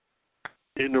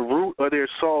in the root of their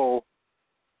soul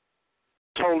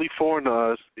totally foreign to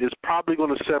us, it's probably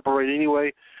going to separate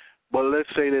anyway, but let's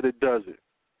say that it doesn't.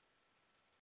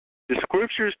 The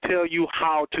scriptures tell you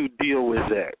how to deal with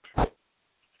that.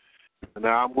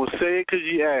 Now, I'm going to say it because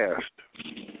you asked.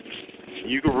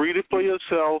 You can read it for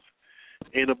yourself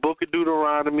in the book of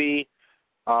Deuteronomy.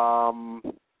 I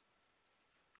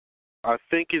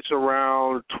think it's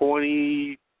around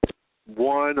 21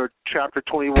 or chapter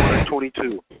 21 or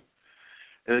 22.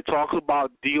 And it talks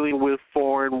about dealing with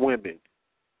foreign women.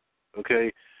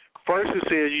 Okay? First it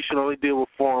says you should only deal with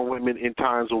foreign women in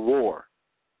times of war.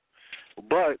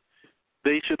 But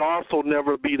they should also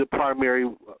never be the primary,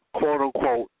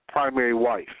 quote-unquote, primary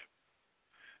wife.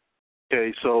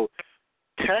 Okay, so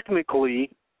technically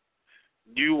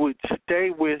you would stay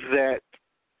with that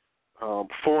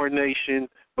foreign nation,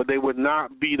 but they would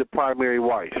not be the primary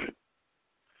wife.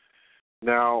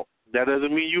 Now, that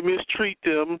doesn't mean you mistreat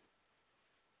them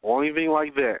or anything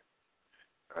like that.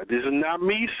 This is not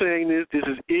me saying this. This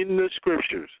is in the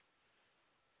scriptures.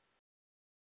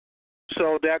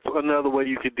 So that's another way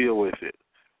you could deal with it.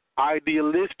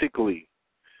 Idealistically,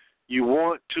 you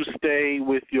want to stay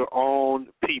with your own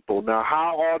people. Now,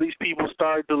 how all these people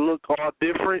started to look all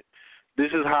different,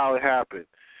 this is how it happened.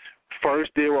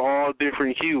 First, they were all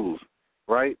different hues,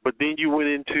 right? But then you went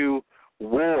into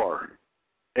war.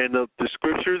 And the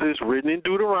scriptures is written in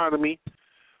Deuteronomy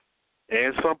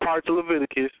and some parts of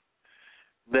Leviticus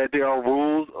that there are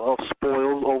rules of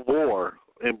spoils of war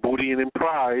and booty and in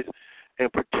prize,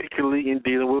 and particularly in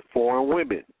dealing with foreign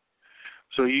women.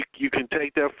 So you can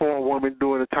take that foreign woman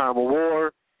during a time of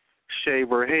war, shave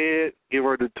her head, give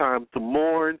her the time to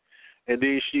mourn, and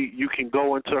then you can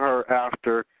go into her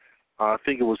after, I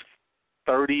think it was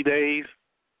 30 days.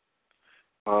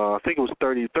 I think it was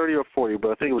 30 or 40,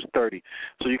 but I think it was 30.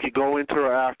 So you could go into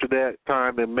her after that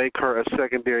time and make her a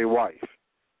secondary wife,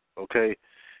 okay?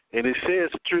 And it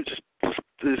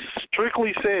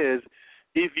strictly says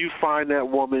if you find that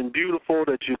woman beautiful,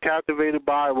 that you're captivated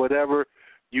by, whatever,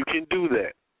 you can do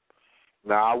that.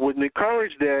 Now, I wouldn't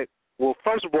encourage that. Well,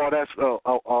 first of all, that's a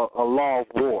law of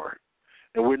war,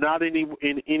 and we're not in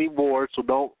any war,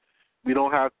 so we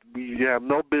have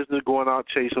no business going out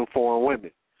chasing foreign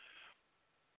women.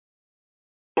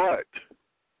 But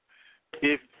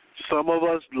if some of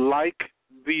us like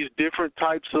these different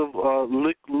types of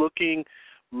looking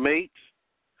mates,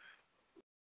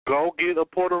 go get a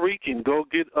Puerto Rican, go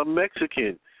get a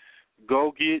Mexican,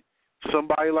 go get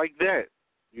somebody like that,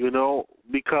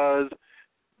 because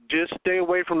just stay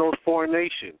away from those foreign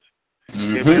nations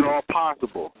if at all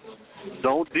possible.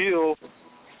 Don't deal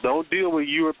with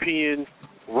European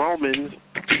Romans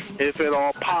if at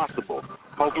all possible.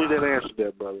 Hopefully that answered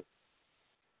that, brother.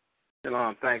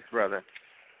 Shalom. Thanks, brother.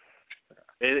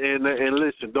 And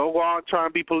listen, don't go out and try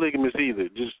and be polygamous either.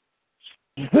 Just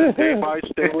everybody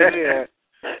stay where they at.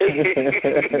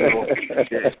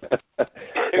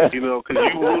 Because you're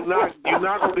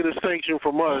not gonna get a sanction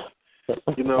from us.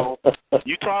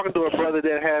 You talking to a brother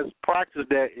that has practiced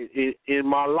that in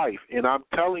my life, and I'm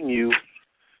telling you,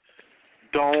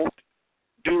 don't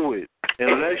do it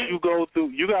unless you got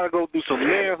to go through some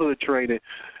manhood training.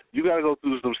 You got to go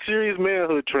through some serious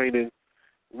manhood training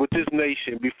with this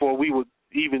nation before we would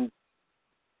even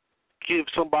give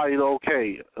somebody the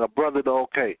okay, a brother the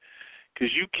okay.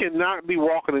 Because you cannot be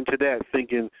walking into that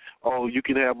thinking, oh, you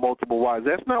can have multiple wives.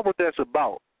 That's not what that's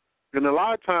about. And a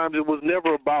lot of times it was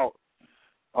never about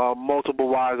multiple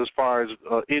wives as far as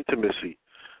intimacy.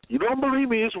 You don't believe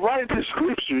me? It's right in the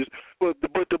scriptures, but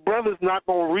the brother's not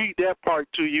going to read that part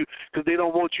to you because they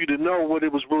don't want you to know what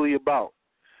it was really about.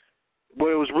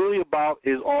 What it was really about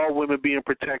is all women being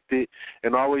protected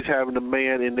and always having a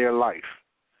man in their life.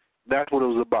 That's what it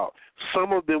was about.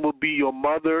 Some of them will be your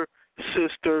mother,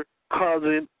 sister,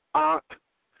 cousin, aunt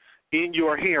in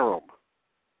your harem.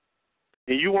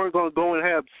 And you weren't going to go and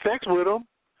have sex with them,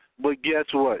 but guess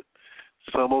what?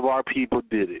 Some of our people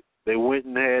did it. They went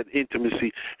and had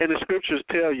intimacy. And the scriptures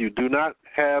tell you, do not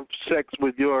have sex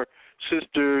with your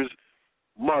sister's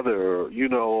mother,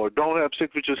 or don't have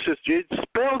sex with your sister. It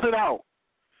spells it out.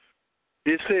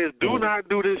 It says, do not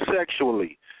do this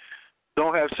sexually.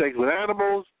 Don't have sex with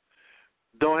animals.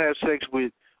 Don't have sex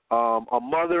with a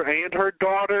mother and her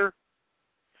daughter.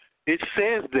 It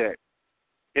says that.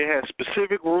 It has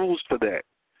specific rules for that.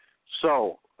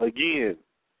 So, again,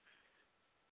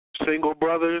 single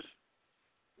brothers,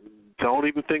 don't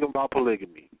even think about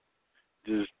polygamy.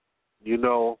 Just,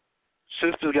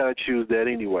 sisters got to choose that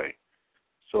anyway.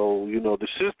 So, the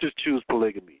sisters choose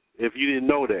polygamy. If you didn't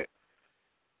know that,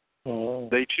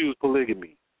 they choose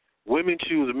polygamy. Women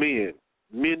choose men.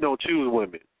 Men don't choose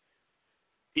women.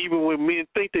 Even when men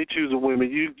think they choose women,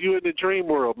 you in the dream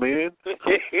world, man.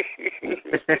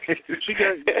 She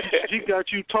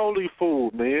got you totally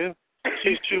fooled, man.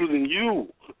 She's choosing you.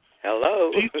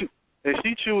 Hello. And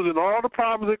she's choosing all the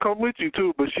problems that come with you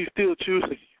too, but she's still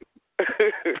choosing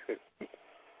you.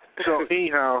 So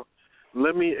anyhow,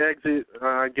 let me exit.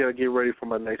 I gotta get ready for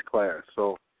my next class.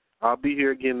 So I'll be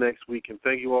here again next week, and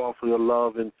thank you all for your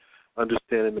love and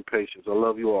understanding and patience. I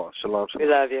love you all. Shalom. We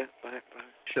love you. Bye.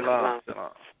 Shalom.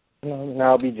 And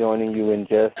I'll be joining you in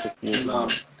just a few.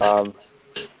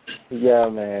 Yeah,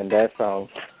 man, that's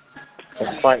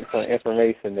quite some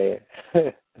information there.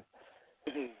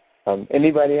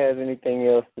 Anybody has anything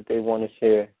else that they want to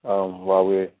share while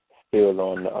we're still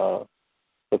on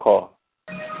the call?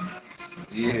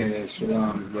 Yeah,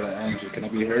 shalom, Brother Andrew. Can I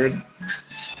be heard?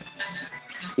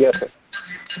 Yes, sir.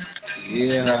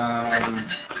 Yeah.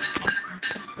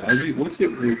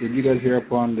 Did you guys hear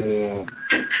upon the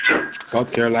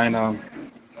South Carolina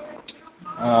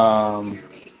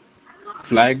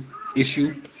flag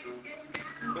issue?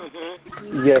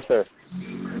 Yes, sir.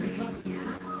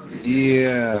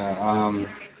 Yeah.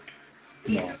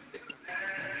 No.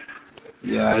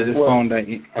 Yeah, I just found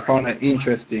that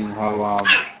interesting how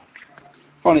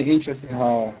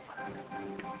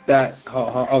that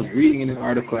how I was reading in an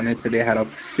article and it said they had a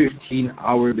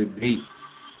 15-hour debate.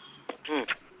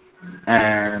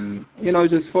 And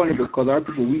it's just funny because our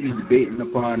people we be debating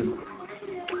upon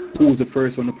who's the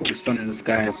first one to put the sun in the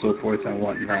sky and so forth and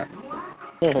whatnot.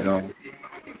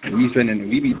 And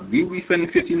we be spending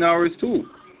 15 hours too.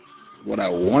 What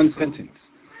one sentence,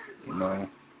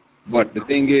 But the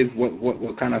thing is,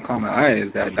 what kind of caught my eye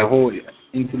is that the whole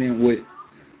incident with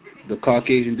the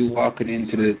Caucasian dude walking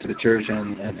into the church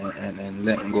and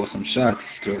letting go some shots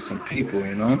to some people,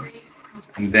 you know.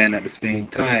 And then at the same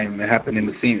time, it happened in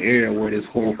the same area where this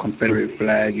whole Confederate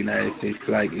flag, United States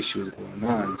flag issue is going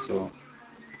on. So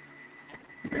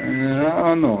I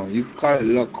don't know. You can call it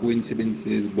luck,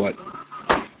 coincidences, but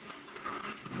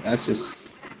that's just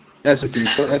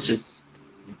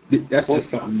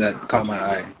something that caught my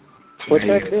eye. Well,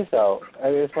 check this out.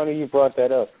 It's funny you brought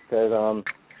that up because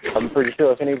I'm pretty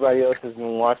sure if anybody else has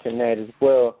been watching that as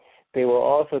well, they were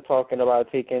also talking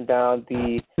about taking down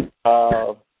the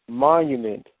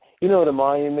monument. You know the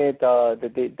monument,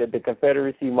 the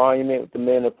Confederacy monument with the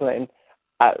men are planting.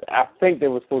 I think they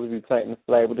were supposed to be planting the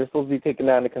flag, but they're supposed to be taking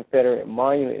down the Confederate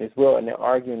monument as well, and they're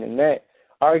arguing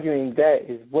that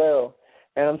as well.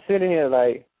 And I'm sitting here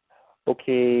like,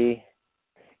 okay,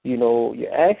 you know,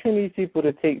 you're asking these people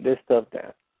to take this stuff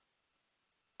down.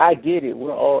 I get it.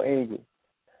 We're all angry.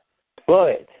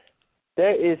 But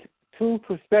there is two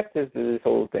perspectives to this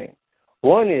whole thing.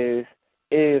 One is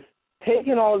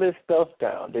taking all this stuff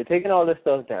down. They're taking all this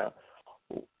stuff down.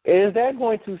 Is that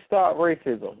going to stop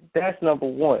racism? That's number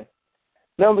one.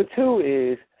 Number two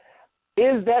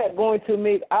is that going to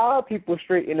make our people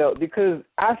straighten up? Because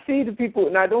I see the people,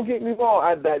 now don't get me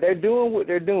wrong, they're doing what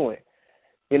they're doing.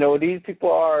 You know, these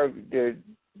people they're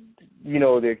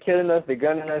killing us, they're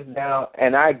gunning us down,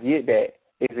 and I get that.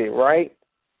 Is it right?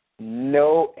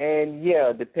 No, and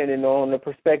yeah, depending on the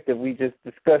perspective. We just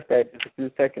discussed that just a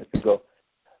few seconds ago.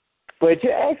 But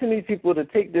you're asking these people to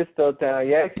take this stuff down.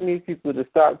 You're asking these people to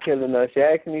stop killing us.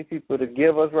 You're asking these people to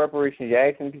give us reparations. You're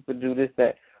asking people to do this,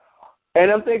 that. And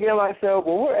I'm thinking to myself,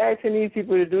 well, we're asking these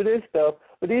people to do this stuff,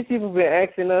 but these people have been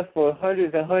asking us for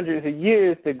hundreds and hundreds of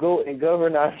years to go and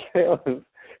govern ourselves,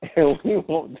 and we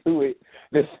won't do it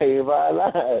to save our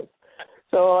lives.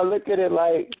 So I look at it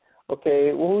like,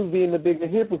 okay, well, who's being the bigger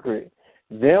hypocrite,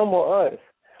 them or us?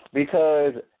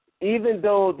 Because even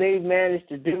though they've managed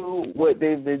to do what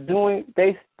they've been doing,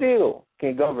 they still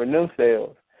can govern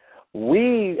themselves.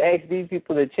 We ask these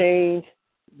people to change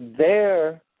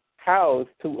their house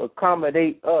to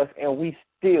accommodate us, and we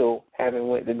still haven't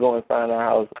went to go and find our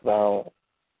house of our own.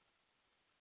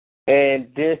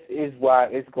 And this is why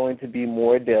it's going to be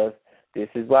more deaths. This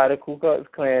is why the Ku Klux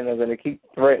Klan are going to keep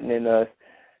threatening us.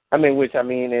 In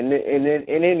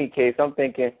any case, I'm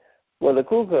thinking, well, the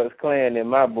Ku Klux Klan, in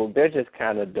my book, they're just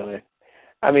kind of done.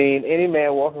 Any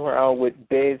man walking around with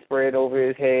bed spread over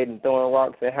his head and throwing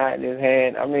rocks and hiding his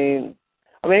hand, he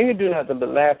can do nothing but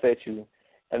laugh at you.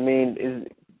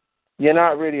 You're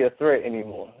not really a threat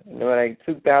anymore. Like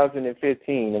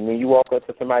 2015, you walk up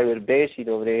to somebody with a bed sheet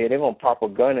over their head, they're going to pop a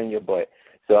gun in your butt.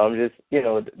 So I'm just,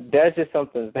 that's just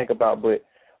something to think about. But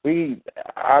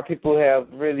our people have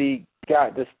really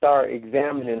got to start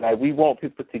examining. Like, we want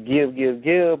people to give,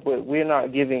 but we're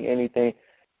not giving anything.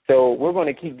 So we're going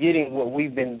to keep getting what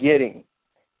we've been getting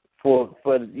for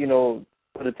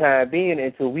the time being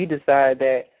until we decide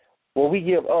that, well, we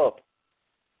give up.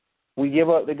 We give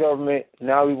up the government.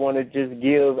 Now we want to just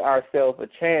give ourselves a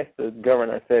chance to govern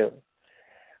ourselves.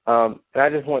 And I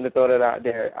just wanted to throw that out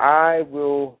there. I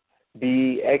will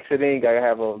be exiting. I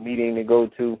have a meeting to go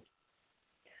to.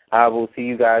 I will see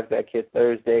you guys back here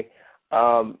Thursday.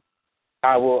 I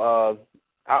will.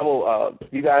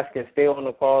 You guys can stay on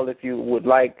the call if you would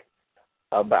like,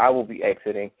 but I will be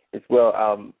exiting as well.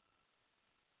 I'm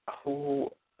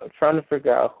trying to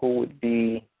figure out who would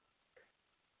be.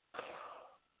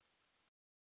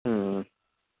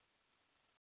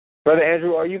 Brother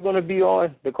Andrew, are you going to be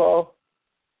on the call?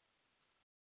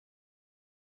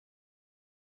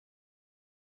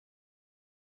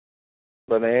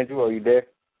 Brother Andrew, are you there?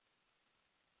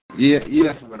 Yes,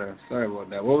 brother. Sorry about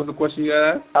that. What was the question you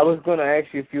asked? I was going to ask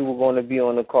you if you were going to be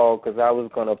on the call because I was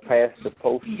going to pass the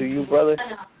post to you, brother.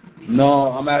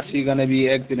 No, I'm actually going to be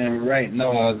exiting right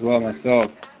now as well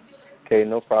myself. Okay,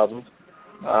 no problem.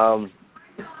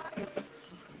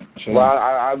 Sure. Well,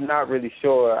 I'm not really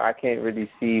sure. I can't really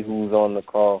see who's on the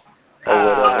call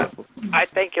or whatever. I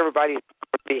think everybody's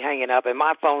be hanging up, and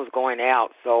my phone's going out,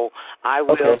 so I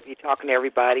will be talking to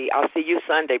everybody. I'll see you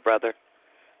Sunday, brother.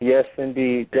 Yes,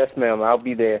 indeed. Yes, ma'am. I'll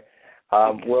be there.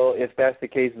 Well, if that's the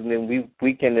case, then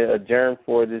we can adjourn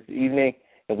for this evening,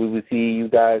 and we will see you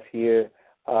guys here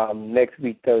next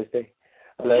week, Thursday.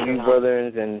 I love you,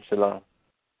 brothers, and shalom.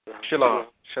 Shalom.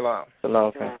 Shalom.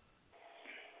 Shalom, fam.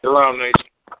 Shalom, Nate.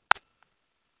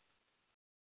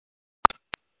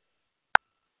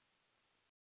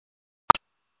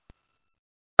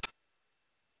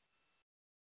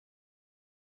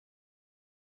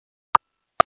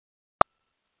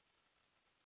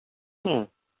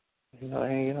 He's not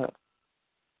hanging up.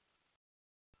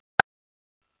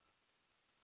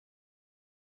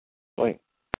 Wait.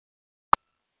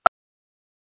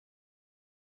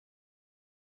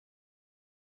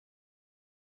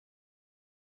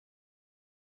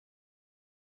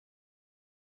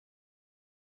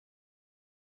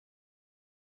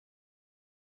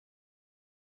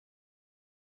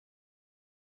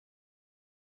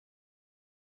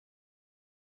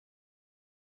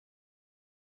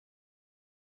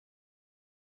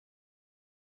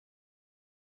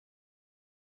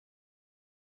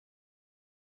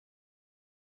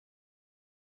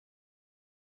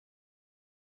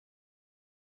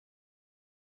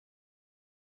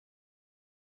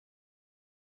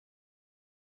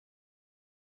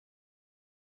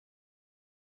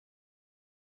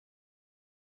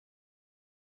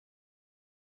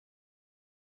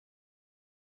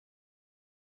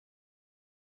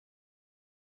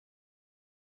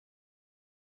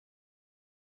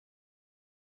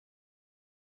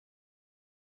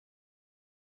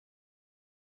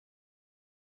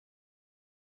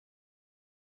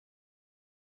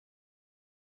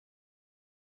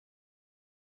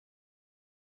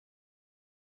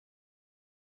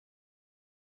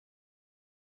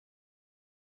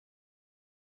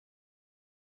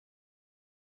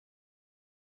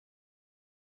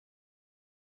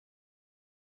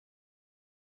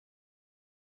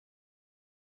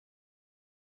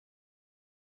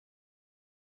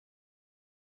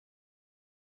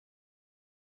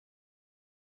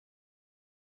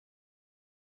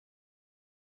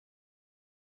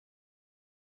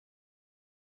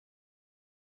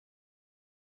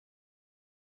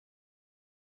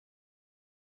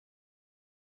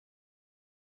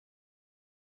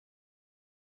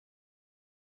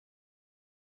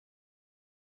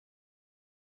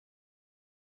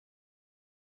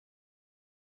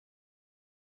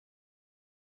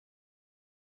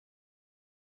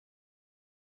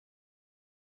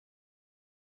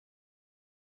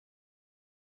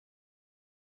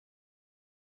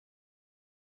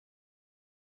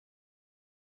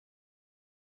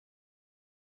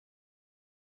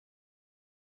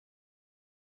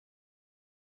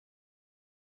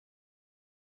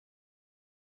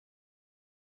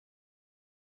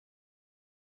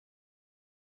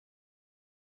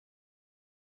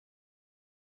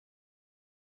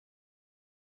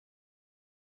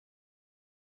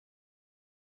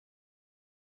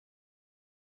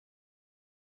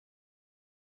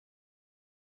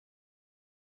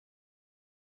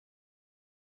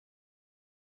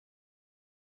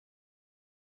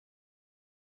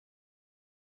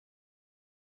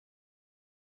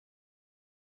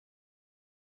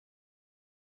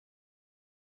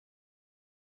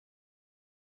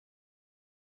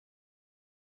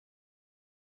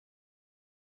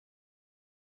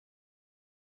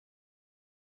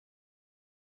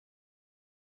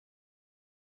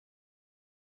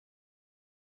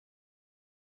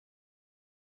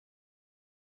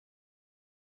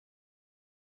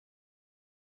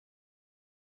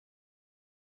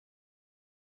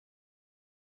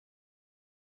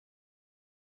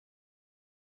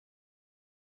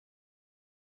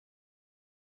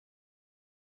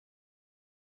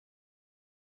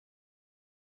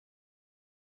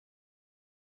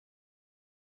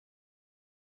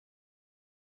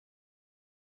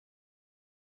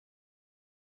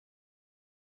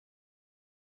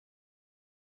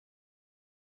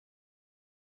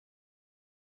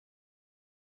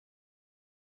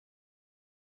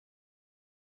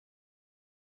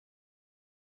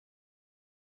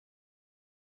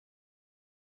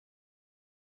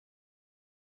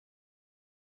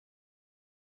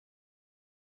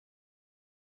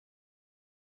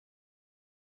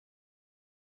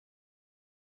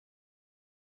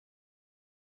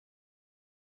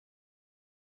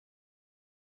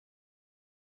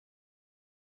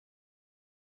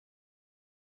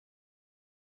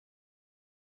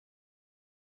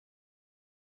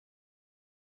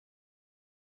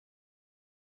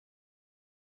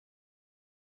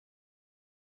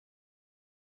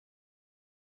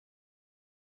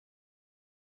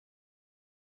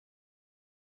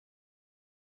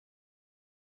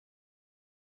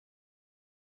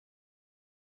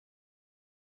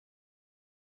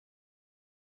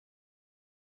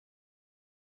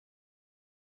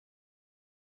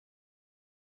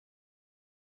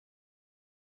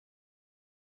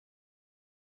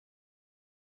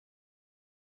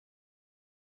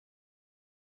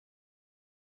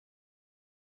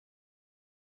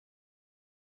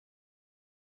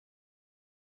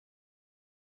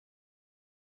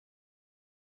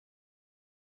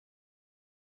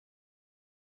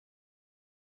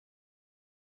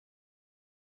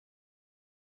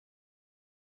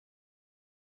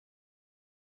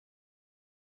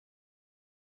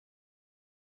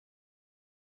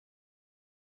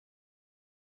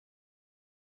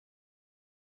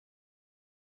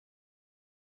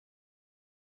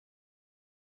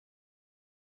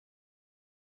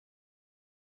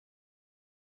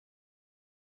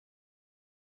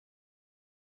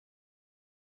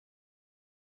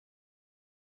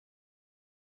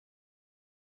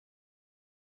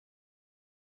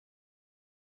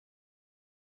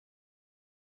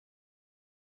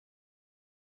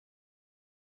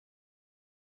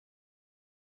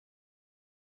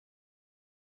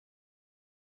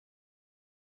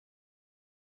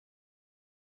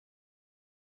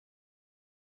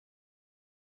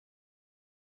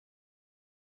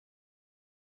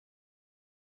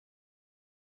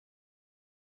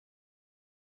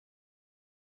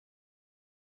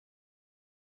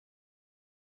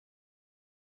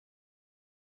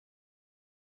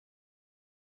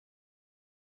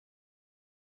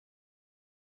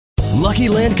 Lucky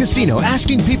Land Casino,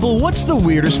 asking people, what's the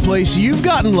weirdest place you've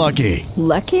gotten lucky?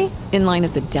 Lucky? In line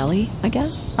at the deli, I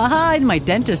guess? Aha, in my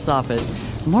dentist's office.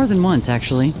 More than once,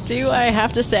 actually. Do I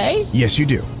have to say? Yes, you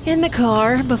do. In the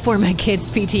car before my kids'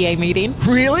 PTA meeting.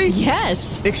 Really?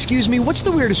 Yes. Excuse me, what's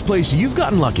the weirdest place you've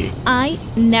gotten lucky? I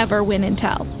never win and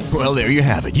tell. Well, there you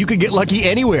have it. You can get lucky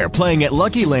anywhere, playing at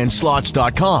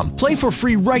LuckyLandSlots.com. Play for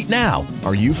free right now.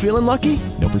 Are you feeling lucky?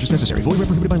 No purchase necessary. Void where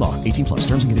prohibited by law. 18+.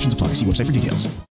 Terms and conditions apply. See website for details.